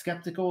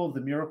 Skeptical of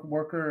the miracle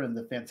worker and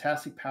the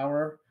fantastic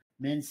power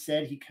men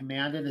said he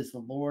commanded as the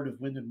Lord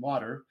of wind and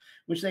water,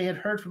 which they had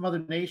heard from other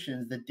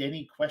nations, the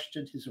Denny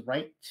questioned his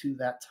right to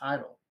that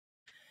title.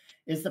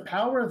 Is the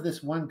power of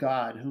this one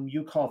God, whom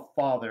you call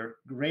Father,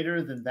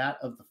 greater than that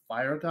of the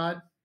fire god?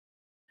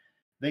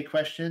 They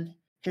questioned.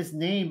 His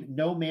name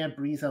no man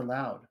breathes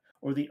aloud,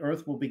 or the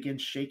earth will begin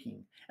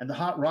shaking, and the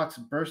hot rocks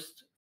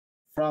burst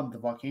from the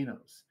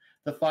volcanoes.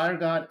 The fire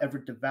god ever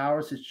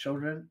devours his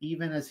children,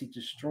 even as he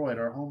destroyed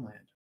our homeland.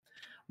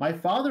 My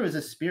Father is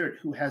a spirit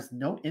who has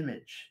no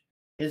image.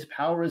 His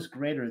power is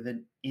greater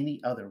than any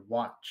other.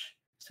 Watch,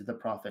 said the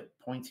prophet,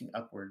 pointing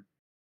upward.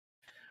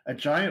 A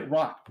giant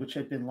rock, which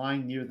had been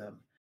lying near them,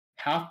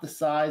 half the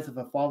size of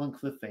a fallen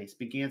cliff face,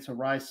 began to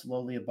rise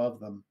slowly above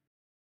them.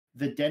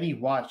 The Denny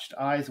watched,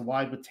 eyes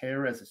wide with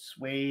terror, as it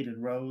swayed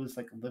and rose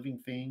like a living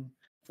thing,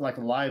 like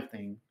a live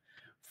thing.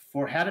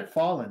 For had it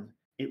fallen,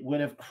 it would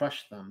have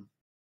crushed them.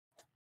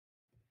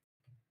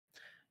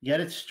 Yet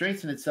it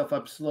straightened itself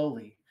up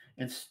slowly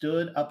and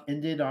stood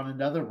upended on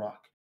another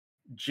rock,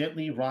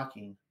 gently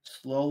rocking,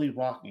 slowly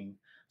rocking,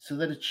 so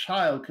that a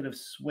child could have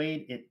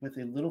swayed it with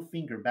a little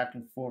finger back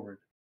and forward.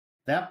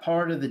 That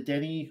part of the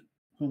Denny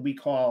whom we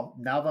call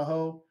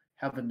Navajo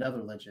have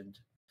another legend.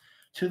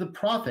 To the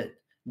prophet,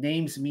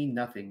 names mean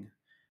nothing,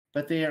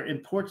 but they are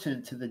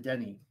important to the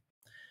Denny.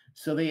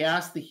 So they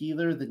asked the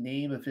healer the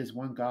name of his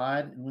one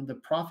god, and when the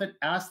prophet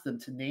asked them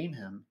to name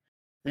him,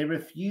 they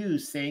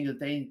refused, saying that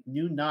they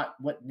knew not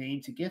what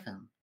name to give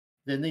him.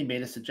 Then they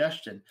made a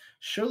suggestion.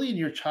 Surely in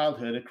your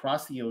childhood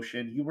across the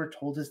ocean you were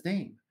told his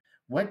name.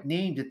 What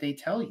name did they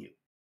tell you?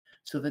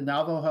 So the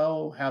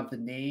Navajo have the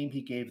name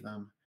he gave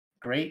them,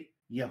 Great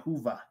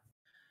Yehovah.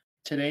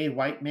 Today,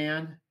 white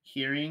man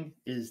hearing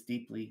is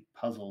deeply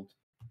puzzled.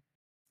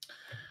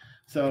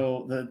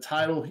 So the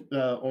title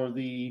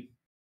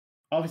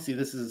obviously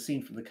this is a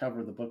scene from the cover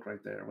of the book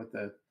right there with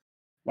the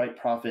white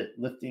prophet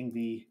lifting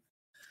the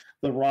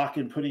rock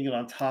and putting it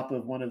on top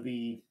of one of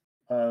the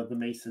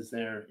mesas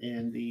there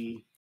in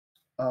the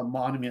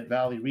Monument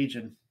Valley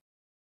region.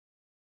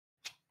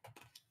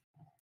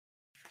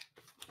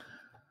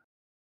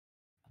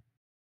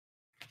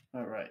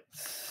 All right.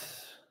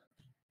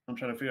 I'm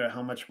trying to figure out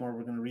how much more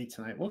we're going to read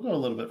tonight. We'll go a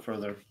little bit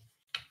further.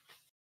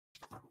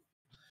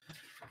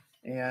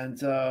 And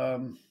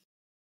so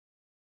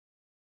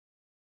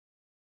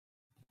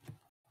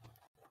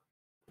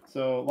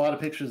a lot of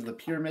pictures of the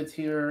pyramids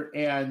here.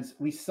 And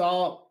we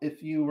saw,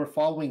 if you were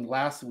following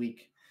last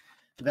week,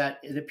 that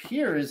it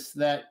appears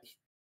that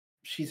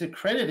she's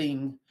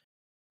accrediting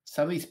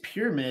some of these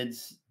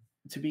pyramids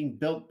to being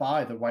built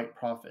by the white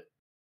prophet.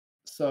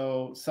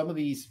 So some of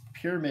these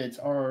pyramids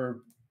are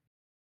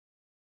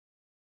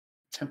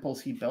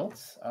temples he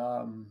built.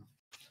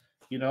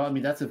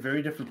 That's a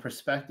very different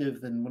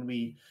perspective than when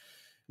we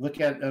look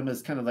at them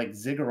as kind of like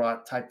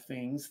ziggurat type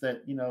things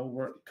that,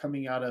 were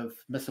coming out of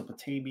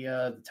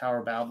Mesopotamia, the Tower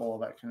of Babel, all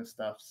that kind of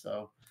stuff.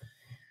 So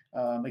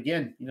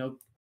again,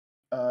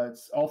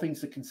 it's all things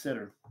to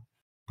consider.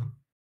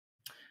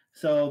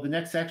 So the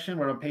next section,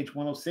 we're on page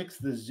 106,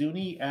 the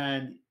Zuni,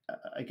 and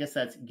I guess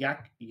that's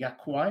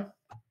Yakwai.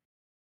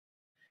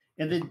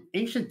 In the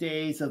ancient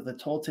days of the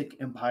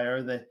Toltec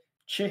Empire, the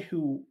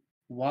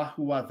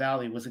Chihuahua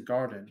Valley was a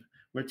garden,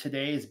 where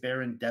today is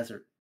barren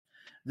desert.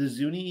 The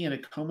Zuni and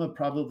Acoma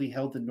probably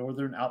held the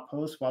northern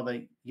outposts, while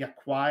the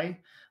Yakwai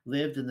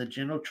lived in the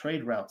general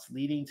trade routes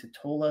leading to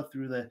Tola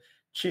through the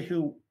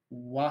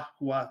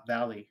Chihuahua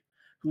Valley,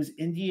 whose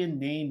Indian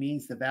name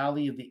means the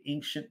Valley of the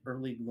Ancient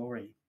Early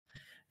Glory.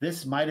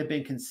 This might have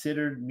been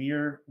considered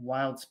mere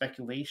wild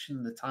speculation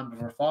in the time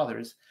of our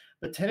fathers,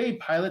 but today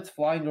pilots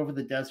flying over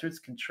the deserts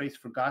can trace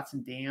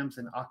forgotten dams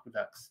and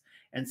aqueducts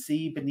and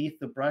see beneath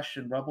the brush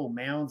and rubble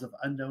mounds of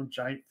unknown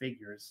giant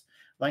figures,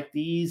 like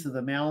these of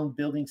the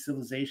mound-building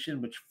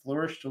civilization which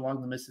flourished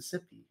along the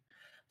Mississippi.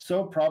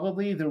 So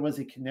probably there was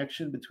a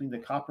connection between the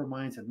copper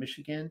mines of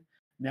Michigan,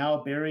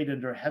 now buried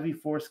under heavy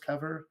forest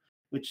cover,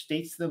 which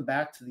dates them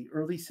back to the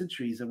early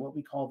centuries of what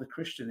we call the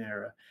Christian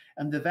era,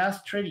 and the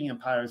vast trading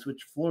empires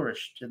which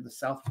flourished in the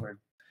southward.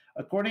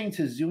 According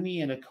to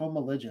Zuni and Acoma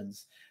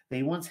legends,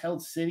 they once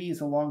held cities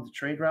along the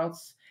trade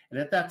routes, and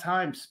at that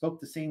time spoke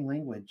the same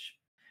language.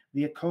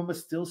 The Acoma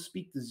still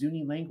speak the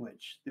Zuni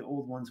language, the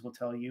old ones will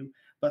tell you,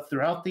 but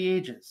throughout the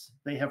ages,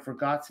 they have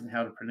forgotten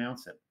how to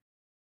pronounce it.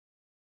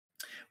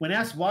 When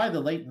asked why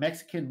the late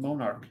Mexican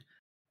monarch,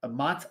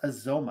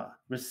 Moctezuma,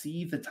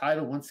 received the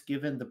title once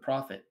given the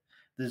prophet,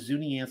 the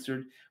Zuni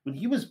answered, when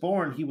he was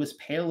born, he was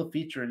pale of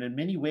feature and in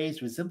many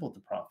ways resembled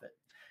the prophet.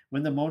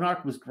 When the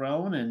monarch was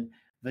grown and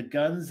the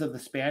guns of the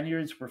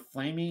Spaniards were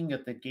flaming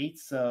at the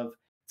gates of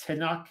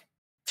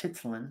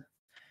Tenochtitlan,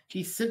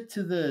 he sent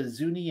to the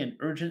Zuni an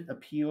urgent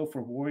appeal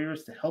for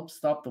warriors to help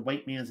stop the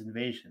white man's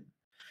invasion.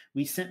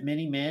 We sent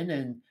many men,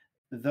 and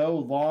though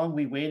long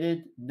we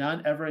waited,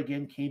 none ever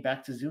again came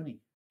back to Zuni.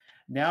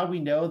 Now we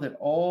know that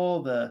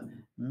all the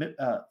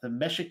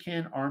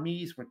Mexican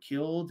armies were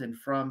killed, and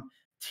from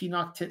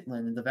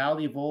Tenochtitlan in the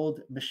valley of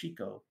Old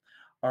Mexico,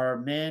 our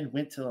men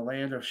went to the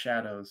land of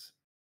shadows.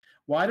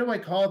 Why do I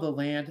call the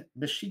land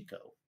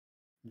Mexico?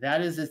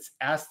 That is its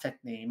Aztec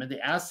name, and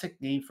the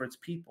Aztec name for its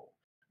people.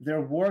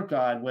 Their war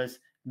god was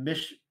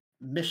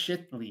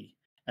Mixitli,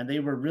 and they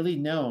were really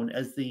known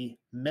as the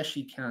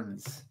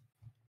Mexicans.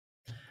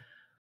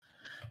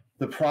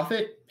 The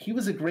prophet, he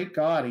was a great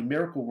god, a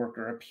miracle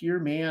worker, a pure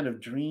man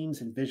of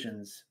dreams and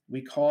visions.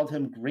 We called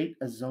him Great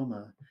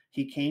Azoma.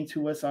 He came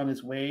to us on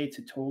his way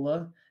to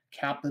Tola,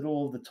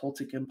 capital of the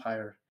Toltec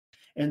Empire.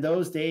 In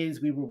those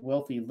days, we were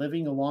wealthy,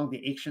 living along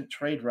the ancient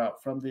trade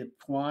route from the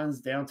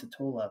Puans down to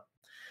Tola.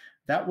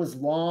 That was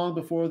long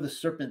before the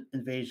serpent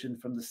invasion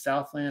from the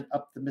Southland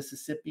up the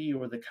Mississippi,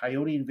 or the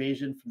coyote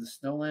invasion from the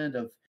snowland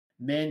of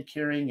men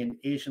carrying an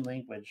Asian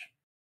language.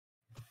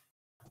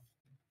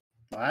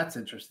 Well, that's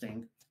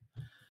interesting.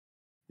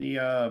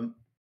 The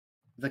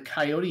the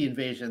Coyote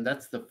invasion,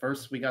 that's the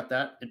first we got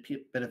that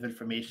bit of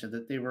information,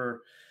 that they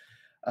were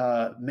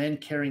men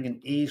carrying an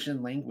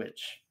Asian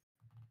language.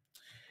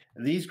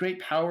 These great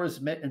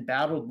powers met and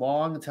battled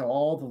long until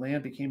all the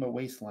land became a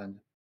wasteland.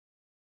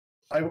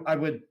 I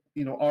would,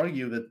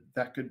 argue that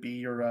that could be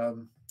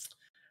your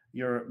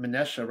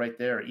Manesha right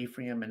there,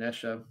 Ephraim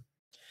Manesha,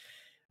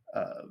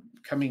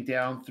 coming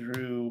down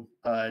through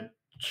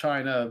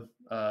China,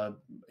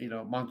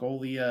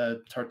 Mongolia,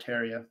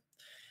 Tartaria.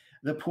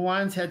 The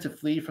Puans had to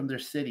flee from their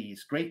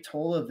cities. Great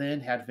Tola then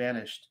had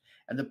vanished,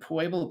 and the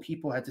Pueblo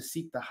people had to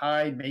seek the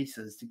high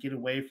mesas to get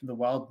away from the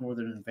wild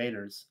northern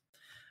invaders.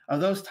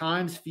 Of those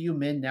times, few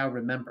men now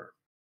remember.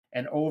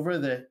 And over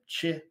the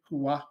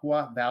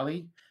Chihuahua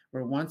Valley,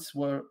 where once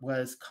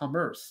was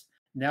commerce,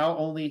 now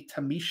only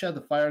Tamisha,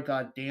 the fire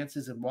god,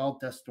 dances in wild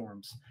dust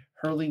storms,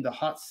 hurling the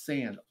hot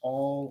sand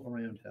all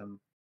around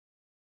him.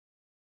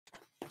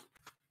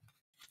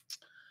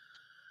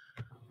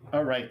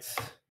 All right.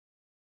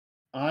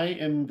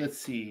 Let's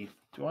see.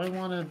 Do I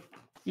want to,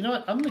 you know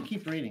what? I'm going to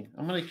keep reading.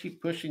 I'm going to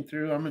keep pushing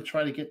through. I'm going to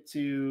try to get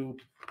to,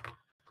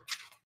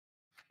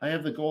 I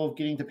have the goal of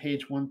getting to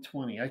page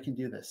 120. I can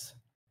do this.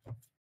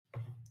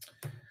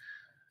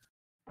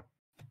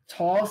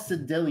 Tall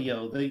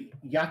Sedelio, the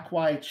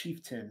Yaquai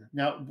chieftain.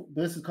 Now,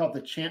 this is called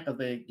the Chant of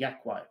the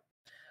Yaquai.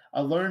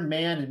 A learned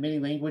man in many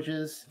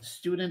languages,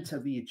 student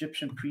of the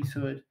Egyptian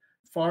priesthood,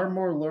 far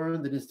more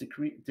learned than his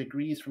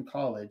degrees from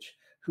college,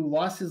 who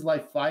lost his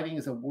life fighting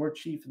as a war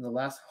chief in the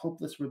last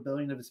hopeless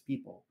rebellion of his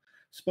people,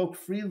 spoke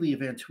freely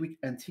of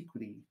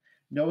antiquity,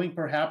 knowing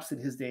perhaps that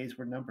his days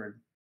were numbered.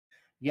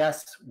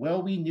 Yes,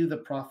 well we knew the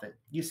prophet.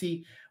 You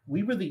see,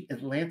 we were the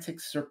Atlantic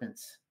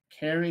serpents,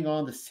 carrying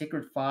on the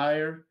sacred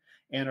fire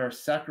and our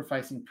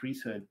sacrificing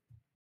priesthood.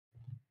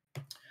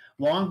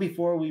 Long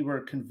before we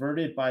were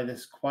converted by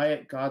this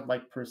quiet,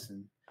 godlike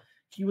person,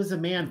 he was a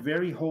man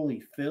very holy,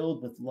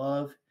 filled with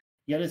love,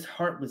 yet his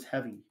heart was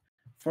heavy.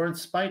 For in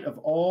spite of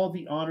all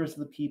the honors of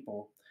the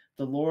people,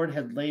 the Lord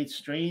had laid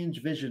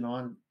strange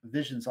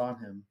visions on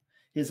him.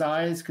 His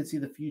eyes could see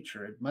the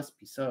future. It must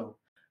be so.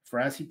 For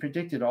as he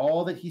predicted,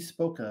 all that he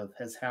spoke of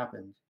has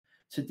happened.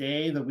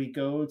 Today that we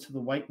go to the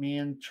white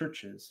man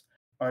churches,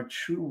 our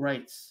true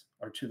rights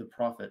are to the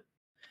prophet.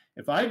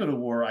 If I go to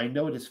war, I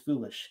know it is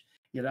foolish,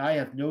 yet I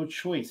have no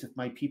choice if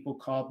my people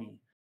call me.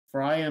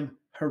 For I am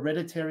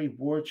hereditary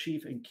war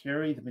chief and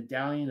carry the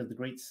medallion of the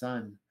great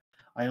sun.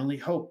 I only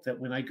hope that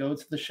when I go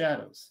to the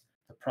shadows,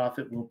 the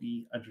prophet will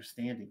be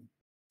understanding.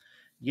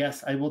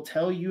 Yes, I will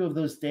tell you of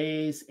those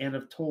days and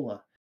of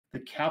Tola, the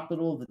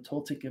capital of the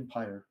Toltec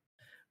Empire.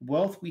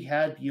 Wealth we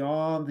had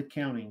beyond the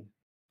counting.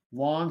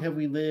 Long have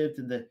we lived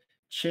in the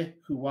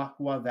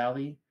Chihuahua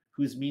Valley,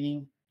 whose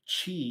meaning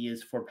Chi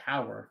is for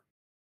power,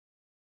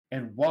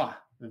 and Wa,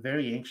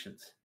 very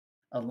ancient,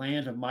 a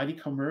land of mighty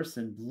commerce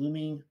and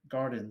blooming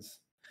gardens.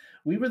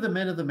 We were the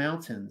men of the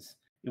mountains.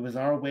 It was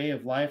our way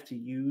of life to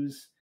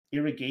use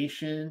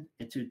irrigation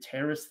and to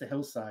terrace the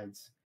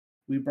hillsides.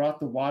 We brought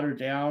the water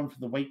down from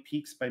the white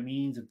peaks by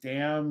means of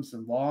dams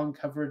and long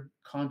covered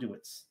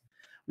conduits.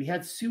 We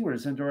had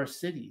sewers under our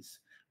cities.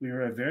 We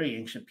were a very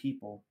ancient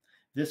people.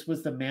 This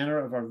was the manner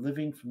of our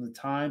living from the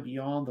time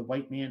beyond the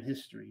white man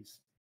histories.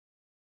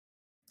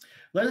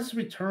 Let us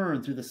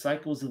return through the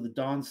cycles of the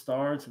dawn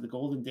star to the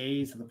golden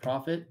days of the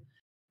prophet,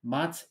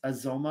 Mat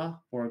Azoma,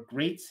 or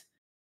Great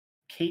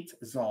Kate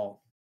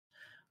Zal.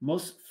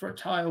 Most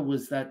fertile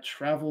was that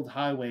traveled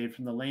highway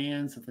from the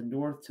lands of the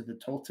north to the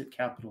Toltec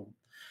capital.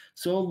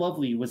 So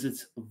lovely was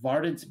its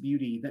verdant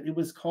beauty that it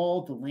was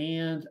called the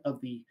land of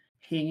the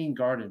hanging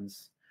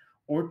gardens.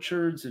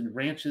 Orchards and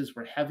ranches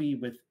were heavy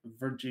with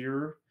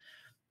verdure,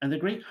 and the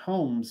great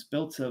homes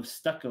built of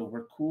stucco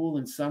were cool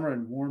in summer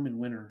and warm in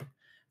winter.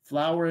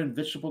 Flower and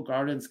vegetable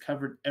gardens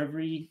covered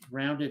every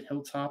rounded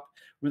hilltop,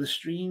 where the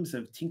streams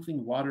of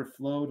tinkling water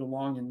flowed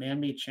along in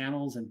man-made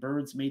channels and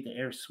birds made the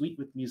air sweet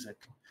with music.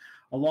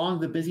 Along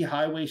the busy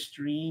highway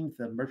streamed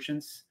the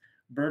merchants,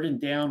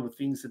 burdened down with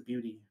things of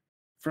beauty.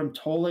 From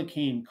Tola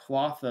came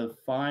cloth of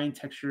fine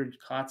textured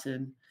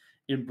cotton,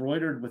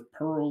 embroidered with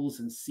pearls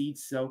and seed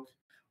silk,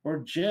 or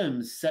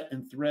gems set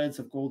in threads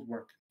of gold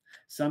work.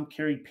 Some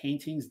carried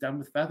paintings done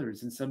with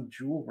feathers, and some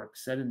jewel work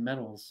set in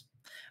metals.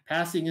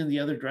 Passing in the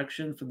other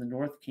direction from the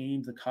north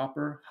came the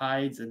copper,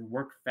 hides, and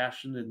work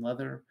fashioned in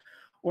leather,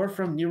 or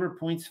from nearer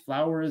points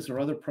flowers or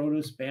other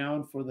produce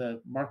bound for the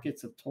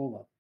markets of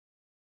Tola.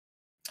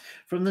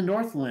 From the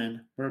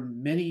northland, where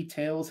many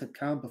tales had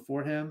come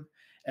before him,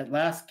 at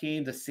last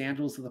came the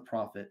sandals of the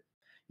prophet.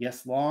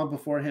 Yes, long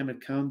before him had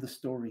come the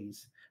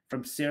stories.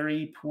 From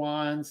Seri,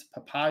 Puans,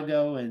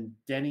 Papago, and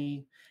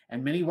Denny,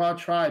 and many wild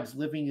tribes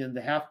living in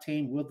the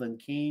half-tamed woodland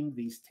came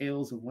these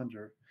tales of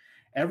wonder.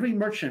 Every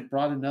merchant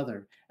brought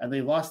another, and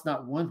they lost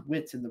not one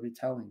whit in the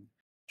retelling.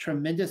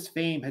 Tremendous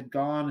fame had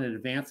gone in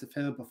advance of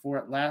him before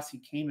at last he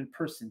came in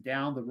person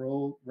down the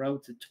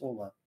road to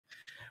Tola.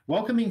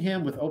 Welcoming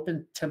him with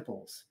open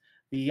temples,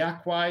 the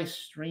Yaquai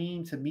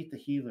streamed to meet the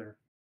healer.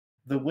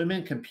 The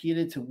women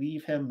competed to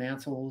weave him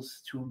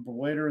mantles, to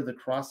embroider the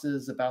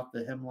crosses about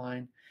the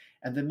hemline,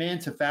 and the men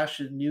to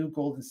fashion new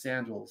golden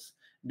sandals,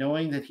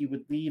 knowing that he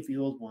would leave the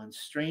old one,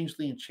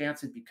 strangely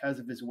enchanted because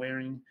of his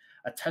wearing,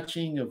 a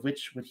touching of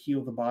which would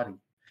heal the body.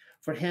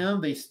 For him,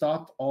 they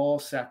stopped all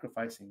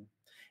sacrificing.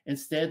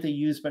 Instead, they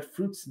used but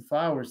fruits and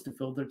flowers to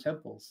fill their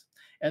temples,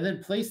 and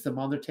then placed them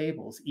on their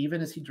tables,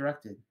 even as he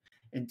directed.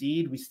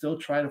 Indeed, we still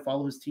try to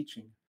follow his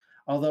teaching,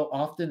 although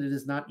often it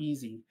is not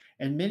easy,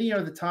 and many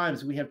are the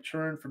times we have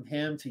turned from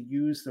him to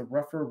use the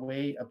rougher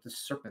way of the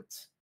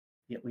serpent.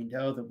 Yet we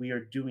know that we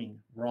are doing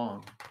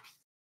wrong.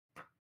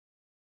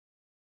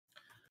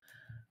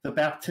 The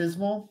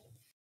baptismal?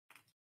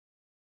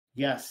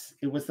 Yes,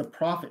 it was the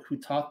prophet who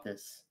taught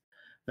this.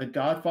 The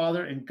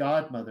godfather and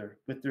godmother,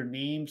 with their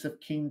names of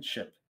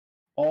kingship,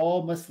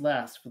 all must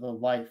last for the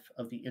life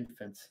of the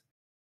infant.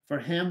 For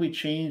him, we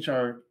change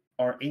our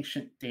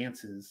ancient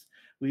dances.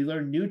 We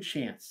learn new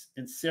chants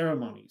and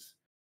ceremonies.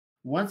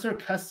 Once our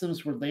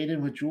customs were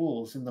laden with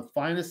jewels, and the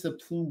finest of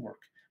plume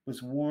work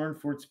was worn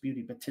for its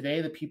beauty. But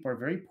today, the people are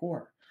very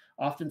poor,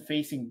 often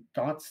facing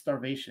gaunt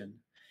starvation.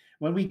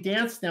 When we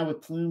dance now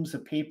with plumes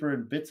of paper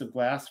and bits of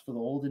glass for the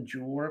olden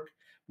jewel work,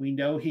 we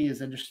know he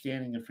is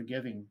understanding and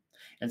forgiving.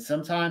 And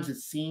sometimes it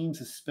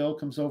seems a spell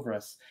comes over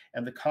us,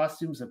 and the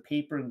costumes of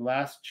paper and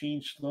glass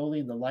change slowly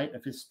in the light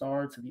of his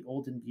star to the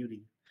olden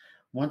beauty.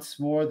 Once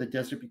more, the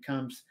desert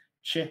becomes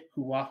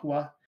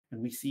Chihuahua,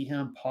 and we see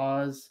him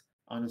pause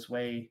on his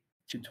way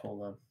to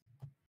Tola.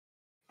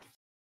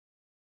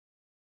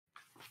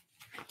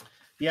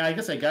 Yeah, I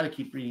guess I got to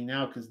keep reading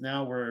now because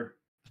now we're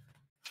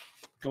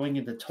going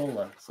into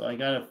Tola, so I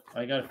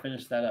gotta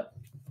finish that up.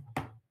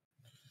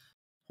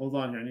 Hold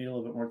on here, I need a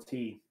little bit more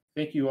tea.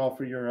 Thank you all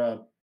for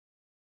your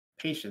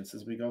patience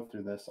as we go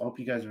through this. I hope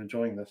you guys are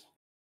enjoying this.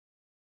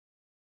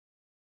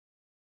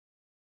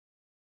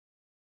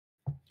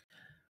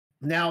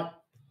 Now,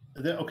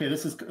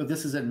 this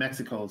is in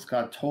Mexico. It's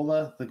called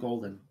Tola the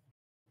Golden.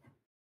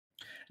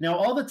 Now,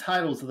 all the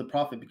titles of the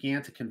prophet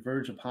began to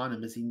converge upon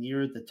him as he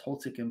neared the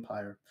Toltec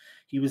Empire.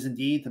 He was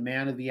indeed the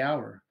man of the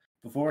hour.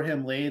 Before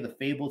him lay the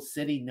fabled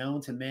city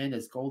known to men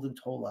as Golden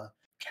Tola,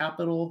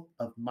 capital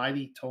of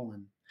mighty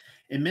Tolan.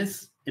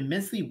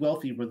 Immensely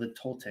wealthy were the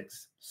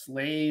Toltecs.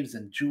 Slaves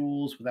and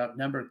jewels without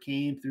number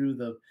came through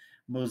the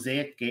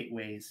mosaic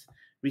gateways,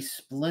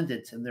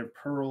 resplendent in their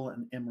pearl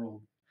and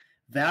emerald.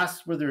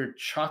 Vast were their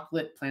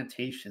chocolate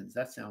plantations.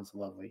 That sounds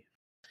lovely.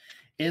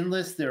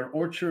 Endless their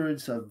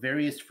orchards of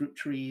various fruit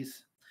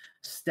trees.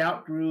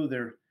 Stout grew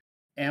their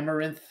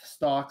amaranth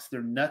stalks,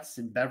 their nuts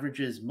and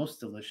beverages most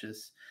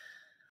delicious.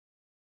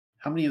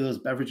 How many of those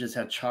beverages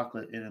had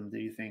chocolate in them, do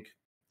you think?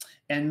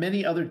 And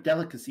many other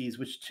delicacies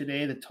which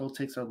today the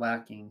Toltecs are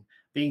lacking,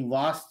 being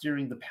lost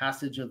during the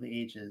passage of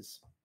the ages.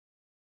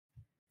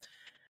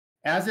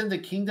 As in the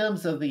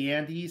kingdoms of the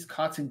Andes,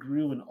 cotton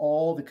grew in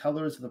all the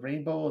colors of the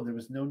rainbow, and there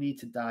was no need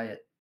to dye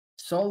it.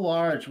 So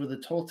large were the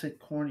Toltec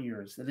corn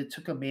ears that it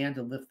took a man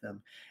to lift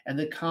them, and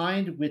the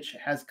kind which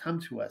has come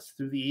to us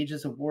through the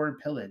ages of war and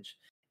pillage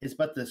is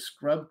but the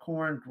scrub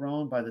corn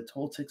grown by the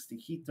Toltecs to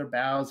heat their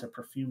boughs of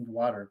perfumed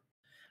water.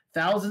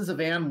 Thousands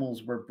of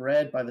animals were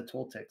bred by the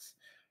Toltecs,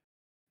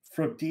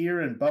 from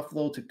deer and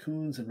buffalo to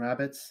coons and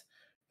rabbits.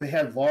 They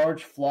had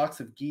large flocks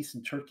of geese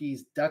and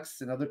turkeys,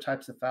 ducks, and other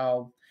types of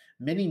fowl.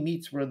 Many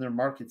meats were in their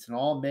markets, and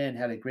all men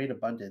had a great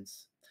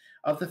abundance.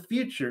 Of the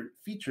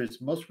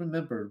features most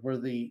remembered were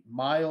the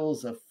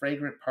miles of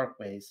fragrant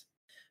parkways,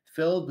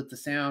 filled with the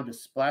sound of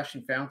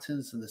splashing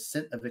fountains and the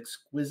scent of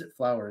exquisite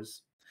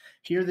flowers.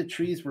 Here the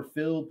trees were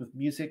filled with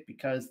music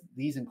because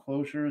these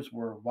enclosures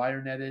were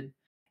wire netted,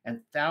 and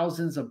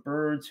thousands of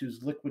birds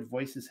whose liquid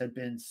voices had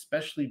been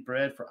specially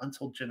bred for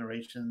untold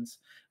generations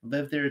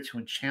lived there to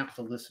enchant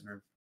the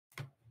listener.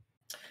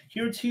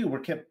 Here, too, were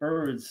kept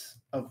birds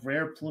of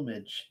rare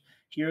plumage.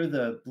 Here,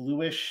 the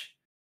bluish,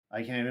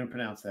 I can't even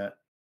pronounce that,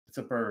 it's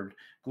a bird,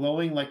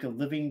 glowing like a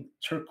living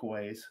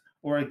turquoise,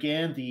 or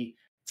again, the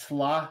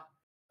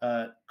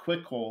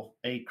Tlaquequel,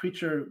 a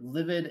creature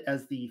livid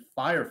as the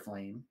fire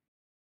flame,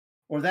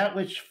 or that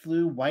which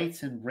flew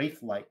white and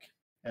wraith-like,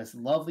 as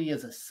lovely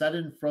as a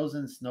sudden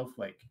frozen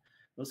snowflake.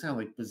 Those sound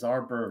like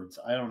bizarre birds.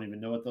 I don't even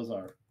know what those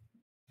are.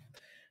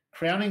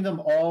 Crowning them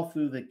all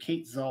flew the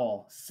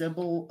Quetzal,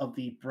 symbol of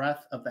the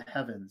breath of the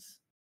heavens.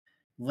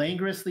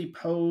 Languorously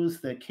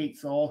posed the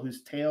Quetzal,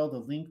 whose tail, the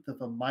length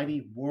of a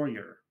mighty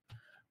warrior,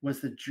 was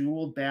the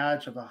jeweled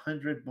badge of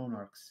 100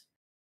 monarchs.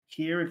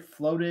 Here it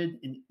floated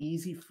in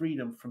easy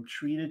freedom from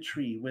tree to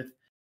tree with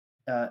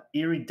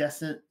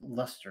iridescent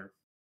luster.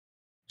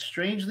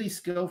 Strangely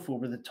skillful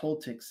were the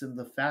Toltecs in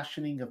the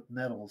fashioning of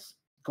metals.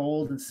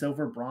 Gold and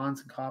silver,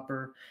 bronze and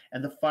copper,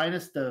 and the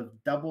finest of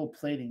double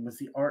plating was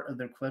the art of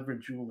their clever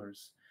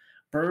jewelers.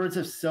 Birds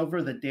of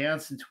silver that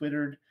danced and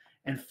twittered,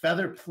 and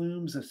feather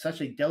plumes of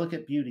such a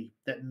delicate beauty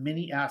that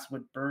many asked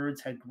what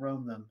birds had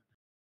grown them,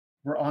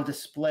 were on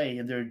display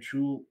in their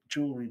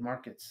jewelry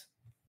markets.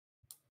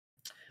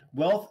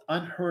 Wealth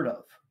unheard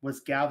of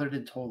was gathered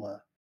in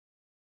Tola.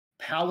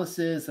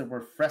 Palaces that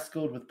were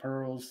frescoed with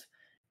pearls,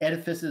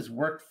 edifices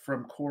worked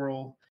from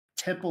coral,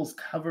 temples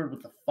covered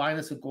with the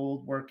finest of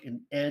gold work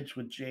and edged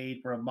with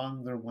jade were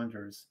among their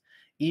wonders.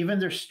 Even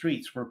their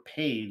streets were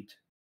paved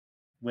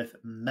with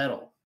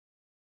metal.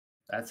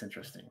 That's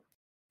interesting.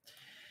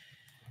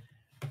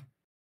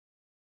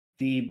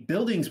 The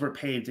buildings were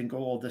paved in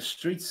gold. The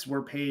streets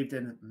were paved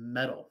in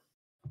metal.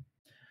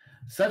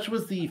 Such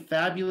was the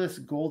fabulous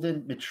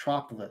golden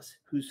metropolis,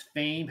 whose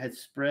fame had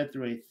spread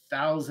through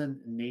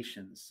 1,000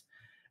 nations,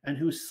 and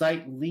whose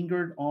site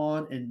lingered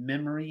on in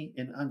memory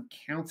in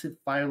uncounted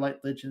firelight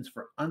legends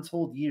for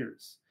untold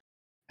years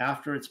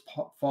after its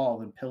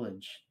fall and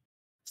pillage.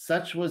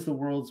 Such was the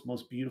world's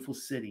most beautiful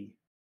city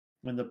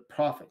when the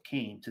prophet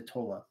came to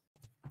Tola.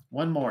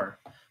 One more.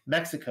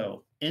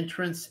 Mexico,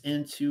 entrance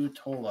into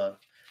Tola.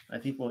 I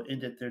think we'll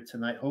end it there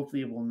tonight.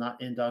 Hopefully, it will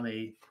not end on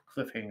a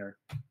cliffhanger.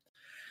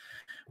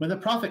 When the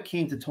prophet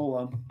came to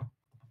Tola,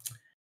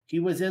 he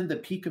was in the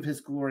peak of his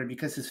glory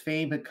because his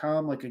fame had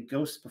come like a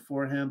ghost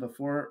before him,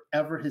 before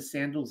ever his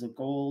sandals of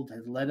gold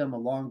had led him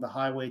along the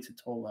highway to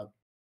Tola.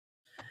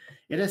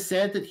 It is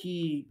said that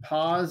he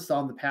paused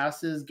on the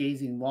passes,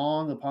 gazing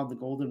long upon the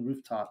golden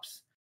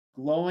rooftops,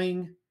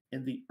 glowing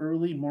in the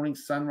early morning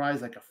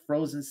sunrise like a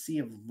frozen sea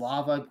of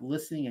lava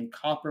glistening in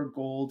copper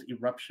gold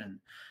eruption.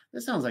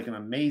 This sounds like an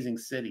amazing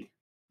city.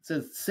 It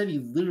says city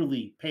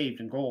literally paved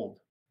in gold.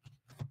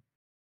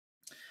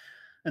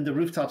 And the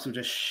rooftops would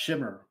just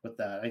shimmer with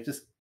that. I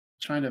just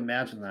trying to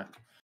imagine that.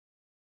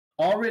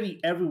 Already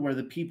everywhere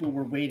the people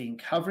were waiting,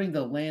 covering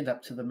the land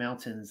up to the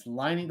mountains,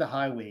 lining the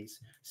highways,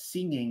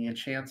 singing and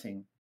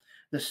chanting.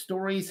 The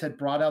stories had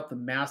brought out the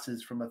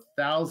masses from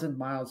 1,000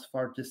 miles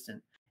far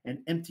distant and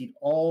emptied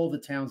all the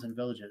towns and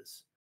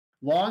villages.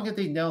 Long had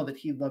they known that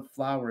he loved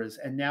flowers,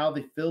 and now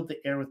they filled the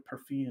air with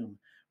perfume,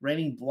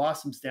 raining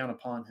blossoms down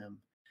upon him.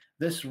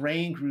 This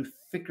rain grew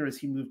thicker as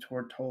he moved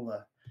toward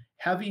Tola.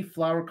 Heavy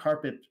flower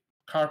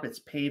carpets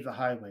paved the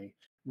highway.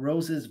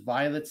 Roses,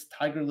 violets,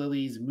 tiger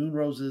lilies, moon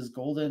roses,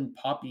 golden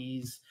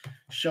poppies,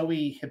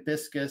 showy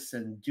hibiscus,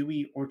 and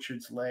dewy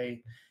orchards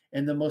lay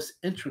in the most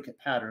intricate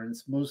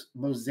patterns,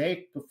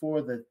 mosaic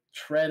before the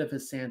tread of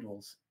his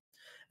sandals.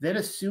 Then,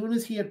 as soon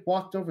as he had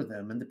walked over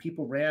them, and the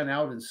people ran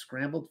out and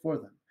scrambled for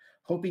them,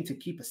 hoping to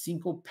keep a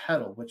single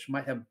petal which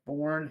might have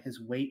borne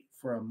his weight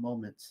for a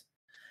moment.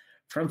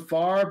 From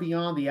far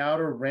beyond the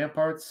outer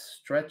ramparts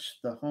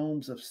stretched the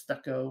homes of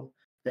stucco,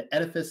 the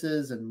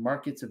edifices and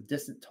markets of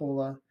distant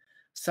Tola.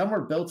 Some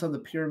were built on the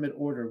pyramid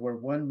order, where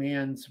one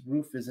man's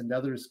roof is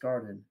another's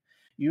garden.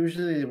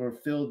 Usually they were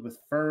filled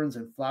with ferns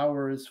and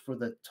flowers, for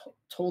the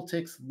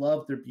Toltecs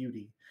loved their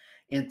beauty,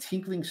 and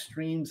tinkling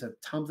streams of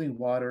tumbling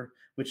water,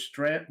 which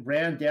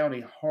ran down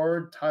a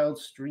hard-tiled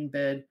stream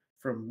bed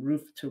from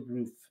roof to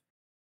roof.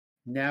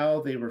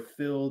 Now they were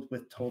filled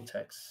with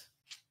Toltecs.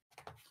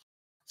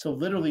 So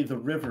literally the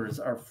rivers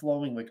are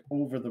flowing like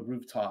over the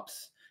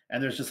rooftops,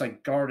 and there's just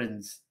like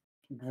gardens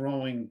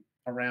growing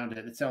around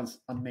it. It sounds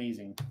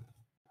amazing.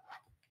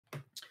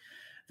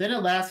 Then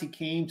at last he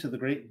came to the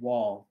great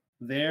wall.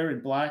 There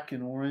in black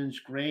and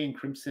orange, gray and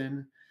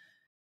crimson,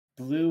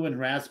 blue and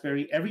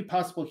raspberry, every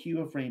possible hue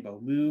of rainbow,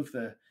 moved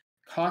the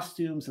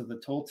costumes of the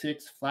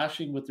Toltecs,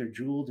 flashing with their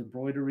jeweled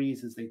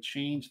embroideries as they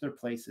changed their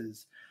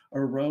places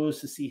or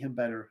rose to see him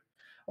better.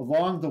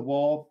 Along the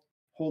wall,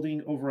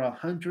 holding over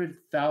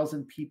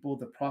 100,000 people,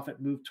 the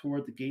prophet moved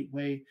toward the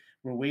gateway,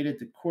 where waited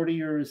the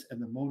courtiers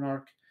and the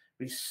monarch,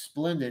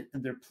 resplendent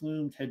in their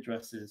plumed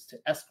headdresses, to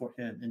escort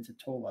him into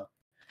Tola.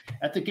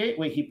 At the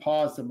gateway, he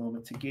paused a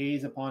moment to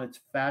gaze upon its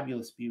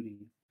fabulous beauty.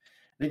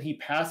 Then he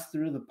passed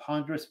through the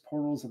ponderous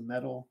portals of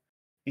metal,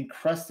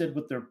 encrusted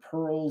with their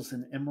pearls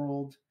and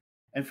emerald,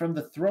 and from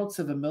the throats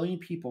of 1,000,000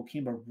 people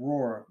came a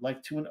roar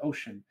like to an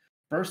ocean,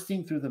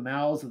 bursting through the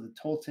mouths of the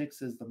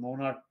Toltecs as the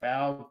monarch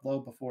bowed low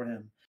before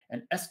him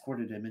and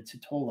escorted him into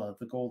Tola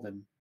the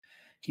Golden.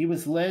 He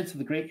was led to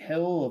the great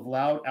hill of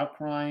loud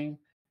outcrying,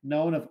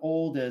 known of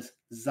old as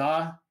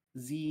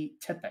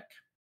Tepec,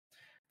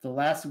 the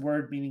last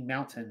word meaning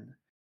mountain,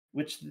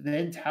 which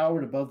then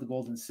towered above the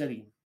Golden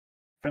City.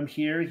 From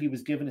here, he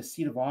was given a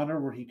seat of honor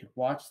where he could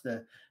watch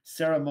the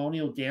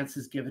ceremonial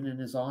dances given in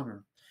his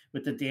honor,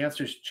 with the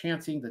dancers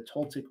chanting the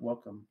Toltec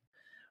welcome.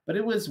 But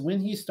it was when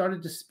he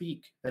started to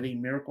speak that a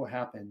miracle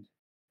happened.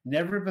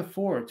 Never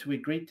before, to a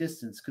great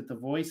distance, could the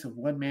voice of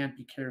one man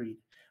be carried,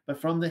 but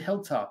from the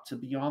hilltop to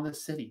beyond the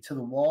city, to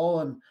the wall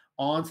and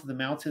on to the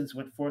mountains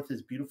went forth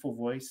his beautiful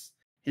voice,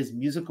 his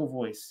musical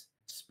voice,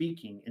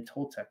 speaking in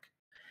Toltec.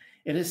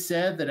 It is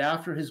said that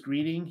after his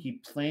greeting,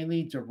 he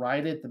plainly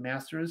derided the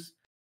masters,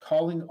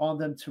 calling on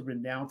them to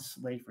renounce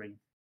slavery.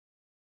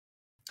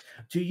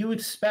 Do you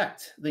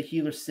expect, the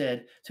healer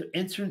said, to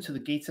enter into the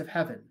gates of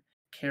heaven,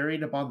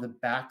 carried upon the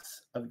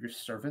backs of your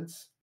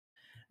servants?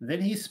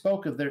 Then he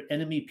spoke of their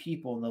enemy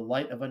people in the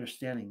light of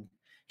understanding.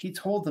 He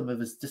told them of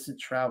his distant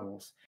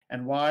travels,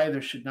 and why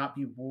there should not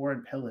be war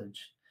and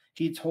pillage.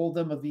 He told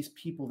them of these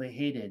people they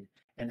hated,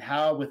 and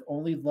how with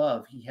only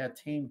love he had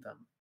tamed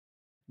them.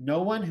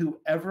 No one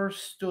who ever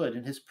stood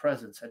in his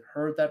presence and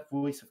heard that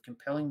voice of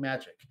compelling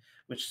magic,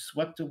 which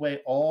swept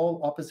away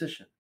all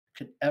opposition,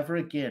 could ever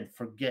again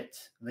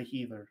forget the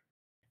healer.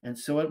 And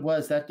so it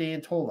was that day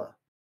in Tola.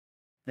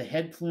 The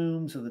head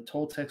plumes of the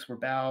Toltecs were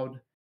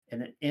bowed,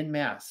 and en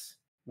masse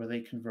were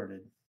they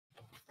converted.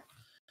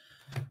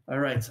 All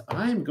right,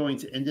 I'm going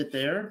to end it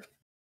there.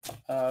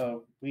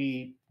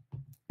 We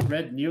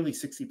read nearly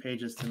 60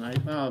 pages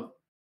tonight. Well,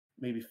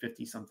 maybe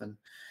 50 something.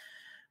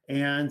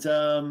 And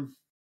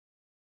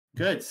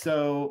good.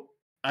 So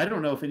I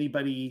don't know if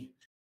anybody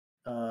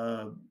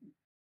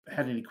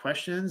had any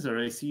questions, or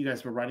I see you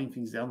guys were writing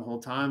things down the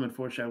whole time.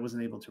 Unfortunately, I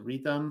wasn't able to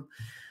read them.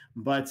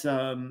 But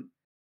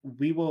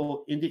we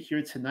will end it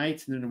here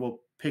tonight, and then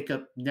we'll pick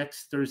up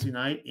next Thursday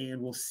night, and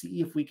we'll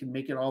see if we can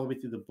make it all the way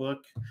through the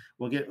book.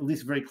 We'll get at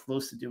least very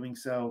close to doing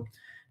so.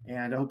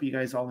 And I hope you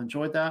guys all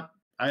enjoyed that.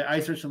 I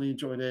certainly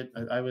enjoyed it.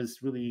 I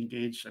was really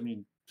engaged. I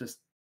mean, just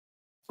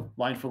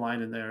line for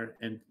line in there,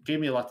 and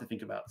gave me a lot to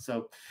think about.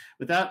 So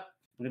with that,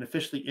 we're going to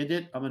officially end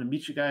it. I'm going to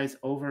meet you guys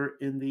over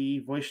in the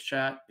voice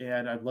chat,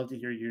 and I'd love to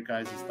hear your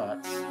guys'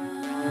 thoughts.